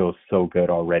just feels so good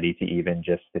already to even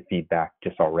just the feedback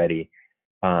just already.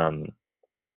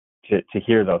 To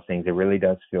hear those things, it really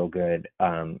does feel good.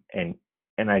 And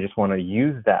I just want to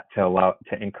use that to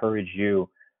encourage you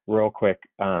real quick,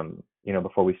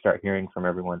 before we start hearing from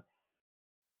everyone,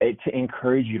 to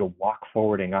encourage you to walk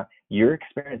forward. And your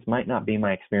experience might not be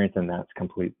my experience, and that's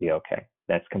completely okay.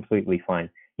 That's completely fine.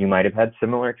 You might have had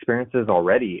similar experiences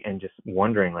already and just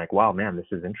wondering wow, man,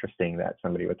 this is interesting that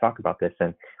somebody would talk about this.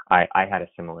 And I had a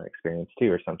similar experience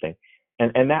too, or something.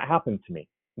 And that happened to me.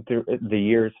 The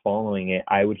years following it,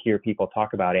 I would hear people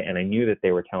talk about it, and I knew that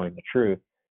they were telling the truth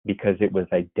because it was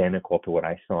identical to what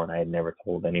I saw and I had never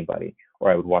told anybody.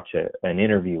 Or I would watch an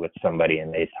interview with somebody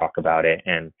and they talk about it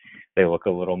and they look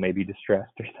a little maybe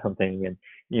distressed or something. And,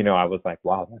 I was like,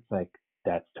 wow,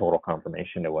 that's total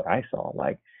confirmation to what I saw.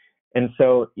 And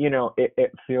so,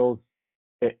 it feels,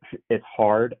 it's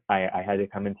hard. I had to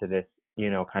come into this,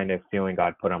 kind of feeling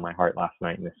God put on my heart last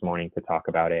night and this morning to talk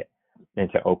about it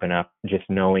and to open up, just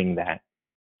knowing that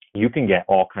you can get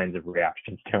all kinds of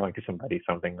reactions telling somebody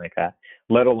something like that,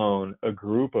 let alone a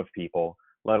group of people,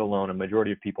 let alone a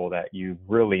majority of people that you've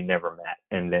really never met,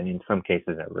 and then in some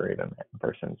cases never even met in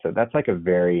person. So that's a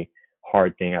very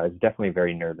hard thing. I was definitely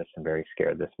very nervous and very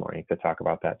scared this morning to talk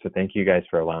about that. So thank you guys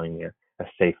for allowing me a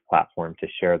safe platform to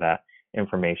share that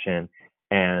information.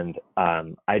 And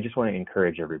I just want to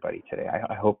encourage everybody today.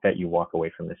 I hope that you walk away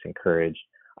from this encouraged.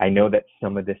 I know that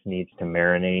some of this needs to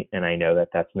marinate, and I know that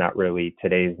that's not really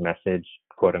today's message,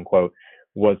 quote unquote,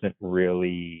 wasn't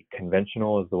really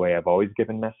conventional as the way I've always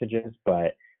given messages,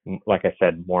 but like I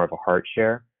said, more of a heart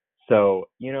share. So,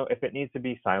 if it needs to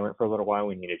be silent for a little while,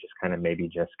 we need to just kind of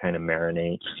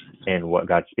marinate in what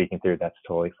God's speaking through. That's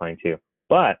totally fine too.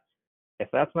 But if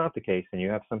that's not the case and you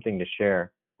have something to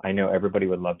share, I know everybody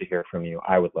would love to hear from you.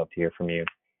 I would love to hear from you.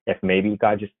 If maybe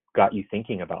God just got you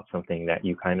thinking about something that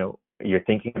you're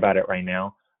thinking about it right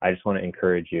now, I just want to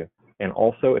encourage you. And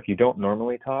also, if you don't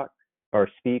normally talk or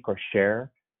speak or share,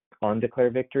 on Declare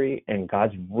Victory and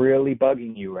God's really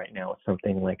bugging you right now with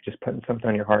something, like just putting something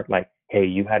on your heart, like, hey,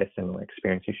 you had a similar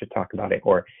experience, you should talk about it,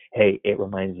 or hey, it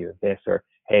reminds you of this, or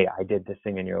hey, I did this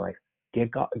thing in your life. Give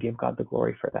God the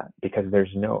glory for that, because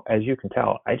there's no, as you can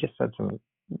tell, I just said some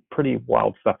pretty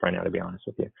wild stuff right now, to be honest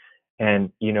with you.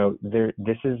 And,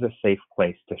 this is a safe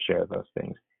place to share those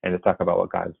things and to talk about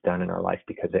what God's done in our life,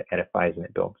 because it edifies and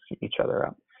it builds each other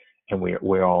up. And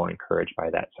we're all encouraged by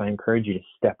that. So I encourage you to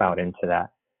step out into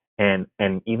that. And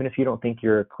even if you don't think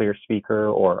you're a clear speaker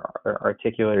or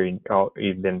articulate, or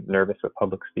you've been nervous with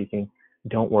public speaking,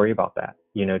 don't worry about that.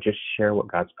 Just share what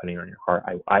God's putting on your heart.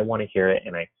 I want to hear it,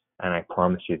 and I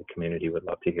promise you the community would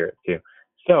love to hear it too.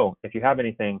 So if you have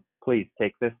anything, please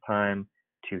take this time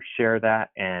to share that,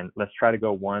 and let's try to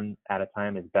go one at a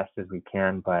time as best as we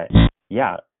can. But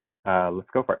yeah, let's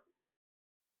go for it.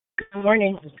 Good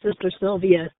morning, Sister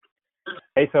Sylvia.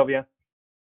 Hey, Sylvia.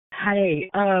 Hi.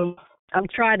 I'm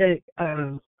trying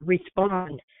to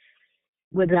respond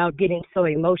without getting so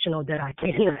emotional that I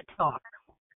cannot talk.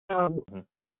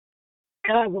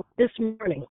 This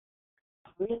morning,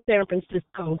 in San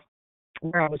Francisco,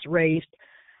 where I was raised,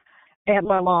 at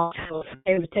my mom's house,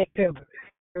 I would take care of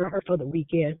her for the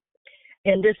weekend.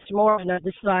 And this morning, I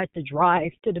decided to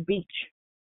drive to the beach,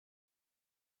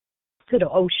 to the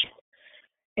ocean.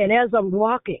 And as I'm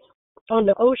walking on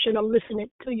the ocean, I'm listening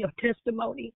to your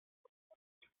testimony.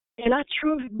 And I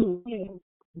truly believe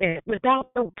that without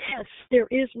no test, there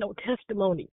is no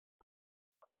testimony.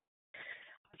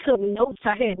 I took notes.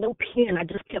 I had no pen. I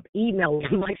just kept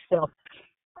emailing myself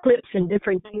clips and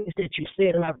different things that you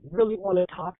said. And I really want to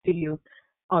talk to you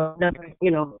on another,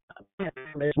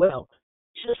 platform as well.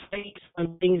 Just based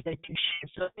on things that you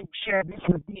shared. So I can share this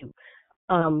with you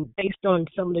based on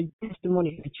some of the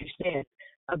testimonies that you said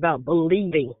about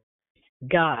believing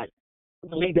God,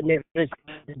 believing there is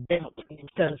doubt being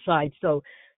set aside. So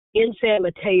in San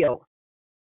Mateo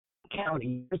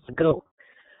County years ago,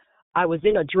 I was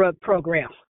in a drug program,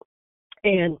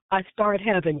 and I started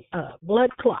having blood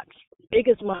clots, big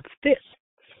as my fist,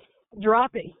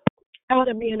 dropping out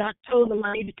of me, and I told them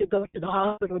I needed to go to the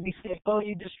hospital. They said, "Oh,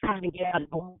 you're just trying to get out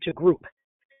of your group."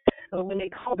 So when they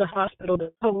called the hospital, they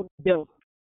told them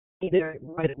either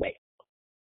right away.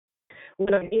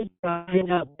 When I did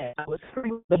find out that I was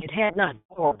pregnant, but it had not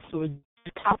formed, so it was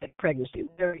a topic pregnancy,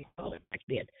 very solid back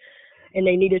then, and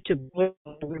they needed to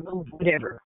remove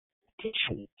whatever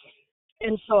tissue.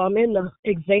 And so I'm in the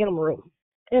exam room,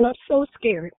 and I'm so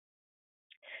scared.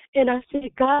 And I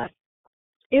said, "God,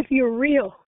 if you're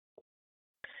real,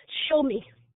 show me.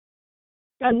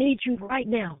 I need you right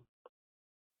now.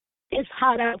 It's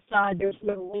hot outside. There's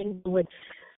no window,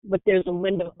 but there's a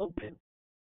window open."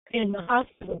 And the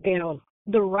hospital gown,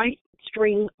 the right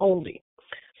string only,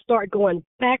 start going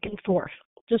back and forth,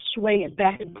 just swaying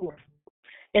back and forth.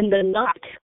 And the knot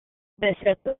that's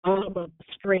at the bottom of the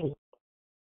string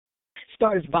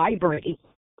starts vibrating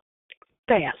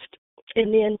fast.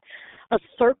 And then a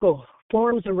circle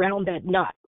forms around that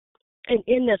knot. And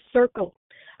in that circle,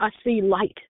 I see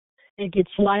light. It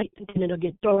gets light, and then it'll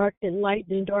get dark and light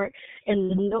and dark.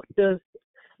 And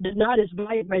the knot is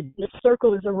vibrating. The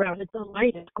circle is around it. The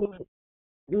light is going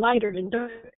lighter and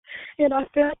darker. And I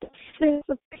felt a sense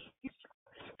of peace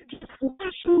just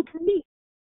flash over me.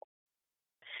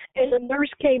 And the nurse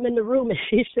came in the room, and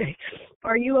she said,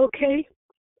 "Are you okay?"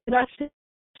 And I said,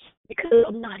 "Because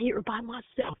I'm not here by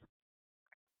myself."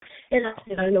 And I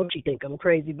said, "I know she think I'm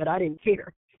crazy, but I didn't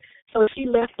care." So she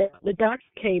left out. The doctor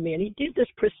came in. He did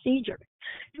this procedure.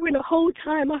 During the whole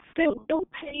time, I felt no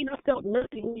pain. I felt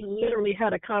nothing. We literally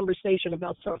had a conversation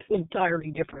about something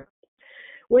entirely different.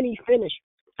 When he finished,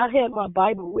 I had my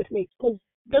Bible with me. Because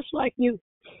just like you,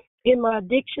 in my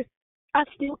addiction, I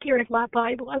still carry my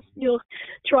Bible. I still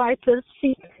try to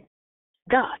seek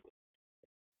God.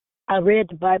 I read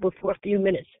the Bible for a few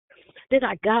minutes. Then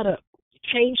I got up,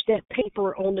 changed that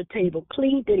paper on the table,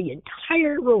 cleaned the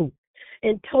entire room,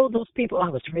 and told those people I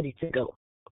was ready to go.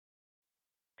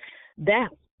 That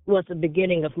was the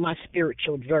beginning of my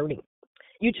spiritual journey.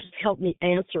 You just helped me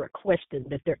answer a question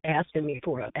that they're asking me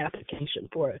for an application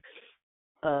for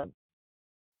a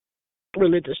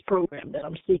religious program that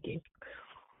I'm seeking.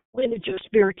 When did your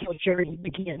spiritual journey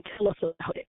begin? Tell us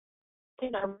about it.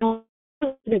 And I wrote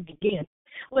it began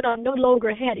when I no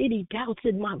longer had any doubts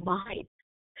in my mind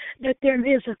that there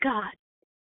is a God.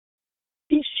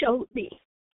 He showed me.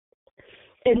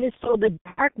 And it's so the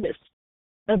darkness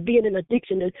of being in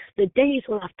addiction, the days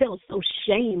when I felt so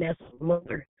shame as a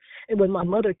mother, and when my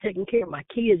mother taking care of my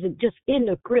kids and just in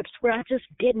the grips where I just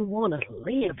didn't want to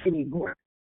live anymore.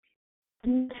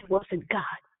 And that wasn't God.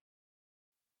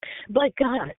 But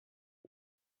God,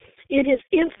 in his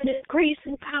infinite grace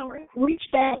and power,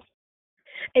 reached back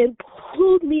and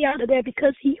pulled me out of there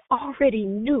because he already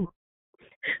knew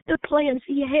the plans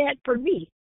he had for me.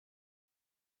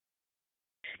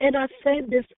 And I've said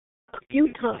this a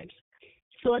few times,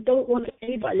 so I don't want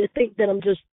anybody to think that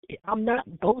I'm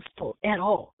not boastful at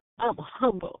all. I'm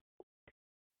humble.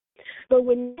 But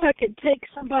when I can take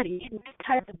somebody in that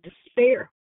type of despair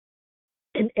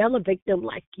and elevate them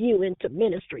like you into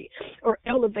ministry, or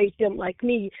elevate them like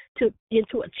me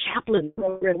into a chaplain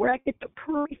program where I get to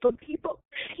pray for people,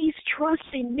 he's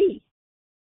trusting me.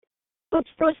 I'm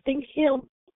trusting him.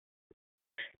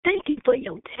 Thank you for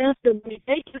your testimony.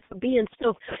 Thank you for being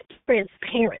so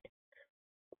transparent.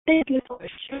 Thank you for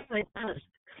showing us,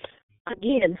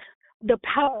 again, the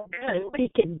power of God and what he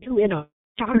can do in our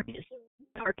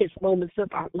darkest moments of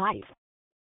our life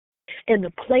and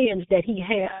the plans that he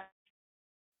has.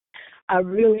 I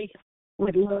really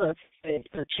would love a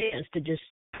chance to just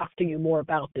talk to you more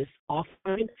about this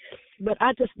offline, but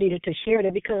I just needed to share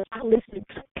it because I listened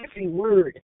to every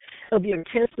word of your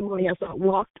testimony as I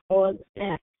walked on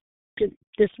that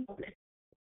this morning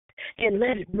and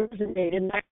let it resonate and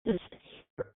not just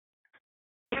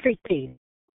everything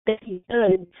that he's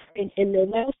done. And the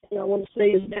last thing I want to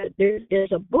say is that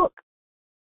there's a book,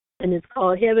 and it's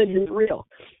called Heaven is Real.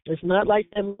 It's not like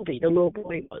that movie the little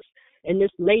boy was. And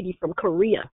this lady from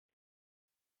Korea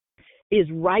is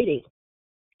writing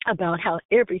about how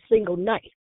every single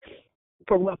night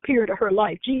for a period of her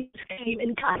life, Jesus came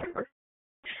and got her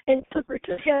and took her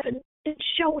to heaven and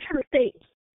showed her things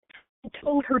and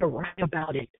told her to write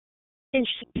about it. And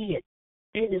she did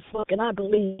in this book, and I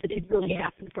believe that it really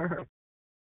happened for her.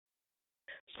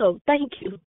 So thank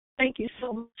you. Thank you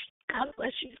so much. God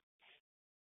bless you.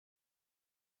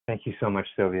 Thank you so much,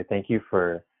 Sylvia. Thank you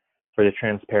for the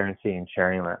transparency and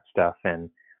sharing that stuff. And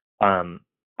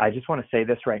I just want to say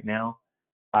this right now.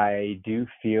 I do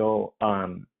feel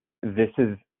this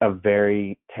is a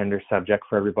very tender subject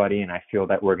for everybody, and I feel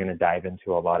that we're going to dive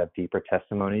into a lot of deeper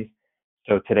testimonies.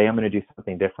 So today I'm going to do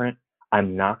something different.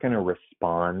 I'm not going to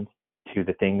respond to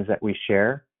the things that we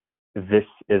share. This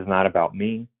is not about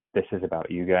me. This is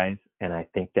about you guys. And I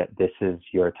think that this is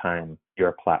your time,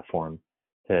 your platform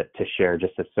to share,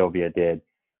 just as Sylvia did,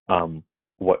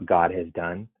 what God has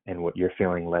done and what you're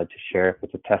feeling led to share. If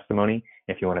it's a testimony,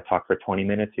 if you want to talk for 20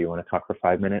 minutes or you want to talk for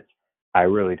 5 minutes, I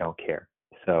really don't care.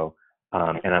 So,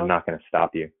 and I'm not going to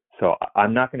stop you. So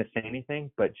I'm not going to say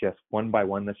anything, but just one by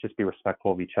one, let's just be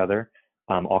respectful of each other.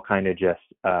 I'll kind of just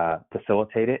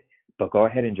facilitate it, but go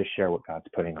ahead and just share what God's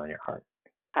putting on your heart.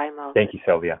 Hi, Moses. Thank you,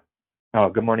 Sylvia. Oh,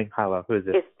 good morning. Hello. Who is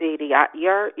this? It's Dee Dee.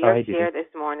 Your hey, share Dee Dee.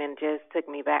 this morning just took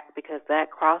me back because that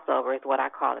crossover is what I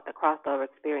call it, the crossover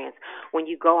experience. When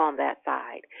you go on that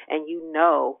side and you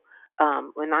know,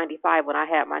 in 95 when I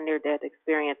had my near-death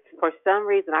experience, for some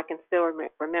reason I can still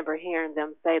remember hearing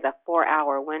them say the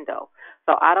 4-hour window.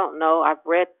 So I don't know.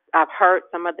 I've heard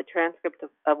some of the transcripts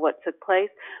of what took place,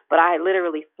 but I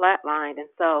literally flatlined. And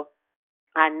so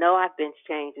I know I've been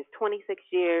changed. It's 26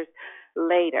 years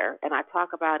later, and I talk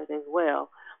about it as well.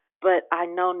 But I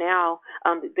know now,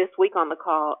 this week on the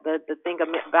call, the thing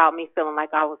about me feeling like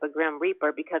I was a Grim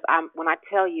Reaper, because when I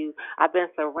tell you I've been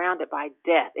surrounded by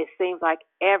death, it seems like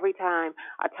every time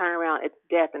I turn around, it's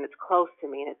death, and it's close to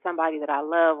me, and it's somebody that I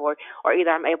love, or either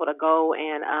I'm able to go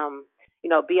and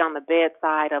be on the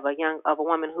bedside of a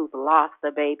woman who's lost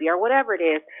a baby or whatever it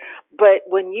is. But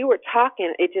when you were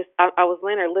talking, I was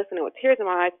laying there listening with tears in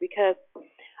my eyes because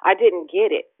I didn't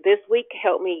get it. This week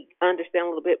helped me understand a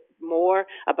little bit more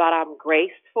about I'm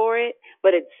graced for it,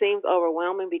 but it seems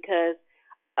overwhelming because,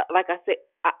 like I said,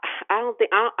 I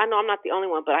know I'm not the only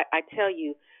one, but I tell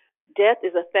you, death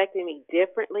is affecting me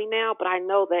differently now, but I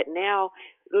know that now,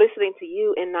 listening to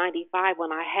you in 95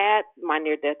 when I had my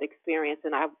near-death experience,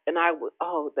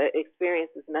 the experience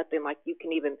is nothing like you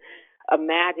can even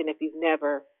imagine if you've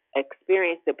never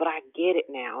experienced it, but I get it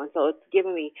now. And so it's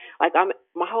giving me, like,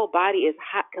 my whole body is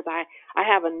hot because I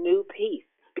have a new peace,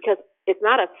 because it's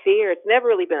not a fear. It's never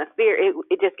really been a fear.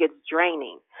 It just gets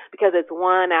draining because it's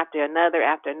one after another,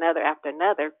 after another, after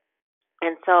another.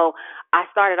 And so I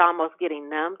started almost getting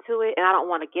numb to it, and I don't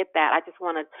want to get that. I just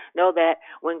want to know that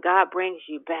when God brings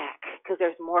you back, because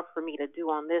there's more for me to do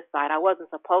on this side. I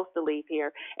wasn't supposed to leave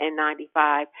here in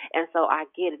 95, and so I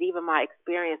get it. Even my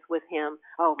experience with him,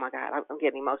 oh, my God, I'm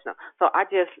getting emotional. So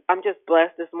I'm just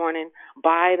blessed this morning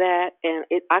by that, and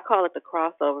I call it the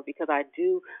crossover because I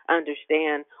do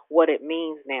understand what it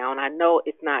means now, and I know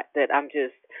it's not that I'm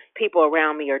just, people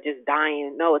around me are just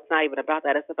dying. No, it's not even about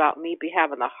that. It's about me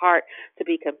having the heart to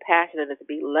be compassionate and to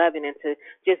be loving and to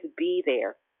just be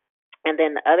there. And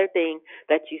then the other thing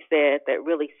that you said that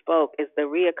really spoke is the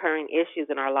reoccurring issues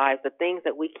in our lives, the things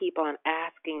that we keep on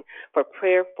asking for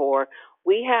prayer for.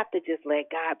 We have to just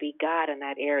let God be God in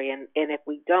that area. And if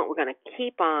we don't, we're going to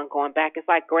keep on going back. It's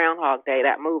like Groundhog Day,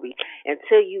 that movie.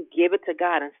 Until you give it to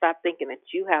God and stop thinking that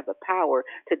you have the power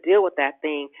to deal with that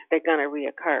thing, they're going to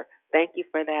reoccur. Thank you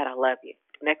for that. I love you.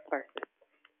 Next person.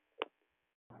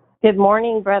 Good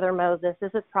morning, Brother Moses.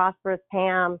 This is Prosperous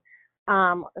Pam.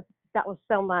 That was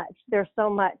so much. There's so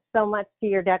much to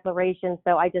your declaration.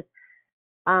 So I just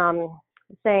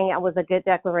saying it was a good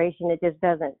declaration. It just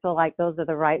doesn't feel like those are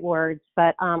the right words.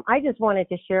 But I just wanted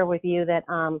to share with you that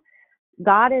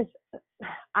God is.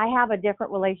 I have a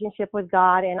different relationship with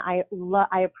God, and I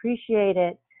appreciate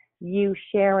it. You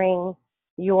sharing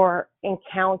your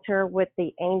encounter with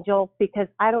the angel, because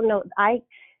I don't know.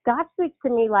 God speaks to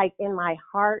me like in my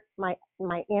heart, my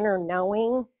inner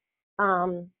knowing.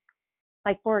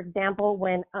 Like, for example,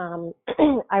 when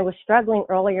I was struggling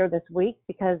earlier this week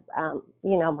because,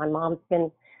 my mom's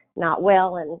been not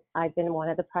well, and I've been one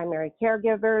of the primary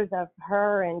caregivers of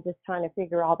her and just trying to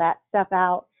figure all that stuff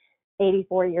out,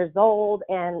 84 years old.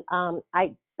 And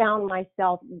I found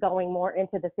myself going more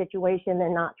into the situation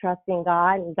than not trusting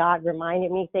God. And God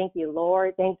reminded me, thank you,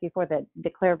 Lord. Thank you for the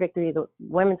Declare Victory, the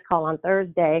women's call on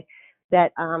Thursday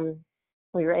that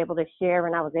we were able to share,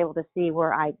 and I was able to see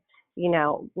where I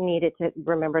needed to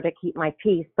remember to keep my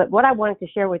peace. But what I wanted to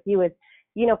share with you is,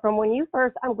 from when you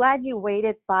first, I'm glad you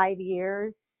waited 5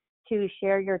 years to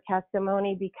share your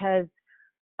testimony, because,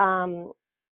 how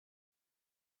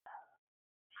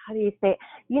do you say,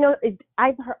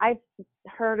 I've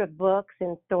heard of books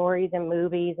and stories and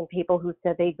movies and people who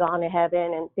said they'd gone to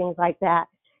heaven and things like that.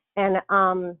 And,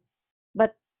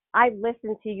 but I've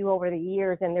listened to you over the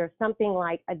years, and there's something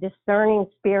like a discerning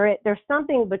spirit. There's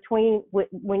something between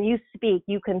when you speak,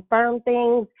 you confirm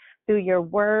things through your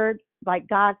word, like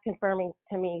God's confirming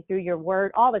to me through your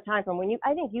word all the time. From when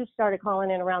I think you started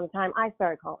calling in around the time I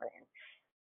started calling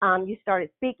in. You started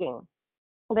speaking.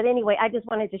 But anyway, I just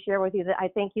wanted to share with you that I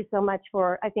thank you so much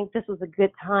I think this was a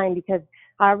good time, because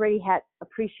I already had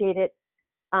appreciated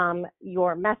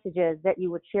your messages that you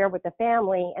would share with the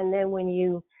family. And then when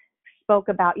you spoke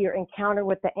about your encounter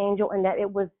with the angel, and that it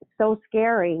was so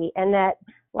scary, and that,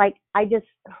 like,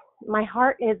 my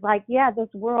heart is like, yeah, this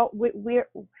world,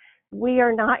 we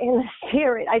are not in the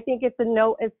spirit. I think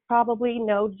it's probably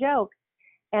no joke.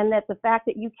 And that the fact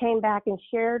that you came back and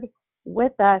shared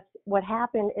with us what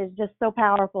happened is just so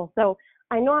powerful. So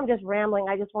I know I'm just rambling.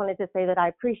 I just wanted to say that I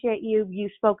appreciate you.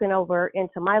 You've spoken over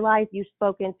into my life. You've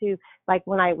spoken to, like,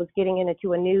 when I was getting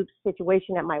into a new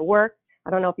situation at my work.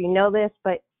 I don't know if you know this,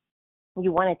 but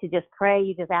you wanted to just pray.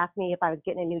 You just asked me if I was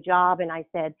getting a new job, and I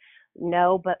said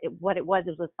no, but what it was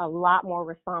a lot more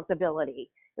responsibility.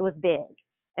 It was big.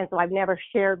 And so I've never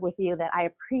shared with you that I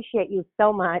appreciate you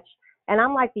so much. And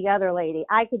I'm like the other lady.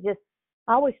 I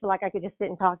always feel like I could just sit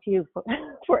and talk to you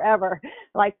forever,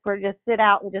 like just sit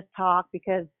out and just talk,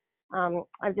 because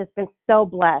I've just been so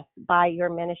blessed by your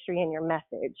ministry and your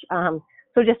message.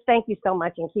 So just thank you so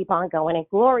much, and keep on going. And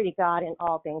glory to God in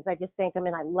all things. I just thank him,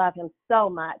 and I love him so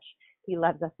much. He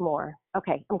loves us more.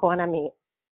 Okay, I'm going on mute.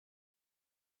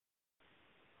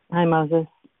 Hi, Moses.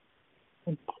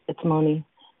 It's Moni.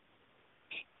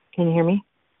 Can you hear me?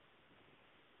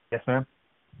 Yes, ma'am.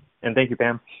 And thank you,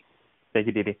 Pam. Thank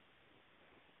you, Didi.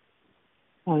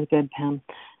 That was good, Pam.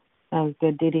 That was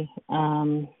good, Didi.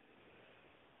 I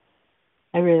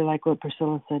really like what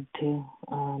Priscilla said, too.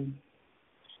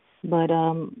 But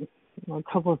a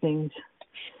couple of things.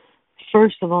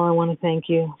 First of all, I want to thank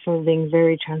you for being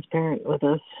very transparent with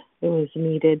us. It was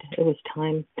needed. It was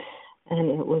time. And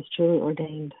it was truly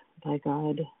ordained by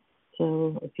God.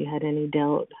 So if you had any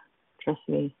doubt, trust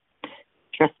me,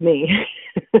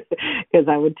 because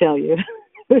I would tell you.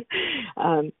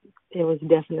 It was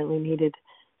definitely needed.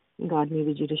 God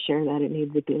needed you to share that. It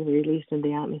needed to be released in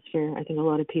the atmosphere. I think a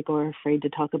lot of people are afraid to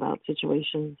talk about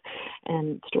situations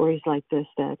and stories like this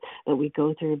that we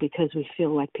go through, because we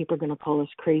feel like people are going to call us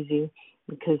crazy,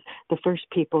 because the first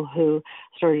people who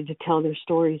started to tell their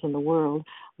stories in the world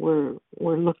were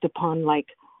looked upon like,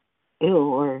 ew,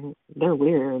 or they're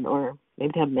weird, or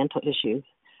maybe they have mental issues.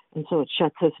 And so it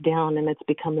shuts us down, and it's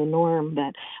become the norm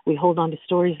that we hold on to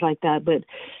stories like that. But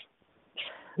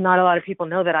not a lot of people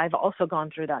know that I've also gone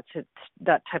through that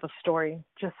type of story,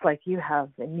 just like you have,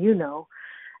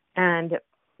 and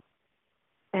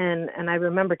and I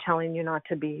remember telling you not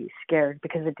to be scared,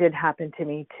 because it did happen to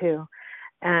me too.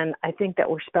 And I think that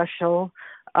we're special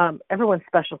everyone's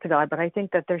special to God, but I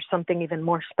think that there's something even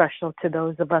more special to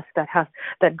those of us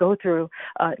that go through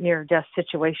near-death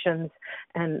situations,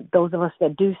 and those of us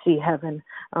that do see heaven.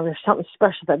 There's something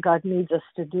special that God needs us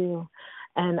to do,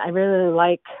 and I really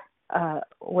like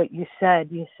what you said.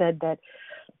 You said that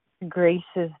grace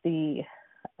is the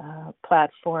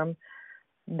platform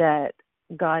that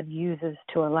God uses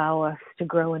to allow us to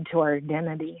grow into our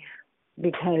identity,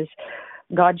 because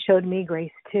God showed me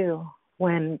grace too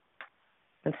when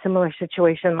a similar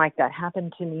situation like that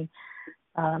happened to me.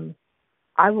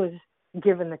 I was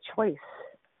given the choice.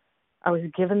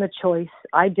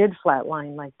 I did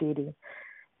flatline like Dee Dee.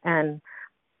 And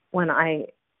when I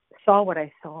saw what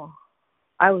I saw,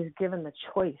 I was given the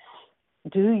choice.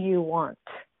 What do you want?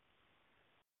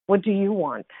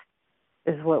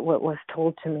 Is what was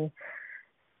told to me.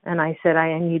 And I said,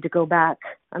 I need to go back.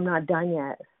 I'm not done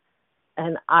yet.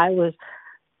 And I was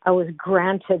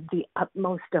granted the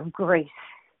utmost of grace.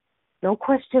 No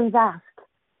questions asked.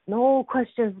 No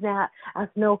questions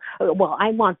asked. No, well,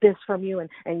 I want this from you, and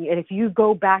if you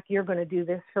go back, you're going to do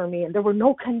this for me. And there were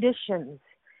no conditions.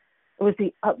 It was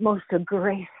the utmost of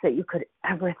grace that you could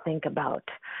ever think about,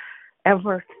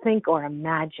 ever think or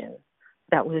imagine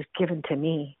that was given to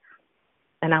me.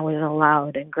 And I was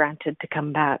allowed and granted to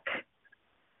come back.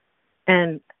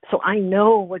 And so I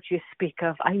know what you speak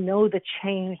of. I know the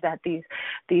change that these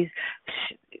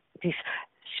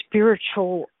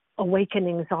spiritual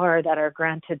awakenings are that are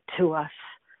granted to us,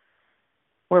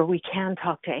 where we can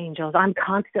talk to angels. I'm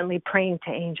constantly praying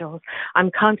to angels. I'm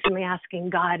constantly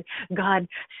asking God,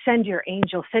 send your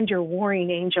angels, send your warring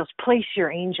angels, place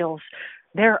your angels.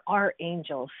 There are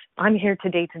angels. I'm here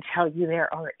today to tell you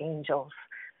there are angels.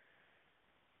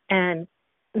 And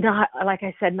not, like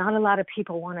I said, not a lot of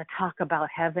people want to talk about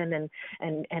heaven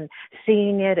and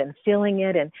seeing it and feeling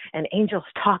it and angels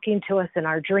talking to us in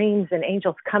our dreams and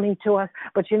angels coming to us.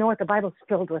 But you know what? The Bible's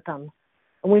filled with them.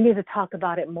 And we need to talk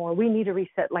about it more. We need to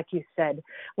reset, like you said.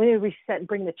 We need to reset and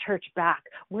bring the church back.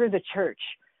 We're the church.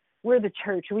 We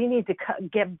need to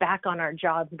get back on our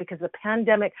jobs, because the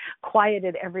pandemic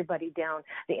quieted everybody down.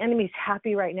 The enemy's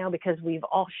happy right now because we've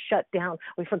all shut down.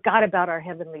 We forgot about our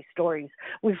heavenly stories.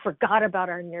 We forgot about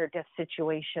our near-death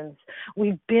situations.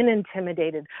 We've been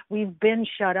intimidated. We've been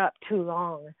shut up too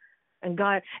long. And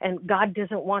God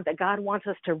doesn't want that. God wants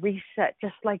us to reset,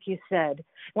 just like you said.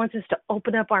 He wants us to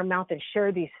open up our mouth and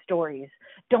share these stories.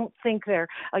 Don't think they're,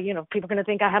 people are going to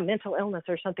think I have mental illness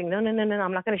or something. No.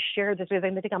 I'm not going to share this with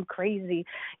them. They think I'm crazy.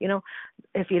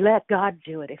 If you let God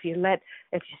do it, if you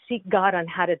seek God on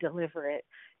how to deliver it,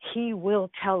 He will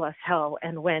tell us how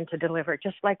and when to deliver it,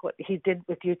 just like what He did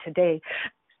with you today.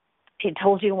 He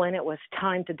told you when it was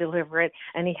time to deliver it,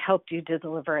 and He helped you to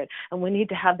deliver it. And we need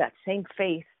to have that same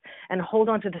faith and hold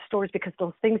on to the stories, because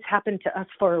those things happen to us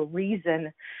for a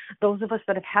reason. Those of us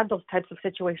that have had those types of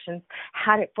situations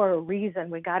had it for a reason.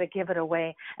 We got to give it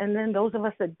away. And then those of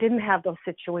us that didn't have those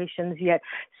situations yet,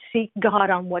 seek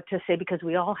God on what to say, because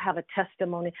we all have a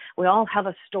testimony. We all have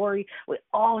a story. We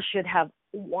all should have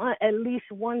at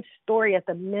least one story at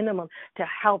the minimum to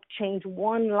help change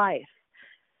one life.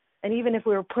 And even if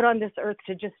we were put on this earth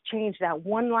to just change that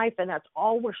one life, and that's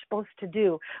all we're supposed to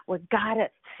do, we've got to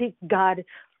seek God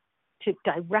to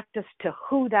direct us to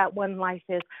who that one life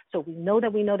is, so we know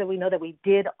that we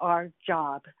did our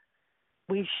job.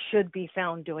 We should be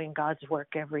found doing God's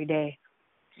work every day.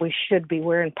 We should be.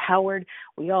 We're empowered.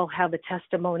 We all have a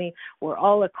testimony. We're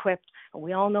all equipped, and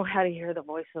we all know how to hear the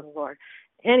voice of the Lord.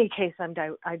 In any case, I'm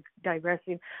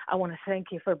digressing. I want to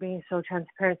thank you for being so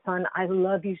transparent, son. I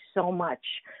love you so much.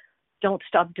 Don't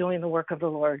stop doing the work of the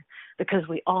Lord, because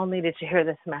we all needed to hear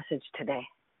this message today.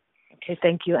 Okay,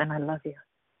 thank you, and I love you.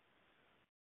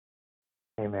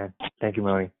 Amen. Thank you,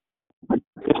 Melanie. Good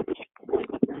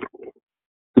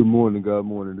morning, God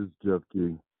morning. This is Jeff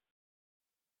King.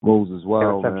 Moses,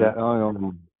 wow, hey, what's up,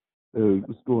 man. Hey,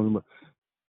 what's going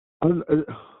on?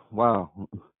 Wow.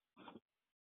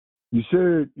 You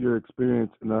shared your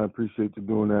experience, and I appreciate you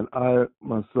doing that. I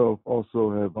myself also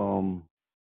have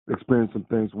experienced some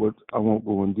things which I won't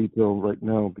go in detail right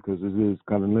now because it is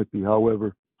kind of lengthy.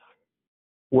 However,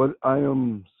 what I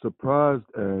am surprised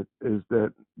at is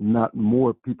that not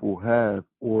more people have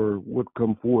or would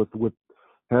come forth with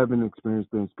having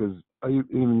experienced things, because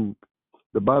even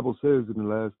the Bible says in the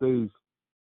last days,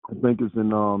 I think it's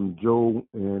in Joel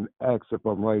and Acts, if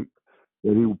I'm right,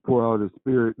 that He would pour out His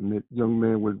Spirit, and that young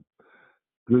man would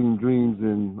dream dreams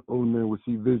and old man would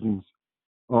see visions.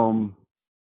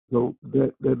 So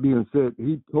that being said,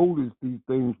 He told us these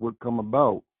things would come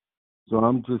about. So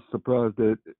I'm just surprised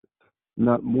that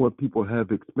not more people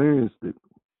have experienced it.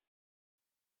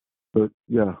 But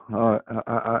yeah,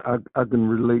 I can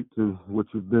relate to what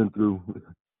you've been through.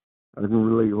 I can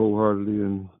relate wholeheartedly,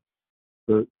 and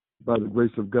but by the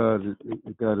grace of God,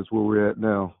 it got us where we're at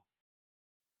now.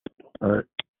 All right,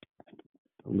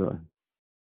 I'm done.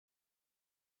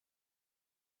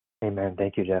 Amen.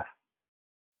 Thank you, Jeff.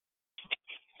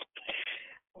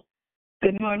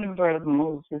 Good morning, Brother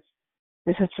Moses.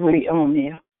 This is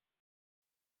Leonia.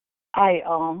 I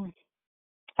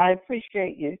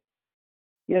appreciate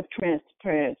your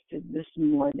transparency this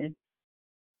morning.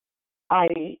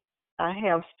 I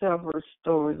have several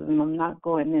stories, and I'm not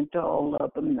going into all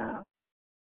of them now.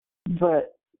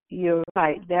 But you're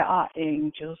right. There are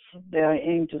angels. There are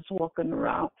angels walking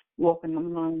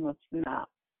among us now.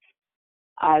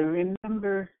 I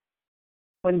remember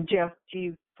when Jeff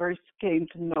G. first came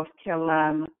to North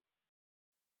Carolina.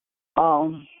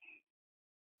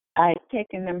 I had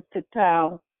taken him to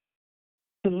town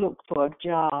to look for a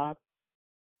job,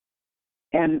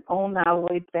 and on our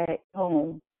way back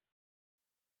home,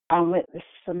 I went to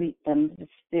sleep under the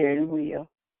steering wheel.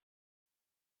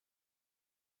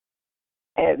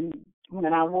 And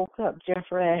when I woke up,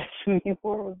 Jeffrey asked me,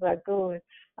 where was I going?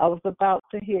 I was about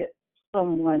to hit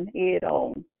someone head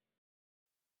on.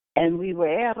 And we were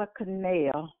at a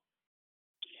canal.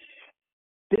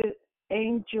 The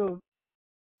angel,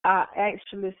 I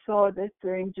actually saw this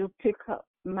angel pick up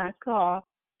my car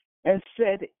and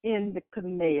set it in the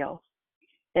canal.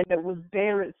 And it was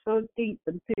buried so deep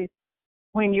until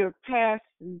when you're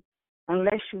passing,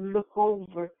 unless you look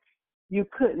over, you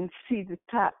couldn't see the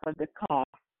top of the car.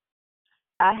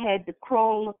 I had to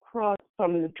crawl across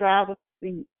from the driver's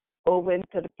seat over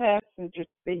into the passenger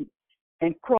seat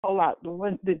and crawl out the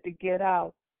window to get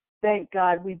out. Thank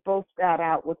God we both got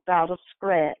out without a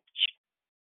scratch.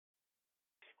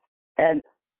 And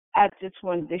I just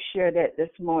wanted to share that this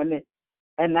morning.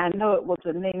 And I know it was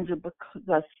an angel because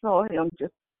I saw him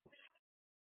just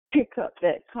pick up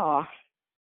that car.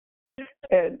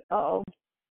 And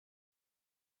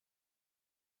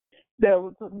there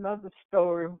was another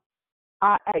story.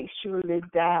 I actually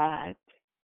died.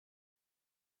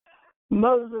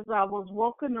 Moses, I was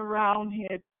walking around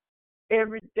here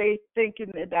every day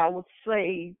thinking that I was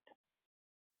saved,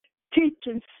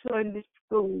 teaching Sunday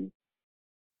school,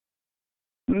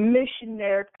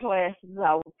 missionary classes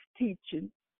I was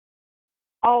teaching,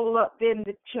 all up in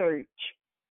the church.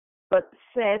 But the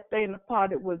sad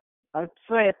part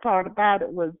about it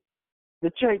was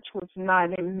the church was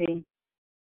not in me.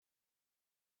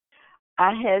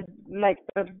 I had, like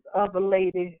the other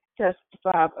lady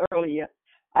testified earlier,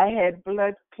 I had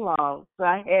blood clots,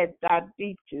 I had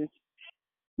diabetes,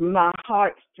 my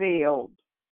heart failed.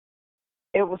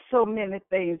 It was so many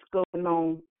things going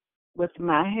on with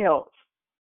my health.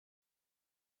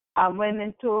 I went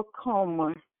into a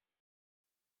coma.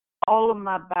 All of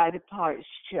my body parts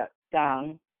shut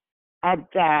down. I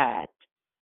died.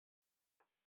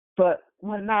 But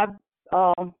when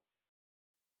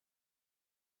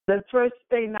the first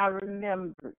thing I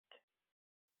remembered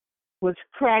was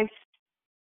Christ.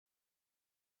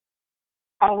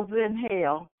 I was in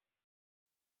hell.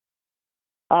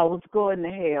 I was going to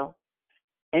hell.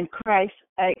 And Christ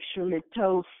actually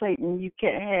told Satan, you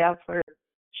can't have her.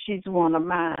 She's one of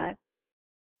mine.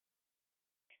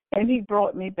 And he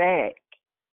brought me back.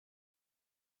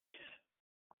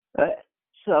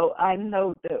 So I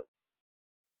know that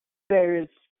there's,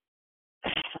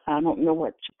 I don't know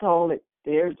what you call it,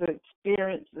 there's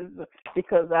experiences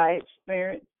because I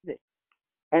experienced it.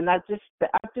 And I just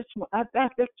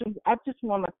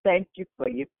want to thank you for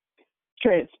your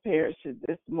transparency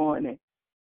this morning.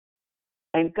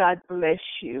 And God bless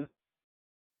you.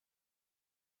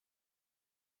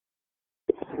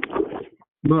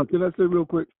 Mark, can I say real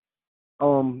quick?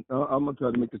 I'm gonna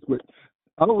try to make this quick.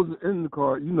 I was in the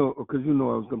car, because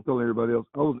I'm telling everybody else.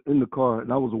 I was in the car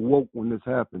and I was awoke when this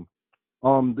happened.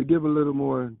 To give a little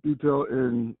more detail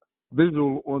and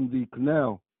visual on the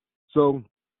canal. So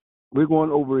we're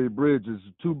going over a bridge. It's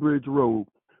a 2-bridge road.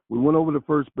 We went over the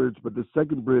first bridge, but the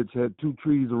second bridge had 2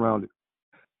 trees around it.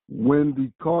 When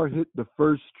the car hit the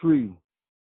first tree,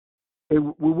 we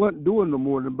weren't doing no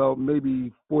more than about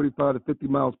maybe 45 to 50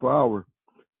 miles per hour.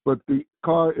 But the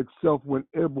car itself went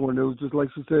airborne. It was just like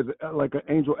she said, like an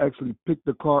angel actually picked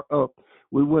the car up.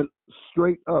 We went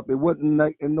straight up. It wasn't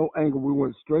in no angle. We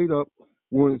went straight up.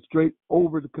 We went straight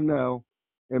over the canal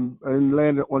and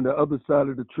landed on the other side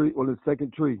of the tree, on the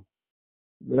second tree.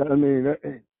 I mean,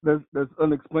 that's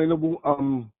unexplainable.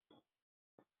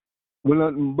 We're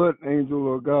nothing but angel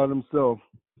or God himself.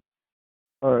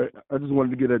 All right, I just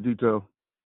wanted to get that detail.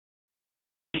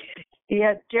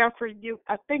 Yeah, Jeffrey,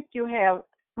 I think you have,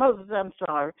 Moses, I'm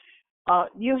sorry.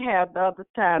 you have the other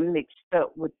time mixed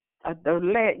up with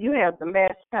you have the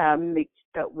last time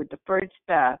mixed up with the first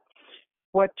time.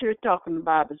 What you're talking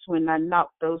about is when I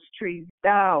knocked those trees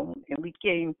down and we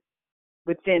came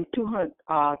within 200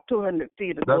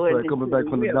 feet of That's going right. Coming into back the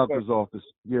from the river. doctor's office.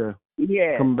 Yeah.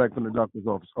 Yeah. Coming back from the doctor's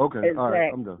office. Okay. Exactly. All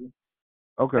right. I'm done.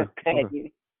 Okay.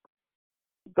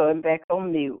 Going back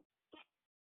on mute.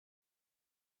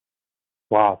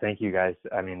 Wow, thank you guys.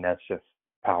 I mean, that's just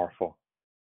powerful.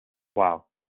 Wow.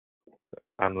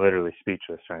 I'm literally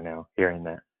speechless right now hearing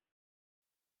that.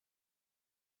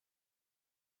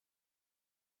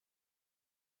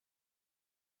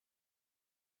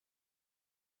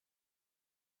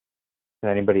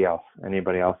 Anybody else?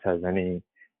 Anybody else has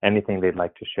anything they'd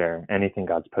like to share? Anything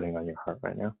God's putting on your heart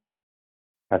right now?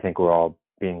 I think we're all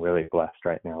being really blessed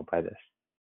right now by this.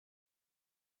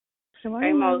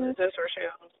 Hey, Moses, this is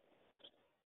Rochelle.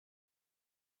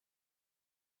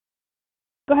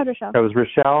 Go ahead, Rochelle. That was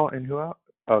Rochelle and who else?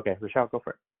 Okay, Rochelle, go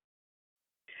for it.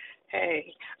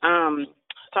 Hey,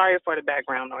 sorry for the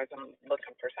background noise. I'm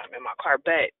looking for something in my car.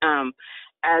 But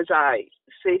as I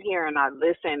sit here and I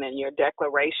listen and your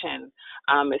declaration,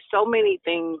 it's so many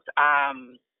things,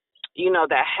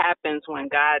 that happens when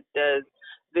God does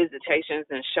visitations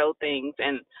and show things.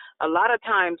 And a lot of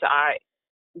times I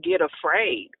get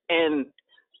afraid and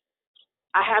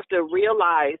I have to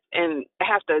realize and I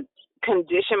have to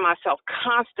condition myself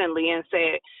constantly and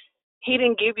say, He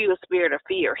didn't give you a spirit of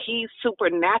fear. He's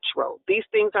supernatural. These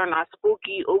things are not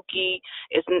spooky, ooky.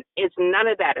 It's none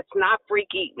of that. It's not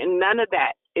freaky. None of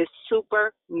that. It's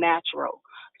supernatural.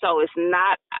 So it's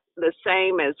not the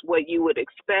same as what you would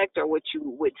expect or what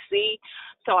you would see.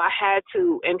 So I had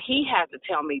to, and he had to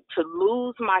tell me to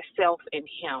lose myself in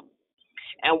him.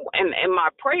 And in my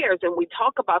prayers, and we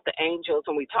talk about the angels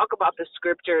and we talk about the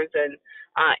scriptures and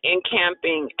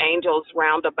encamping angels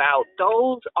round about,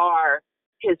 those are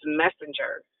his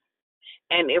messengers.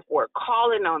 And if we're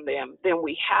calling on them, then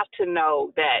we have to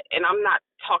know that, and I'm not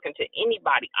talking to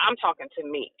anybody, I'm talking to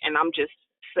me, and I'm just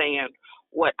saying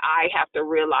what I have to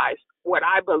realize, what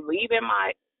I believe in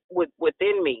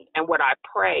within me, and what I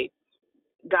pray,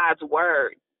 God's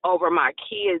word over my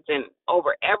kids and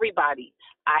over everybody.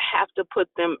 I have to put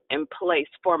them in place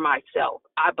for myself.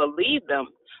 I believe them,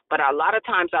 but a lot of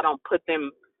times I don't put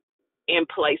them in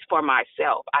place for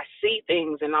myself. I see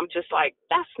things and I'm just like,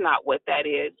 that's not what that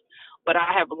is. But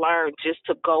I have learned just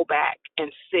to go back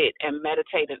and sit and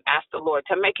meditate and ask the Lord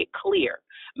to make it clear,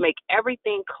 make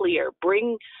everything clear.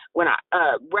 Bring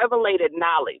revelated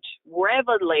knowledge.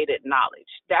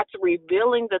 That's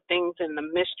revealing the things in the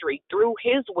mystery through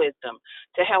his wisdom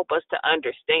to help us to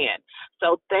understand.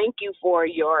 So thank you for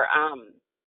your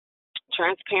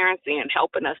transparency and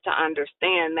helping us to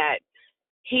understand that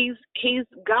He's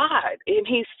God and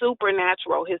he's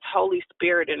supernatural. His Holy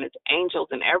Spirit and his angels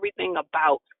and everything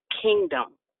about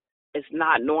kingdom is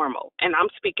not normal. And I'm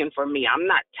speaking for me. I'm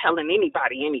not telling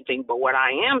anybody anything, but what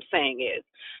I am saying is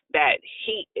that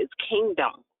he is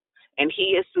kingdom and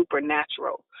he is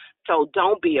supernatural. So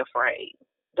don't be afraid.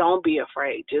 Don't be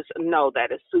afraid. Just know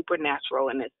that it's supernatural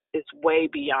and it's way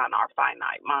beyond our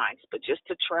finite minds. But just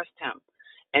to trust him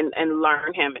and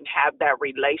learn him and have that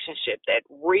relationship, that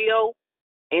real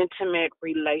intimate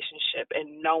relationship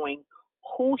and knowing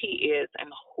who he is and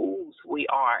whose we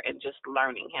are and just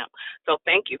learning him. So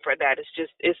thank you for that.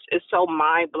 It's so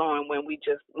mind blowing when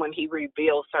he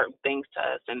reveals certain things to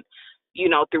us and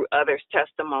through others'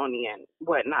 testimony and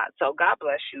whatnot. So God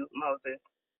bless you, Moses.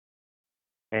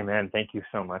 Amen. Thank you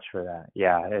so much for that.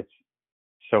 Yeah, it's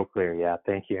so clear. Yeah,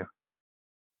 thank you.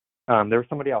 There was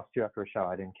somebody else too after Rochelle.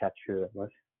 I didn't catch who it was.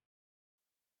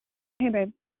 Hey,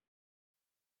 babe.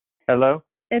 Hello?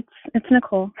 It's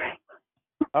Nicole.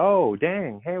 Oh,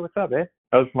 dang. Hey, what's up, babe?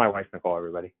 That was my wife, Nicole,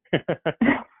 everybody. I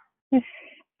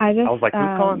was like,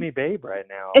 who's calling me babe right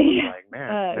now? I was like,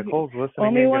 man, Nicole's listening.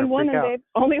 Only one woman, out. babe.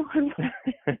 Only one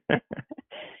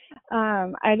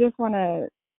woman. I just want to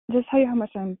just tell you how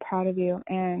much I'm proud of you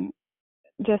and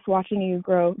just watching you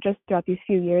grow just throughout these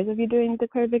few years of you doing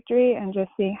Declare Victory and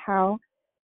just seeing how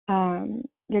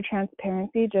your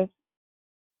transparency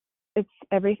it's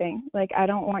everything. Like, I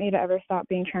don't want you to ever stop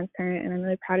being transparent, and I'm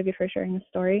really proud of you for sharing the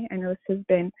story. I know this has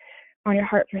been on your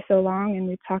heart for so long, and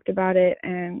we've talked about it,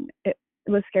 and it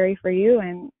was scary for you,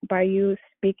 and by you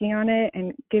speaking on it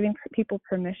and giving people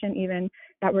permission even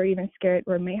that were even scared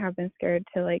or may have been scared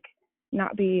to, like,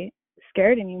 not be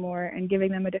scared anymore and giving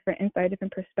them a different insight,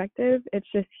 different perspective, it's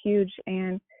just huge.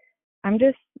 And I'm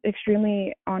just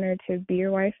extremely honored to be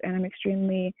your wife, and I'm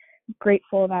extremely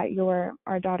grateful that you're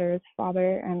our daughter's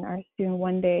father and our soon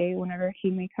one day, whenever he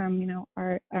may come,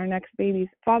 our next baby's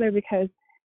father, because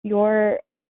your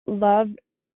love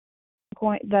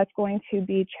going to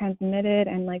be transmitted,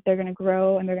 and like they're going to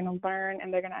grow and they're going to learn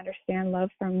and they're going to understand love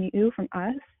from you, from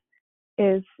us,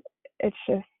 it's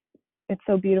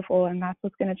so beautiful, and that's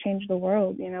what's going to change the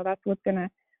world. That's what's going to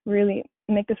really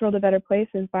make this world a better place,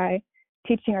 is by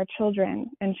teaching our children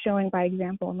and showing by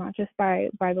example, not just by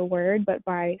the word, but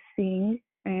by seeing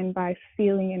and by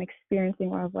feeling and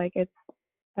experiencing love. Like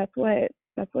that's what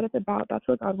it's about. That's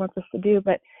what God wants us to do,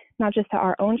 but not just to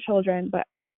our own children, but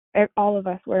all of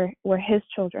us. We're His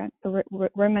children, so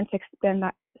we're meant to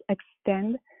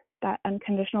extend that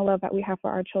unconditional love that we have for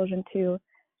our children to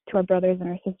our brothers and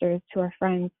our sisters, to our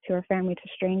friends, to our family, to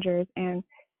strangers. And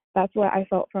that's what I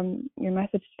felt from your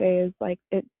message today, is like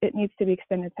it needs to be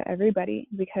extended to everybody,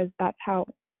 because that's how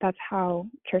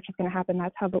church is going to happen.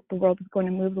 That's how the world is going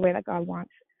to move the way that God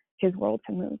wants His world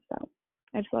to move. So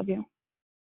I just love you.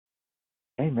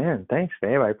 Amen. Thanks,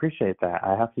 babe. I appreciate that.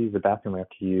 I have to use the bathroom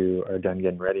after you are done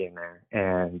getting ready in there.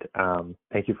 And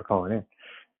thank you for calling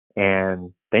in.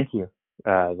 And thank you.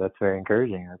 That's very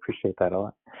encouraging. I appreciate that a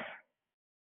lot.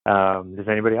 Does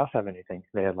anybody else have anything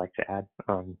they'd like to add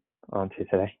on to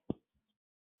today?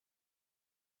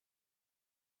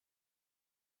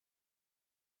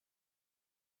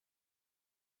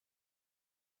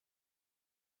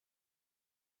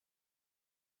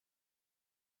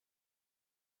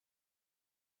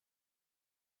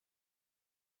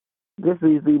 This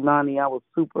is Imani. I was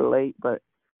super late, but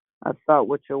I thought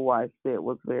what your wife said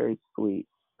was very sweet.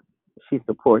 She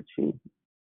supports you.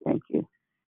 Thank you.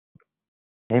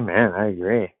 Amen. I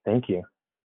agree. Thank you.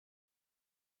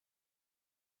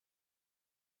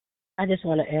 I just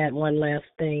want to add one last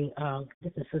thing.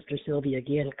 This is Sister Sylvia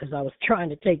again, because I was trying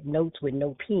to take notes with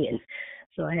no pen.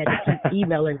 So I had to keep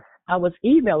emailing. I was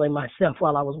emailing myself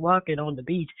while I was walking on the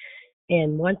beach.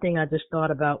 And one thing I just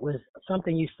thought about was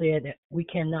something you said, that we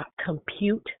cannot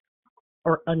compute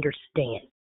or understand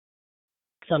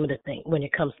some of the things when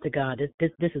it comes to God.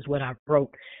 This is what I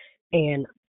wrote. And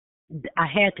I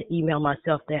had to email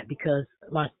myself that because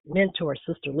my mentor,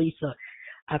 Sister Lisa,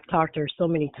 I've talked to her so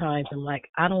many times. I'm like,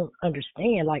 I don't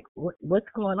understand, like, what's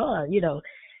going on,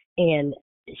 and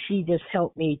she just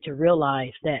helped me to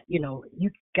realize that,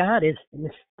 God is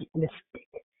mystic.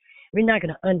 We're not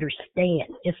going to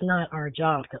understand. It's not our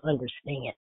job to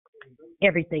understand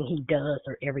everything He does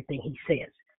or everything He says.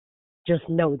 Just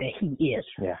know that He is.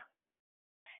 Yeah.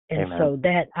 And Amen. so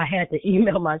that I had to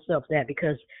email myself that,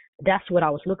 because that's what I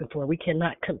was looking for. We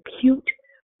cannot compute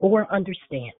or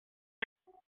understand.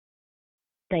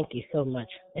 Thank you so much.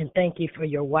 And thank you for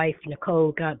your wife,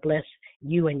 Nicole. God bless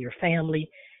you and your family.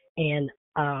 And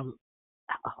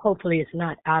hopefully it's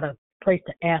not out of place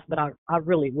to ask, but I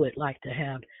really would like to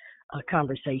have a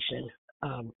conversation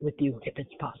with you, if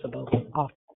it's possible,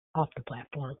 off the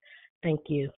platform. Thank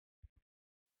you.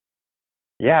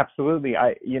 Yeah, absolutely.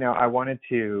 I wanted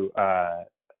to,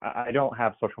 I don't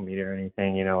have social media or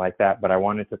anything, like that, but I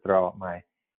wanted to throw out my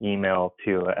email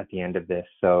too at the end of this.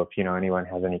 So if, anyone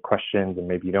has any questions and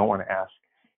maybe you don't want to ask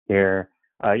here,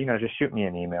 just shoot me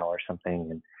an email or something.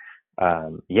 And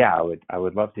I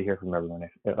would love to hear from everyone.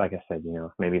 If, like I said,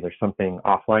 if maybe there's something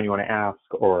offline you want to ask,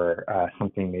 or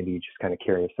something maybe you're just kind of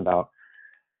curious about,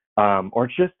 or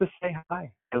just to say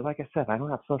hi. Because like I said, I don't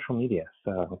have social media.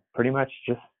 So pretty much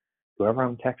just whoever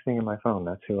I'm texting in my phone,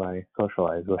 that's who I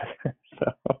socialize with.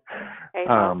 So, Hey,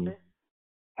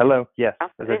 hello. Yes.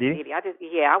 Is this it you? Edie.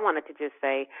 I wanted to just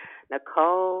say,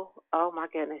 Nicole, oh my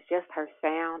goodness, just her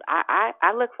sound.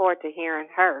 I look forward to hearing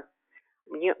her.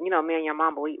 Me and your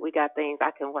mama, we got things,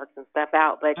 I can work some stuff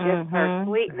out, but just her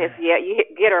sweetness. Yeah, you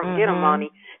get her,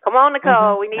 Moni. Come on,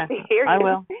 Nicole, we need to hear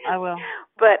you. I will.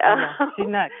 But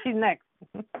She's next.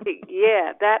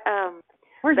 Yeah, that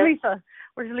Where's Lisa?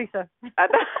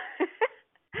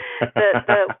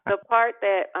 The part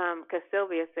that because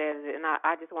Sylvia says it, and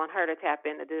I just want her to tap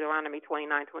into Deuteronomy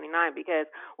 29:29, because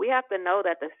we have to know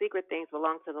that the secret things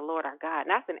belong to the Lord our God, and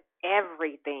that's in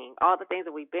everything. All the things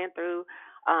that we've been through,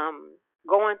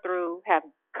 going through, have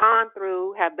gone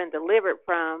through, have been delivered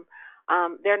from,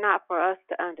 they're not for us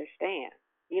to understand.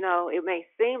 It may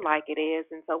seem like it is,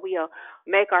 and so we'll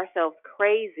make ourselves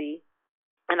crazy.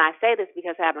 And I say this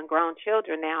because having grown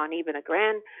children now, and even a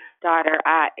granddaughter,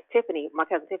 Tiffany, my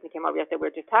cousin Tiffany came over yesterday. We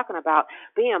were just talking about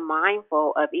being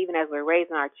mindful of, even as we're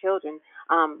raising our children,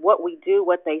 what we do,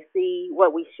 what they see,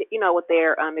 what what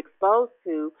they're exposed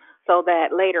to, so that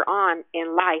later on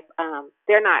in life,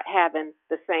 they're not having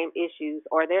the same issues,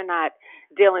 or they're not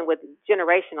dealing with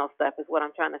generational stuff, is what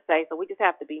I'm trying to say. So we just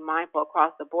have to be mindful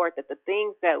across the board that the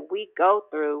things that we go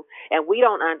through and we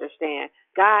don't understand,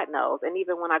 God knows. And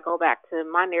even when I go back to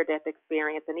my near-death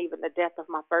experience, and even the death of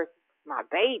my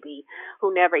baby,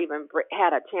 who never even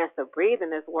had a chance to breathe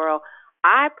in this world,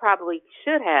 I probably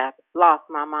should have lost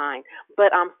my mind.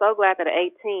 But I'm so glad that at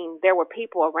 18, there were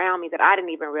people around me that I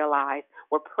didn't even realize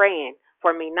were praying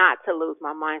for me not to lose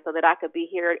my mind so that I could be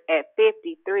here at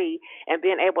 53 and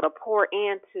being able to pour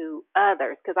into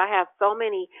others, because I have so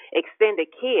many extended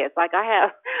kids. Like I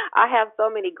have so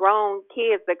many grown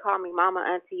kids that call me mama,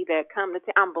 auntie, that come to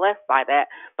I'm blessed by that.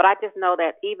 But I just know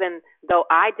that even though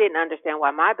I didn't understand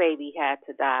why my baby had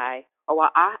to die or why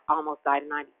I almost died in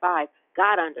 95,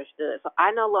 God understood. So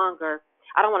I no longer,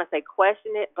 I don't want to say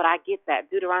question it, but I get that.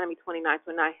 Deuteronomy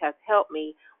 29:29 has helped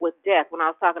me with death. When I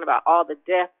was talking about all the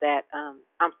death that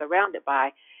I'm surrounded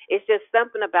by, it's just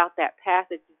something about that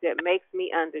passage that makes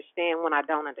me understand when I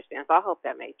don't understand. So I hope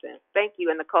that made sense. Thank you.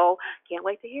 And Nicole, can't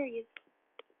wait to hear you.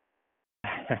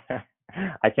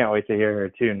 I can't wait to hear her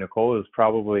too. Nicole is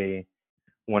probably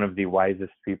one of the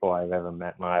wisest people I've ever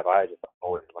met in my life. I just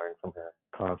always learn from her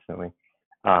constantly.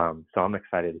 So I'm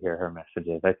excited to hear her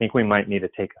messages. I think we might need to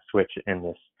take a switch in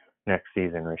this next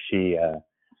season where she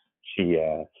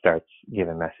starts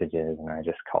giving messages and I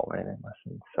just call in and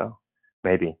listen. So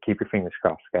maybe keep your fingers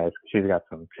crossed, guys. She's got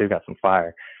some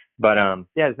fire. But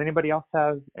yeah, does anybody else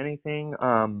have anything?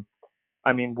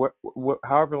 I mean,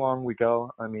 however long we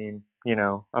go, I mean,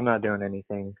 I'm not doing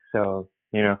anything. So,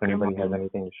 if anybody has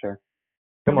anything to share.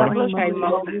 Good morning. Hey,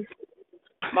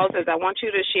 Moses, I want you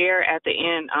to share at the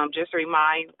end, just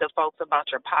remind the folks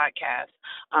about your podcast,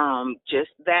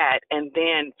 just that. And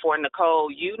then for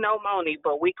Nicole, Moni,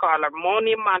 but we call her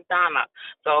Moni Montana.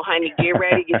 So, honey, get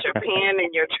ready, get your pen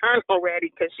and your journal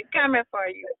ready because she's coming for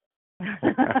you.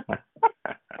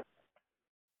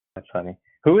 That's funny.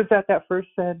 Who was that first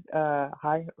said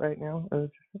hi right now?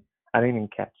 I didn't even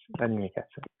catch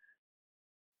it.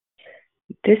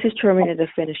 This is Tremina, the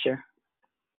finisher.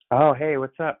 Oh, hey,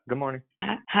 what's up? Good morning.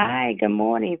 Hi, good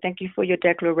morning. Thank you for your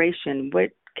declaration.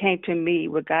 What came to me,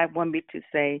 what God wanted me to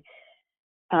say,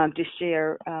 to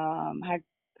share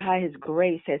how His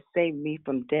grace has saved me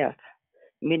from death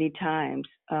many times.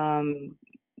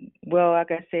 Well,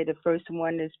 like I said, the first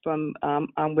one is from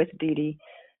I'm with Dee Dee.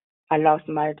 I lost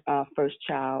my first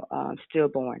child,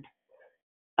 stillborn.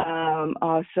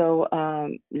 Also,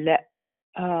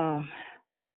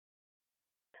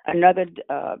 another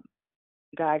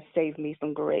God saved me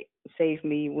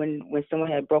when someone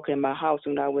had broken in my house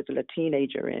when I was a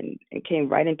teenager and came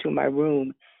right into my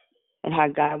room, and how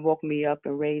God woke me up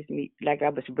and raised me like I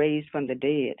was raised from the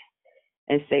dead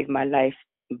and saved my life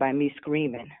by me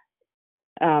screaming.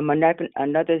 Another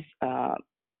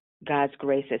God's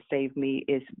grace that saved me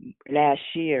is last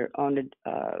year on the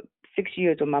 6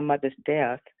 years of my mother's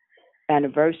death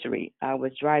anniversary. I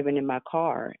was driving in my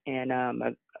car and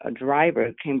a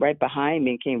driver came right behind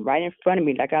me, came right in front of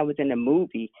me like I was in a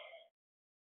movie,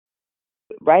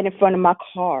 right in front of my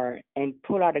car, and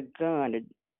pulled out a gun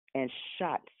and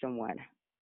shot someone.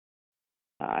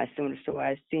 So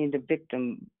I seen the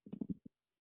victim.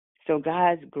 So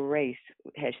God's grace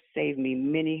has saved me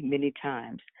many, many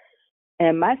times.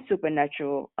 And my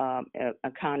supernatural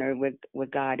encounter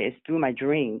with God is through my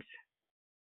dreams,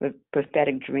 with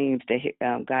prophetic dreams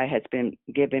that God has been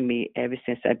giving me ever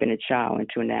since I've been a child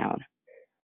until now.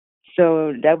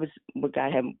 So that was what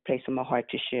God had placed on my heart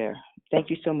to share. Thank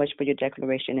you so much for your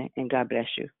declaration, and God bless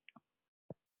you.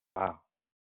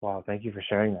 Wow. Thank you for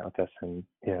sharing that with us, and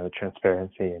the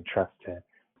transparency and trust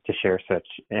to share such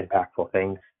impactful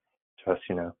things to us.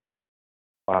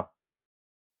 Wow.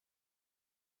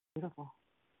 Beautiful.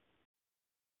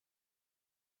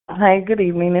 Hey, good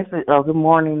evening. Good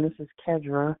morning. This is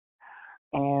Kedra.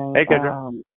 And hey,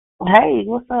 Kedra. Hey,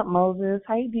 what's up, Moses?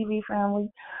 Hey, DV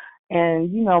family.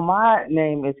 And my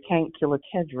name is Can't Killer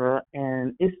Kedra,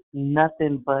 and it's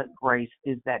nothing but grace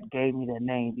that gave me that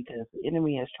name, because the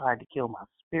enemy has tried to kill my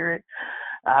spirit.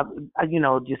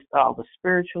 Just all the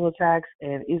spiritual attacks,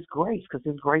 and it's grace, because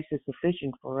His grace is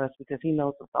sufficient for us, because He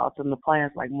knows the thoughts and the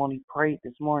plans, like Moni prayed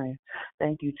this morning.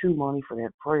 Thank you too, Moni, for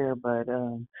that prayer. But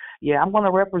I'm going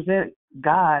to represent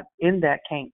God in that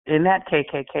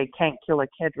KKK Can't Kill a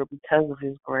Kedra because of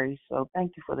His grace. So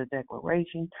thank you for the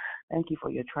declaration. Thank you for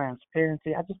your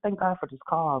transparency. I just thank God for this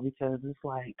call, because it's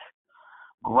like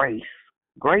grace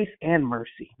and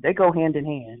mercy. They go hand in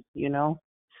hand,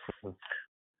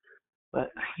 But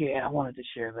yeah, I wanted to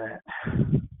share that.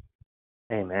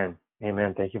 Amen.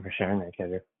 Thank you for sharing that,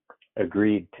 Kedra.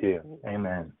 Agreed too.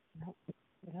 Amen.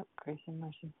 Yep. Grace and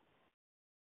mercy.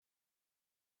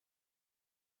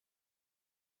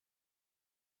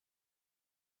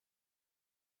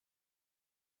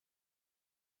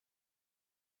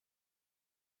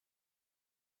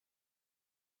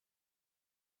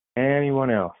 Anyone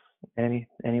else?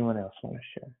 Anyone else want to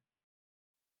share?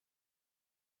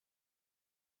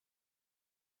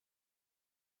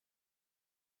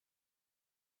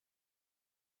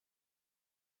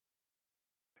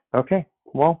 Okay.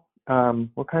 Well,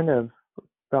 we're kind of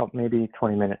about maybe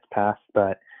 20 minutes past,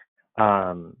 but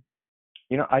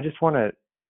I just want to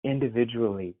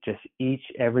individually, just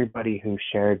everybody who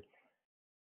shared,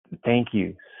 thank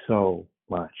you so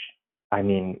much. I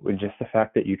mean, with just the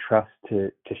fact that you trust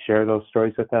to share those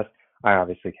stories with us, I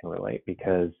obviously can relate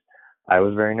because I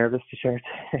was very nervous to share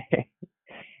today.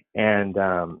 And,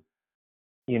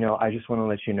 I just want to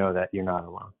let you know that you're not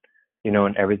alone.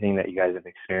 And everything that you guys have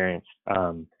experienced,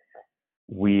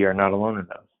 we are not alone in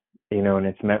those. And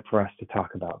it's meant for us to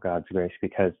talk about God's grace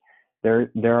because there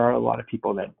are a lot of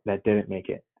people that didn't make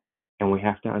it. And we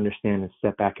have to understand and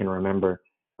step back and remember,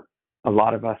 a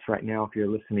lot of us right now, if you're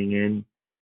listening in,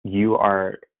 you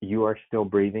are still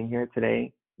breathing here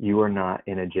today. You are not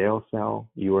in a jail cell.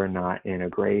 You are not in a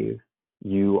grave.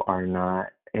 You are not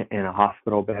in a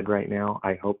hospital bed right now.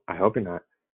 I hope you're not.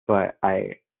 But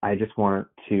I just want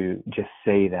to just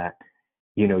say that,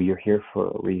 you're here for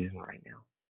a reason right now.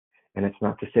 And it's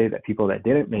not to say that people that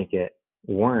didn't make it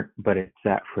weren't, but it's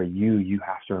that for you, you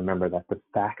have to remember that the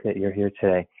fact that you're here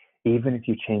today, even if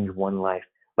you change one life,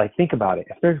 like think about it.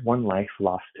 If there's one life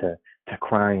lost to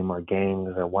crime or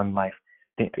gangs or one life,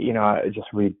 I just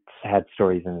read sad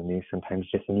stories in the news sometimes,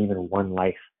 and even one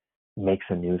life makes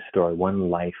a news story. One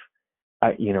life,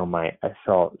 I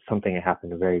saw something that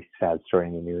happened, a very sad story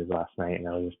in the news last night, and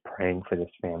I was just praying for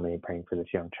this family, praying for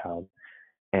this young child,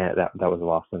 and that was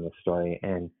lost in this story,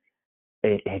 and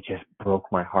it just broke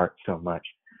my heart so much.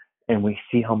 And we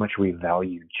see how much we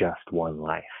value just one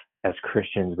life. As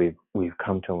Christians, we've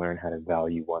come to learn how to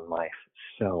value one life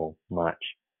so much.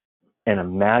 And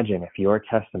imagine if your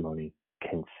testimony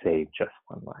can save just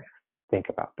one life. Think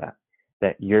about that.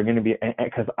 That you're going to be,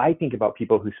 because I think about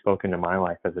people who spoke into my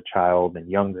life as a child and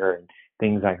younger, and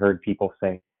things I heard people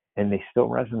say, and they still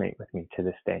resonate with me to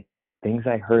this day. Things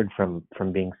I heard from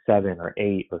being 7 or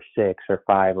 8 or 6 or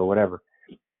 5 or whatever,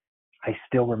 I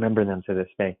still remember them to this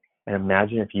day. And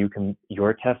imagine if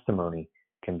your testimony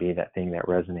can be that thing that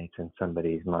resonates in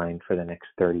somebody's mind for the next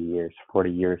 30 years,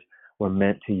 40 years. We're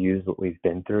meant to use what we've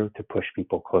been through to push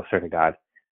people closer to God.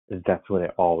 That's what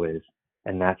it all is.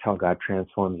 And that's how God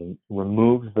transforms and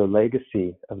removes the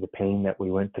legacy of the pain that we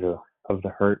went through, of the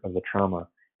hurt, of the trauma.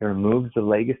 It removes the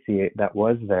legacy that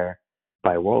was there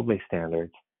by worldly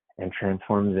standards and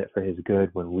transforms it for his good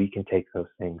when we can take those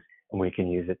things and we can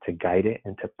use it to guide it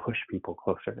and to push people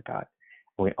closer to God.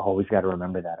 And we always got to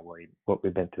remember that, what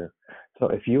we've been through. So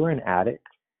if you were an addict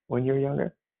when you're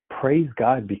younger, praise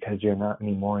God because you're not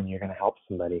anymore and you're going to help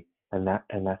somebody. And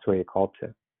that's where you're called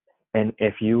to. And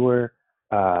if you were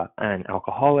an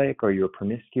alcoholic or you were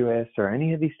promiscuous or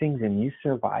any of these things and you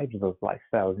survived those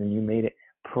lifestyles and you made it,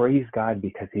 praise God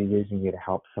because he's using you to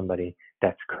help somebody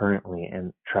that's currently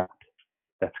trapped,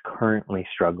 that's currently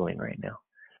struggling right now.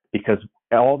 Because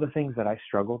all the things that I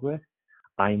struggled with,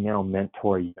 I now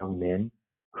mentor young men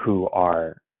who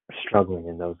are struggling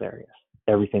in those areas.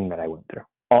 Everything that I went through,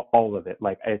 all of it.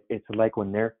 Like it's like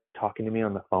when they're talking to me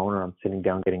on the phone or I'm sitting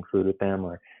down getting food with them,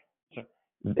 or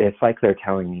it's like they're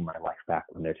telling me my life back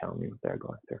when they're telling me what they're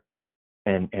going through.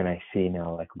 And I see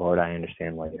now, like, Lord, I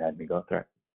understand why you had me go through it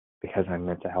because I'm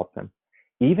meant to help them.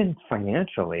 Even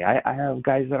financially, I have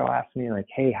guys that'll ask me like,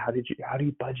 hey, how do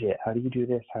you budget? How do you do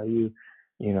this? How do you,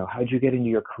 how did you get into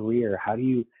your career? How do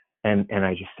you, and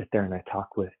I just sit there and I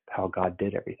talk with how God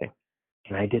did everything.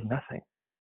 And I did nothing.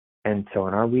 And so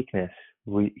in our weakness,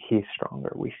 he's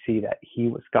stronger. We see that he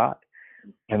was God.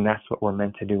 And that's what we're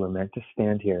meant to do. We're meant to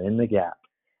stand here in the gap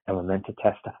and we're meant to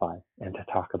testify and to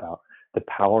talk about the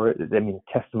power.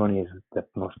 Testimony is the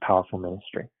most powerful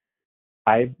ministry.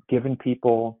 I've given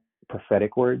people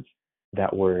prophetic words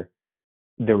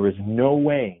there was no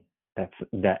way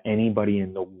that anybody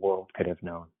in the world could have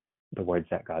known the words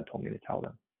that God told me to tell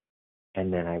them.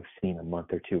 And then I've seen a month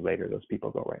or two later, those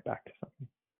people go right back to something.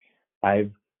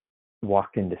 I've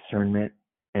walked in discernment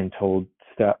and told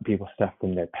people stuff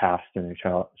from their past and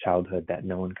their childhood that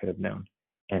no one could have known.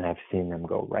 And I've seen them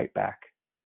go right back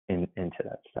into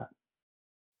that stuff.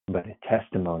 But a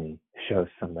testimony shows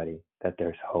somebody that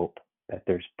there's hope, that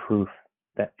there's proof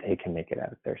that they can make it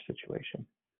out of their situation.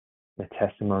 The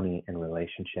testimony and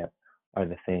relationship are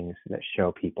the things that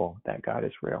show people that God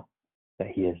is real, that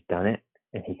he has done it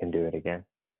and he can do it again.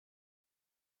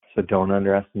 So don't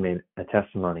underestimate a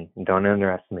testimony. Don't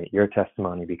underestimate your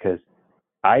testimony because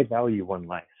I value one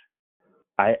life.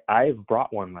 I've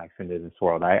brought one life into this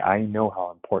world. I know how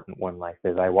important one life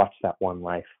is. I watched that one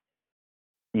life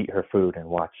eat her food and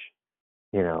watch,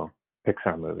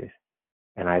 Pixar movies.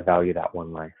 And I value that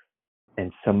one life.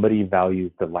 And somebody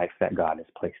values the life that God has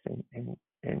placed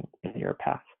in your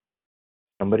path.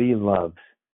 Somebody loves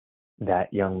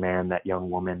that young man, that young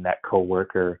woman, that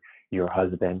coworker, your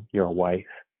husband, your wife,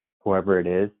 whoever it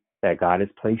is that God has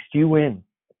placed you in.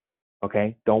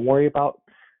 Okay? Don't worry about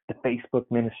the Facebook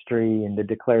ministry and the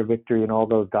Declare Victory and all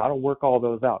those. God will work all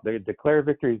those out. The Declare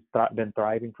Victory has been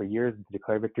thriving for years. The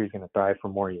Declare Victory is going to thrive for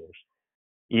more years.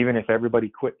 Even if everybody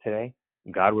quit today,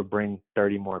 God would bring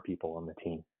 30 more people on the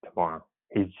team tomorrow.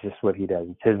 He's just what he does.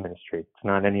 It's his ministry. It's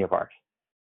not any of ours.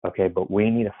 Okay, but we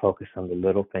need to focus on the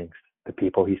little things, the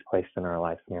people he's placed in our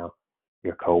life now,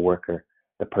 your coworker,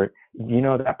 that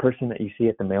person that you see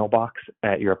at the mailbox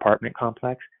at your apartment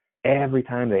complex. Every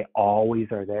time they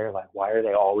always are there. Like, why are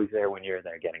they always there when you're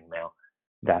there getting mail?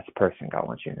 That's the person God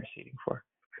wants you interceding for.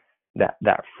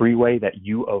 That freeway, that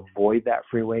you avoid that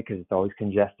freeway because it's always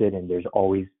congested and there's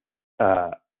always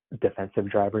defensive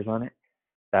drivers on it.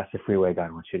 That's the freeway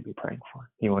God wants you to be praying for.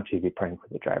 He wants you to be praying for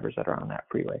the drivers that are on that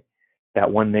freeway.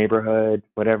 That one neighborhood,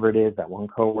 whatever it is, that one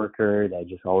coworker that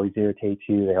just always irritates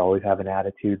you. They always have an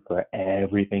attitude for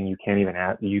everything. You can't even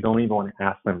ask. You don't even want to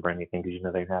ask them for anything because you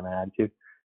know they have an attitude.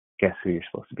 Guess who you're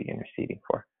supposed to be interceding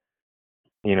for?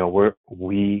 You know,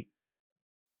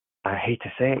 I hate to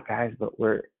say it, guys, but we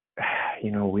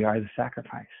are the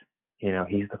sacrifice. You know,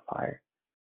 he's the fire.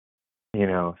 You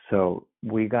know, so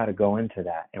we got to go into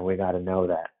that, and we got to know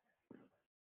that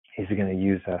he's going to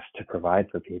use us to provide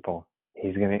for people.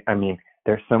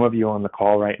 There's some of you on the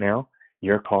call right now,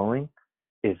 your calling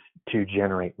is to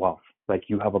generate wealth. Like,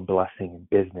 you have a blessing in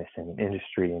business and in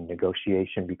industry and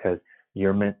negotiation because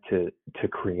you're meant to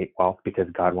create wealth, because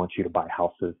God wants you to buy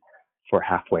houses for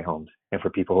halfway homes and for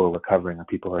people who are recovering or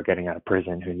people who are getting out of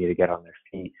prison who need to get on their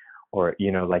feet. Or,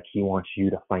 he wants you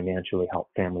to financially help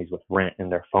families with rent and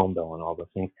their phone bill and all those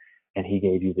things. And he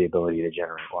gave you the ability to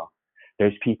generate wealth.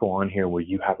 There's people on here where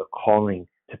you have a calling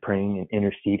to praying and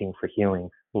interceding for healing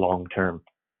long term,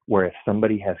 where if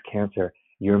somebody has cancer,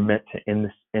 you're meant to, in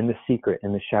the secret,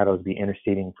 in the shadows, be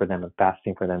interceding for them and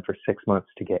fasting for them for 6 months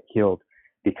to get healed,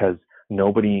 because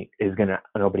nobody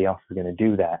else is gonna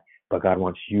do that, but God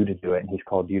wants you to do it, and he's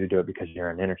called you to do it because you're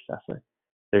an intercessor.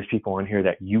 There's people on here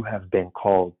that you have been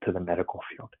called to the medical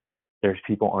field. There's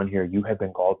people on here, you have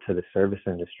been called to the service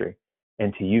industry.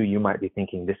 And to you might be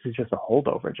thinking, this is just a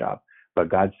holdover job. But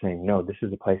God's saying, no, this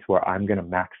is a place where I'm going to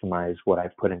maximize what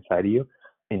I've put inside of you.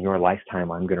 In your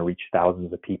lifetime, I'm going to reach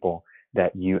thousands of people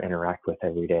that you interact with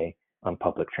every day on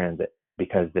public transit,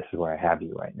 because this is where I have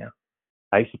you right now.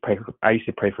 I used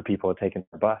to pray for people taking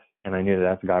the bus, and I knew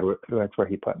that's God. That's where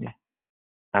he put me.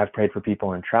 I've prayed for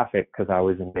people in traffic because I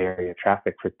was in Bay Area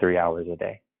traffic for 3 hours a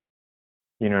day.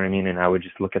 You know what I mean? And I would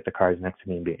just look at the cars next to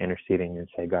me and be interceding and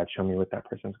say, God, show me what that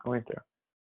person's going through.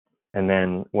 And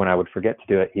then when I would forget to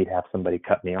do it, he'd have somebody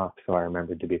cut me off. So I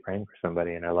remembered to be praying for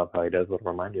somebody. And I love how he does little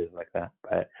reminders like that.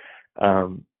 But,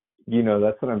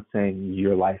 that's what I'm saying.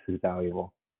 Your life is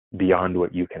valuable beyond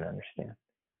what you can understand.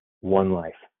 One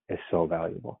life is so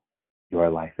valuable. Your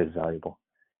life is valuable.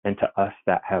 And to us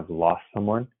that have lost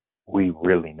someone, we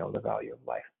really know the value of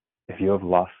life. If you have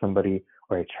lost somebody,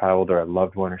 or a child or a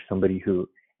loved one, or somebody who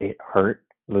it hurt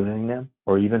losing them,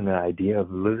 or even the idea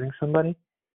of losing somebody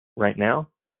right now,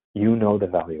 you know the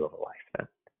value of a life then.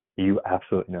 You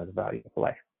absolutely know the value of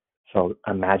life. So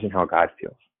imagine how God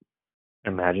feels.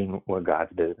 Imagine what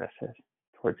God's business is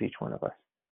towards each one of us.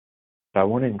 So I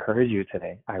want to encourage you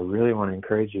today. I really want to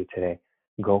encourage you today.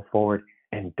 Go forward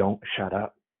and don't shut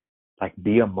up. Like,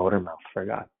 be a motor mouth for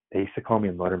God. They used to call me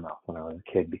a motor mouth when I was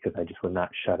a kid because I just would not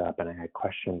shut up, and I had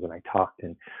questions, and I talked,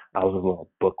 and I was a little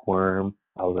bookworm.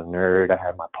 I was a nerd. I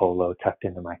had my polo tucked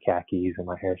into my khakis and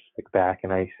my hair slicked back,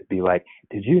 and I used to be like,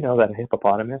 did you know that a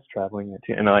hippopotamus traveling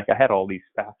into, and I had all these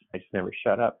facts. I just never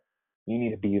shut up. You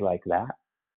need to be like that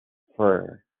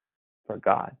for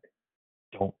God.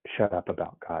 Don't shut up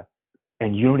about God.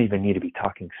 And you don't even need to be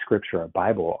talking scripture or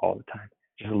Bible all the time.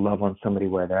 Just love on somebody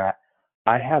where they're at.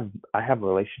 I have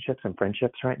relationships and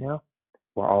friendships right now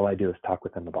where all I do is talk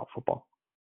with them about football.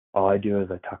 All I do is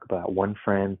I talk about one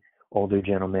friend, older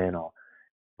gentleman. I'll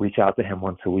reach out to him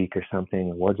once a week or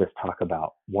something, and we'll just talk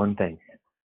about one thing.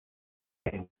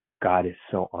 And God is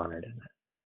so honored in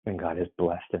that. And God is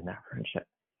blessed in that friendship.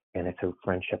 And it's a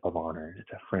friendship of honor. It's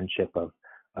a friendship of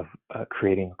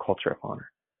creating a culture of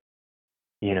honor.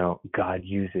 God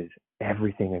uses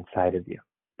everything inside of you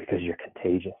because you're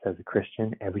contagious as a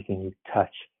Christian. Everything you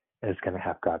touch is going to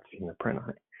have God's fingerprint on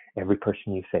it. Every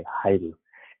person you say hi to,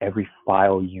 every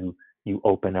file you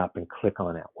open up and click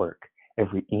on at work,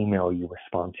 every email you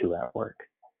respond to at work,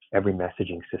 every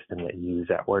messaging system that you use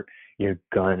at work, you're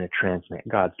going to transmit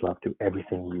God's love through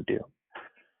everything you do.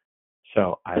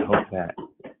 So I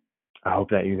hope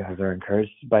that you guys are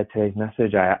encouraged by today's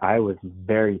message. I was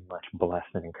very much blessed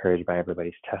and encouraged by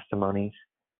everybody's testimonies.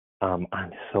 I'm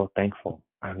so thankful.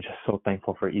 I'm just so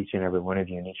thankful for each and every one of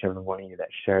you, and each and every one of you that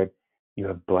shared. You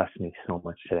have blessed me so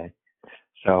much today.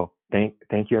 So thank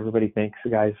you, everybody. Thanks,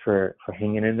 guys, for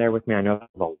hanging in there with me. I know it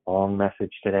was a long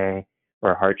message today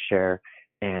for a heart share,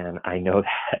 and I know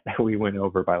that we went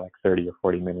over by like 30 or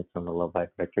 40 minutes on the Love Life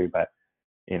Victory, but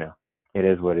you know, it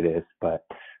is what it is. But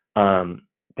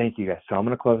thank you, guys. So I'm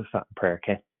going to close this out in prayer,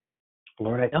 okay?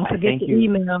 Lord, Don't I forget thank the you.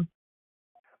 email.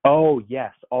 Oh,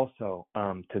 yes. Also,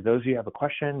 to those of you who have a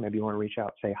question, maybe you want to reach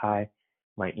out, say hi.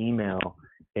 My email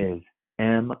is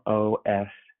MOSES,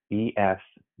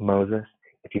 Moses.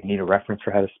 If you need a reference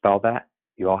for how to spell that,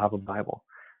 you all have a Bible.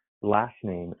 Last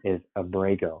name is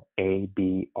Abrego,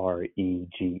 ABREGO,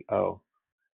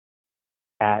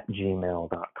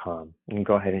 @gmail.com. You can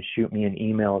go ahead and shoot me an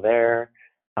email there.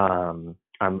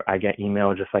 I get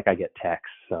email just like I get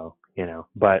text, so, you know,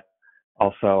 but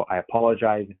also I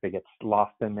apologize if it gets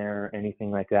lost in there or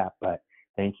anything like that, but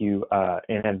thank you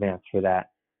in advance for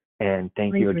that. And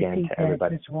thank you again to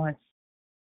everybody. Just once.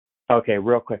 Okay,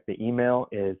 real quick. The email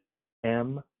is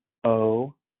MOSESABREGO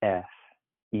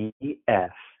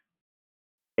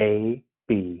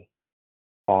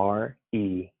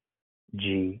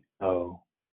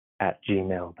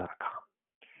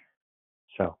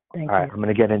So, Thank all right, you. I'm going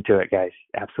to get into it, guys.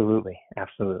 Absolutely.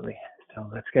 So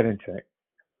let's get into it.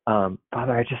 Father,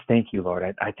 I just thank you, Lord.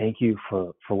 I thank you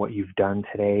for what you've done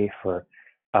today, for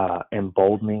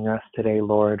emboldening us today,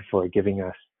 Lord, for giving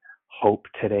us hope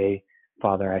today.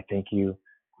 Father, I thank you,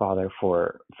 Father,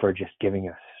 for just giving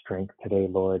us strength today,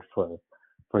 Lord, for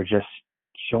just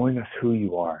showing us who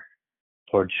you are,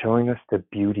 Lord, showing us the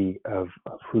beauty of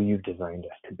who you've designed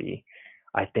us to be.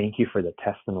 I thank you for the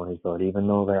testimonies, Lord, even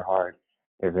though they're hard,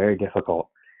 they're very difficult,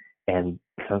 and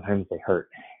sometimes they hurt.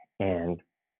 And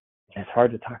it's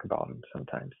hard to talk about them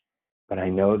sometimes. But I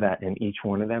know that in each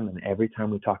one of them, and every time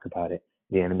we talk about it,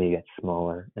 the enemy gets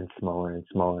smaller and smaller and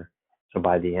smaller. So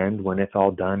by the end, when it's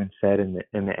all done and said in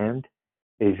the end,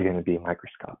 he's going to be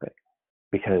microscopic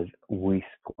because we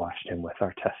squashed him with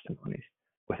our testimonies,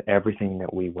 with everything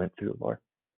that we went through, Lord.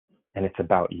 And it's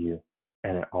about you,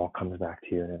 and it all comes back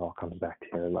to you, and it all comes back to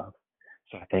your love.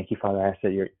 So I thank you, Father. I ask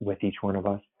that you're with each one of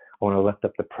us. I want to lift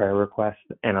up the prayer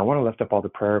requests, and I want to lift up all the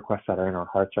prayer requests that are in our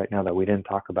hearts right now that we didn't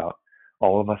talk about.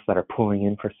 All of us that are pulling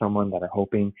in for someone, that are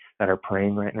hoping, that are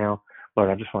praying right now. Lord,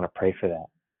 I just want to pray for that.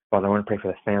 Father, I want to pray for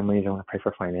the families. I want to pray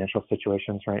for financial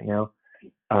situations right now.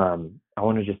 I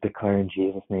want to just declare in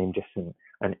Jesus' name just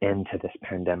an end to this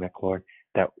pandemic, Lord,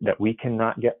 that we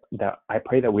cannot get, that I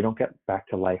pray that we don't get back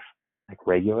to life like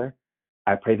regular.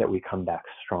 I pray that we come back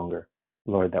stronger,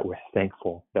 Lord, that we're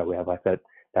thankful that we have life,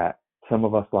 that some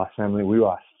of us lost family. We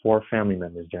lost 4 family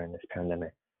members during this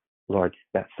pandemic. Lord,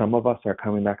 that some of us are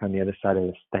coming back on the other side of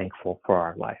this thankful for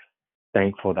our life,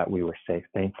 thankful that we were safe,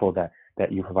 thankful that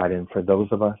you provided. And for those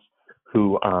of us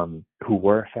who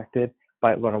were affected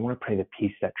by it, Lord, I want to pray the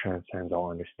peace that transcends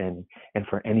all understanding. And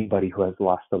for anybody who has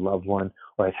lost a loved one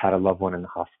or has had a loved one in the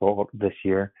hospital this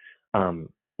year,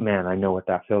 man, I know what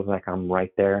that feels like. I'm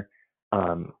right there.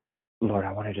 Lord,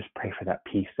 I want to just pray for that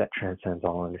peace that transcends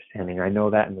all understanding. I know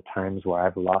that in the times where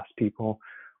I've lost people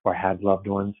or had loved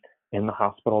ones in the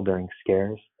hospital during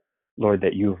scares, Lord,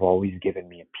 that you've always given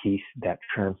me a peace that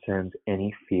transcends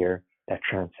any fear, that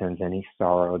transcends any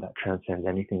sorrow, that transcends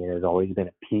anything. It has always been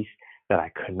a peace that I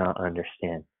could not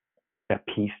understand, a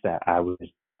peace that I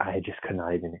just could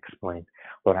not even explain.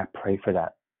 Lord, I pray for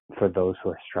that, for those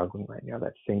who are struggling right now,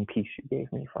 that same peace you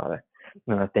gave me, Father.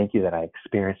 And I thank you that I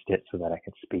experienced it so that I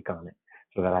can speak on it,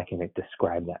 so that I can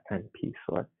describe that kind of peace,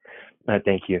 Lord. And I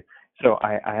thank you. So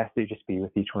I ask that you just be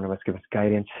with each one of us, give us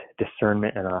guidance,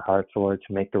 discernment in our hearts, Lord,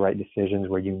 to make the right decisions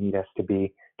where you need us to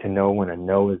be, to know when a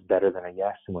no is better than a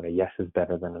yes and when a yes is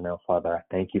better than a no, Father. I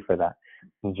thank you for that.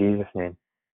 In Jesus' name,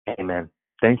 amen.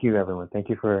 Thank you, everyone. Thank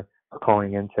you for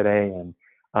calling in today. And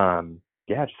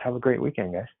yeah, just have a great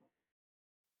weekend, guys.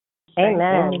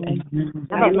 Amen.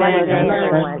 Have a Amen. blessed day,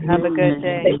 everyone. Have a good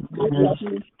day.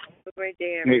 Have a great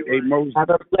day, Hey, everyone. Moses. Have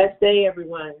a blessed day,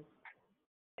 everyone.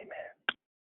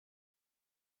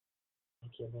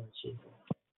 Thank you, Lord Jesus.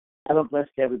 Have a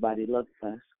blessed day, everybody. Love you,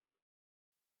 guys.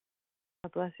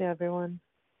 God bless you, everyone.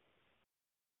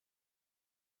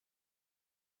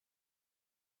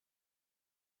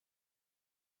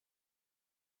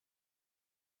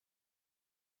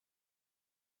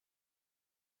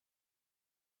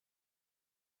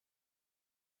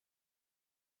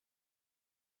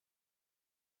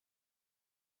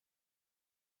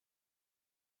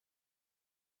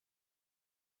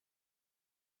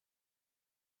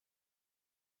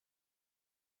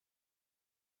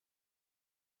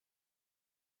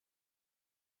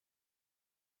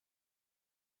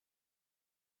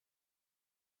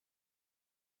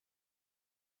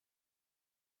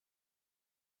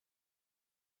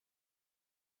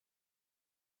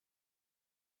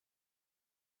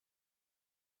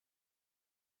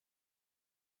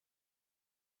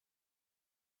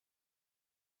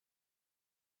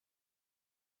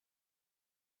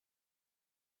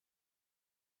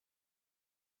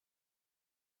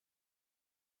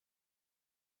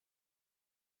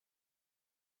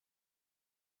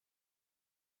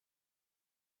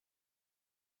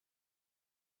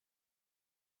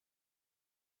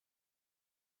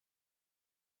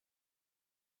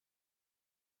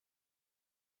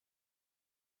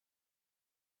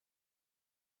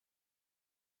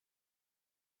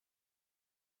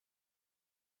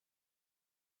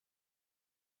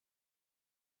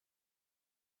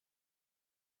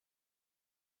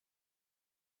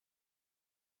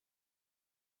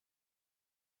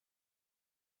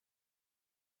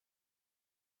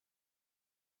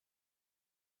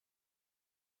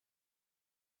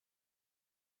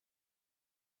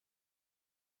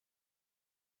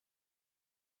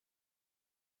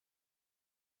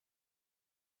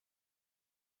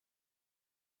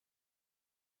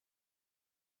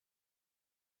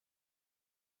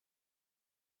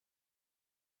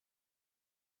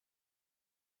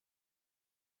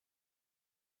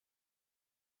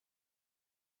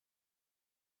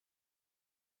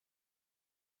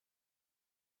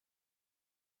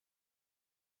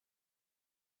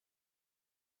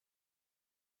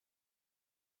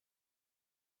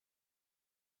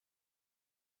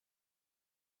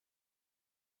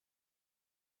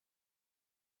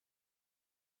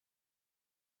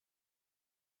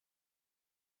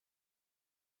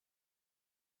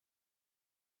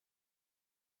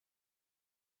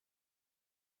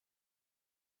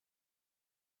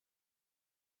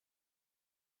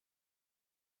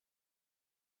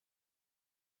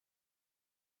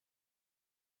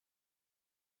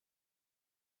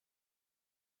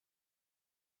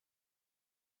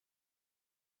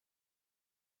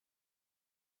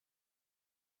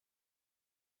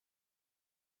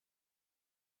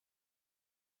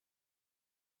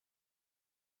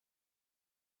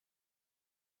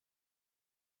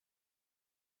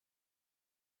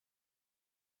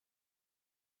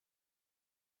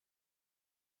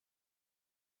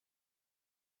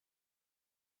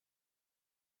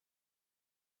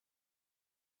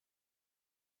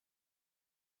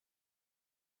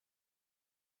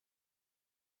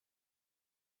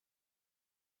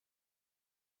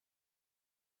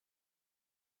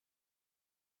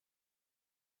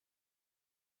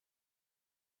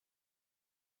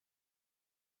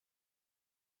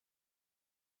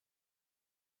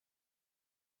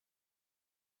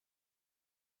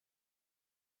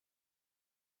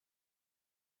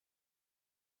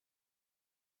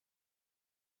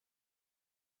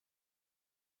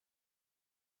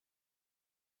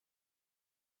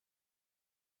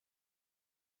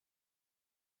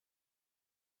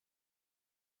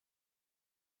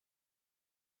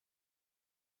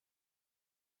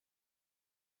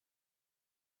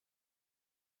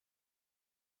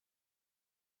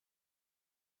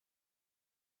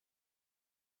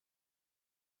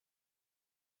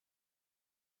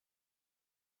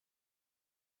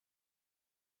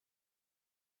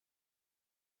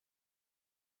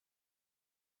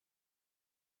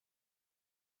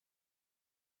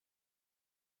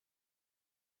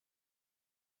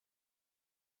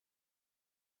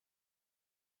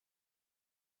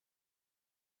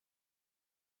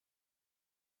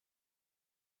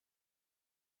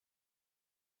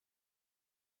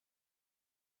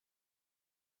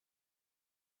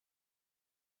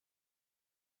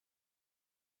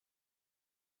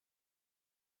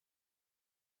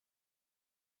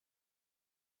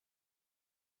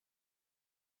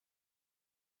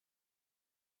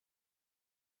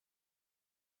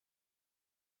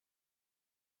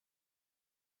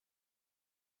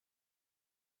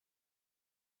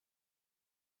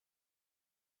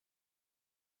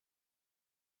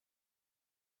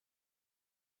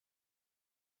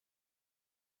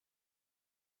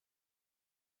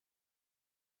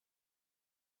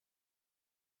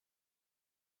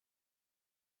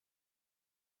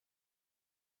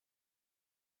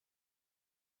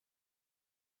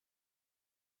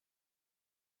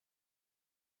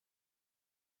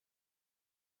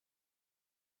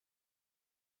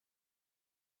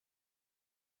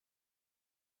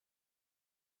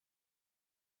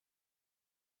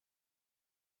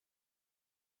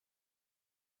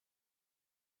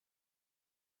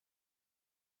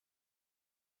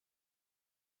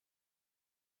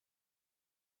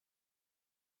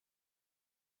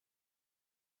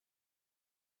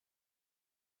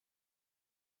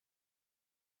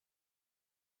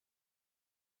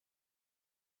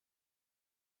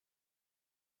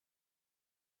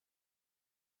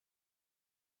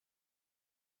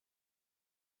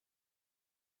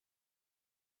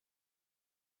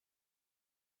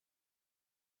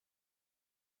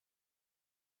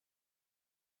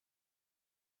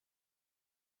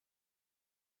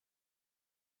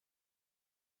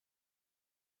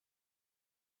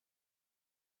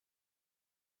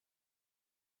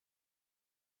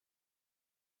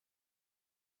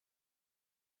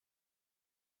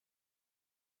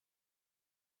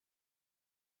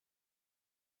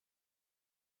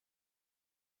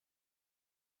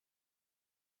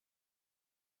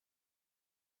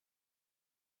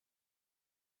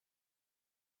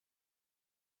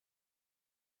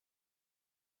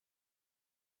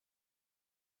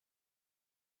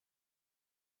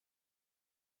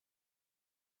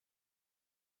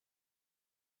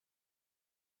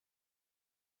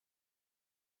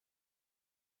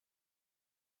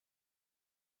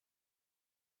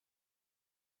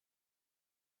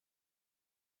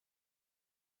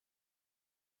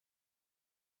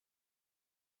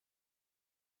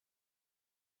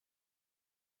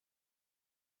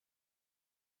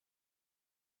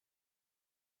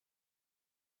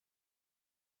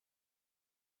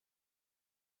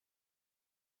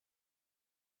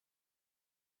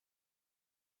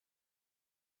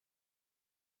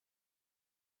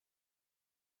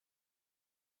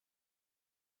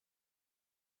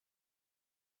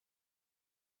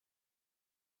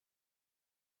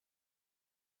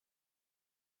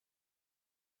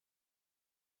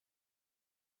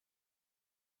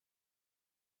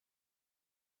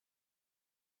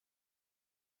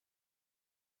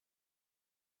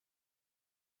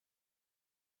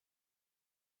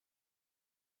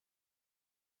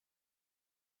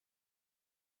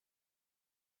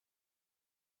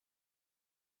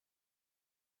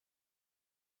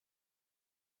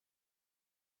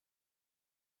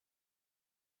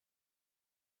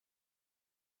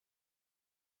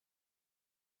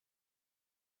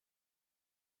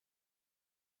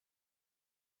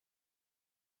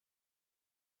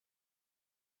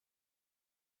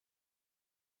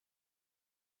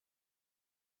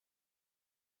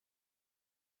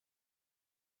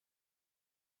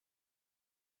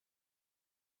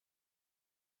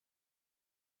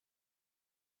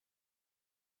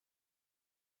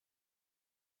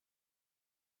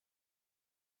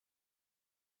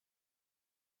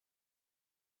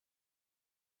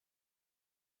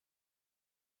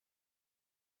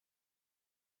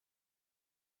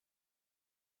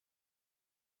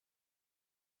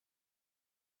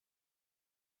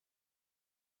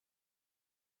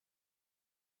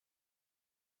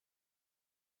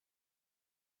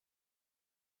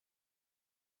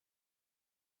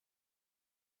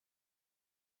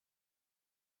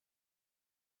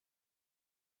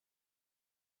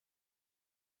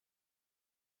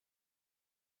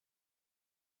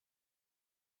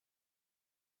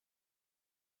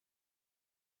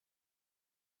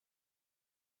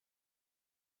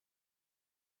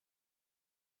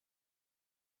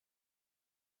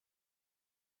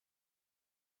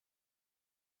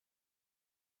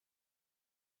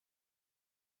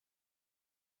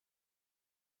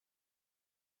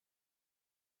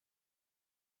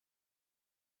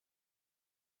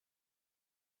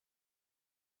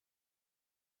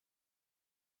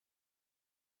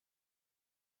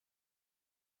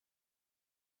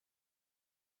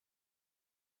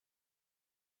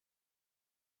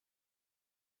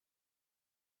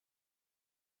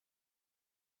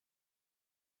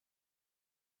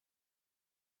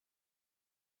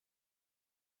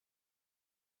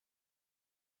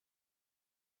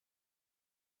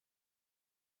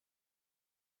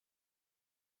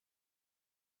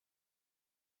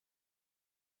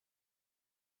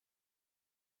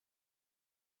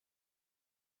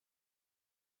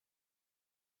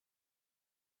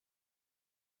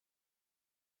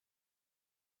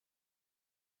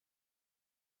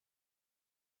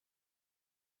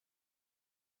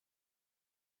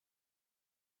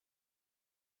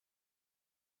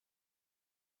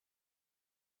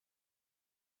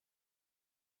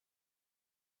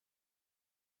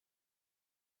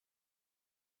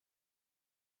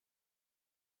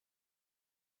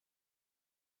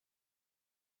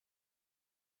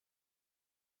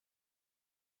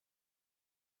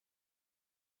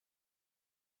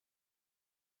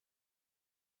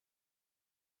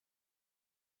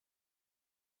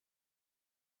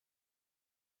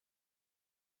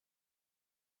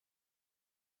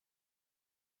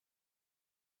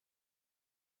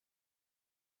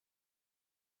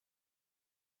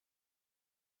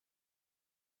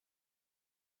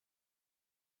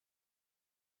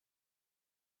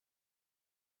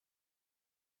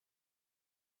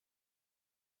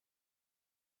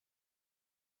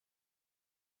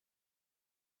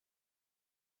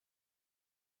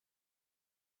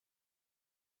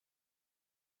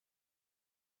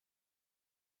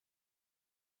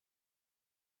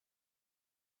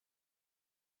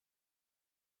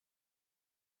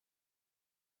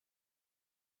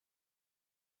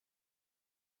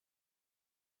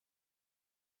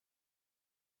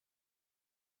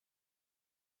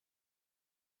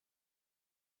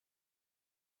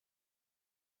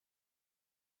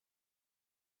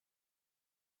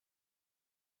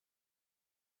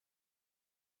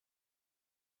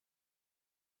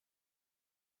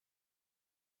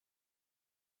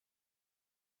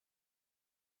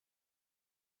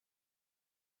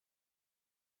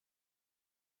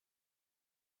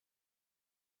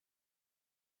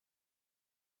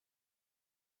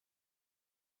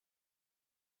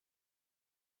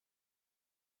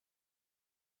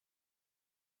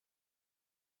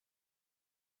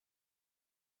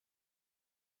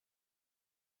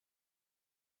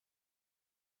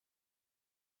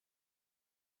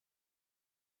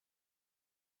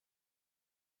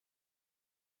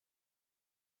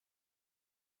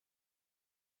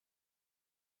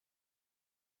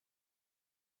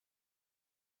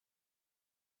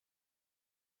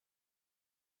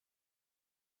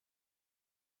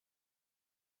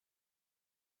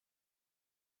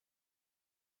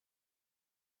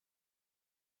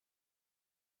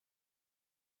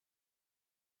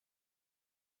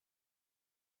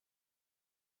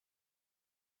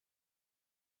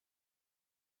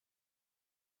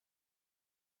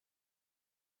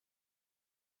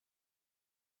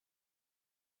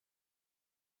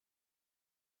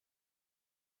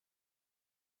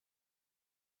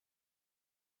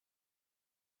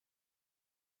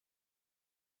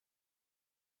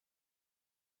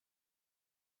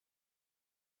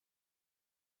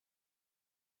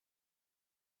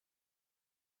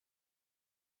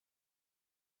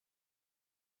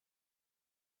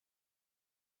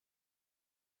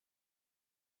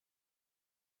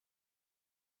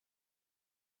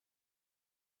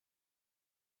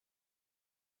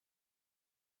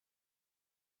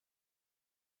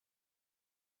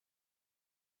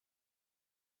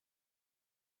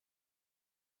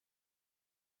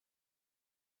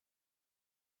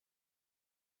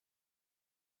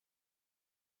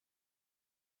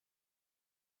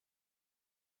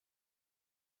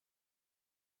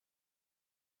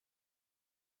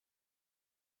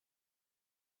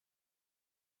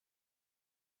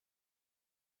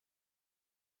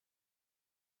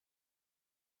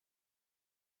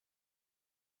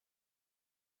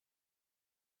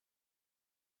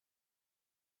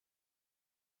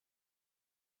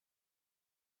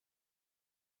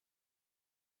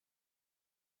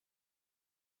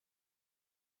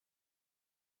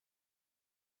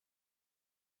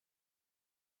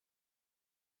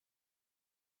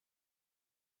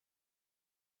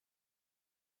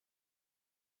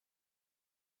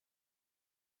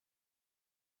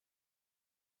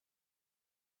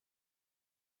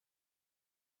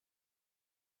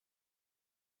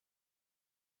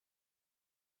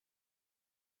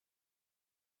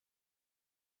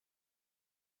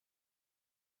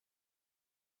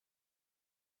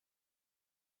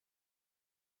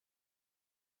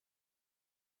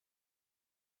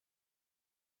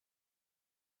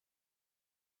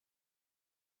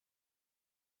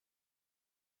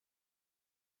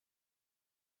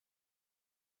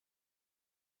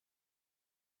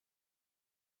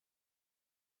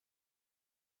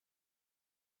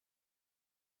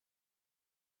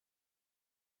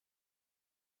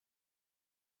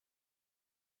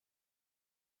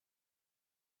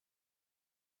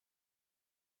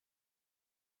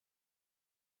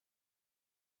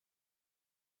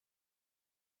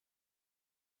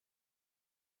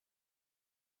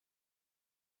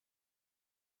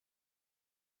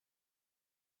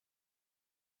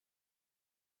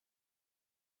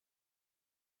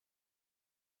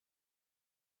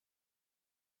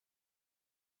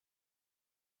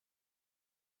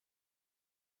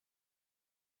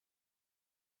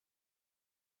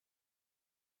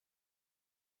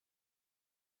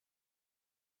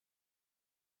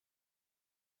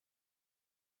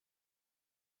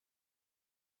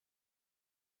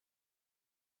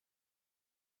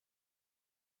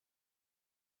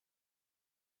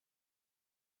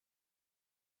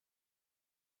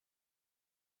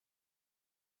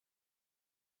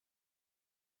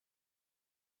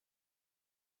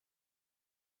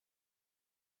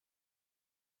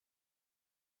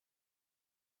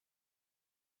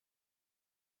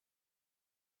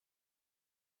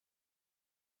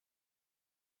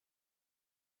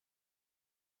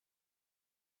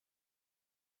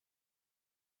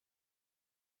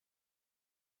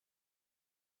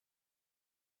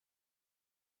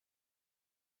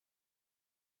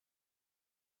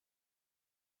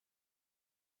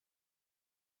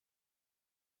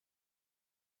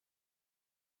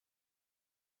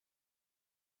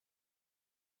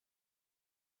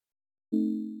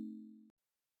 Giving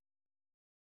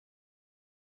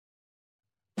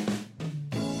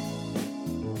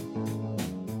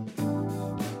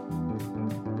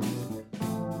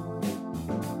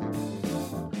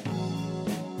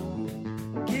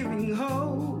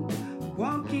hope,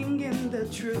 walking in the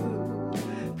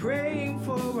truth, praying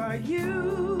for our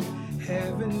youth,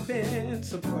 having been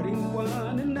supporting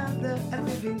one another. A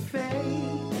living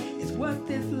faith is what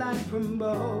this life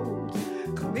promotes.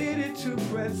 Committed to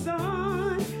press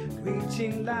on,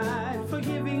 reaching life,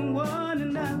 forgiving one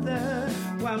another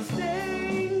while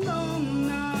staying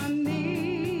on our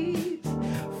knees.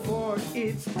 For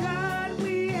it's God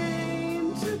we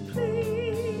aim to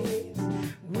please.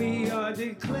 We are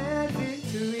declared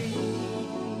victory.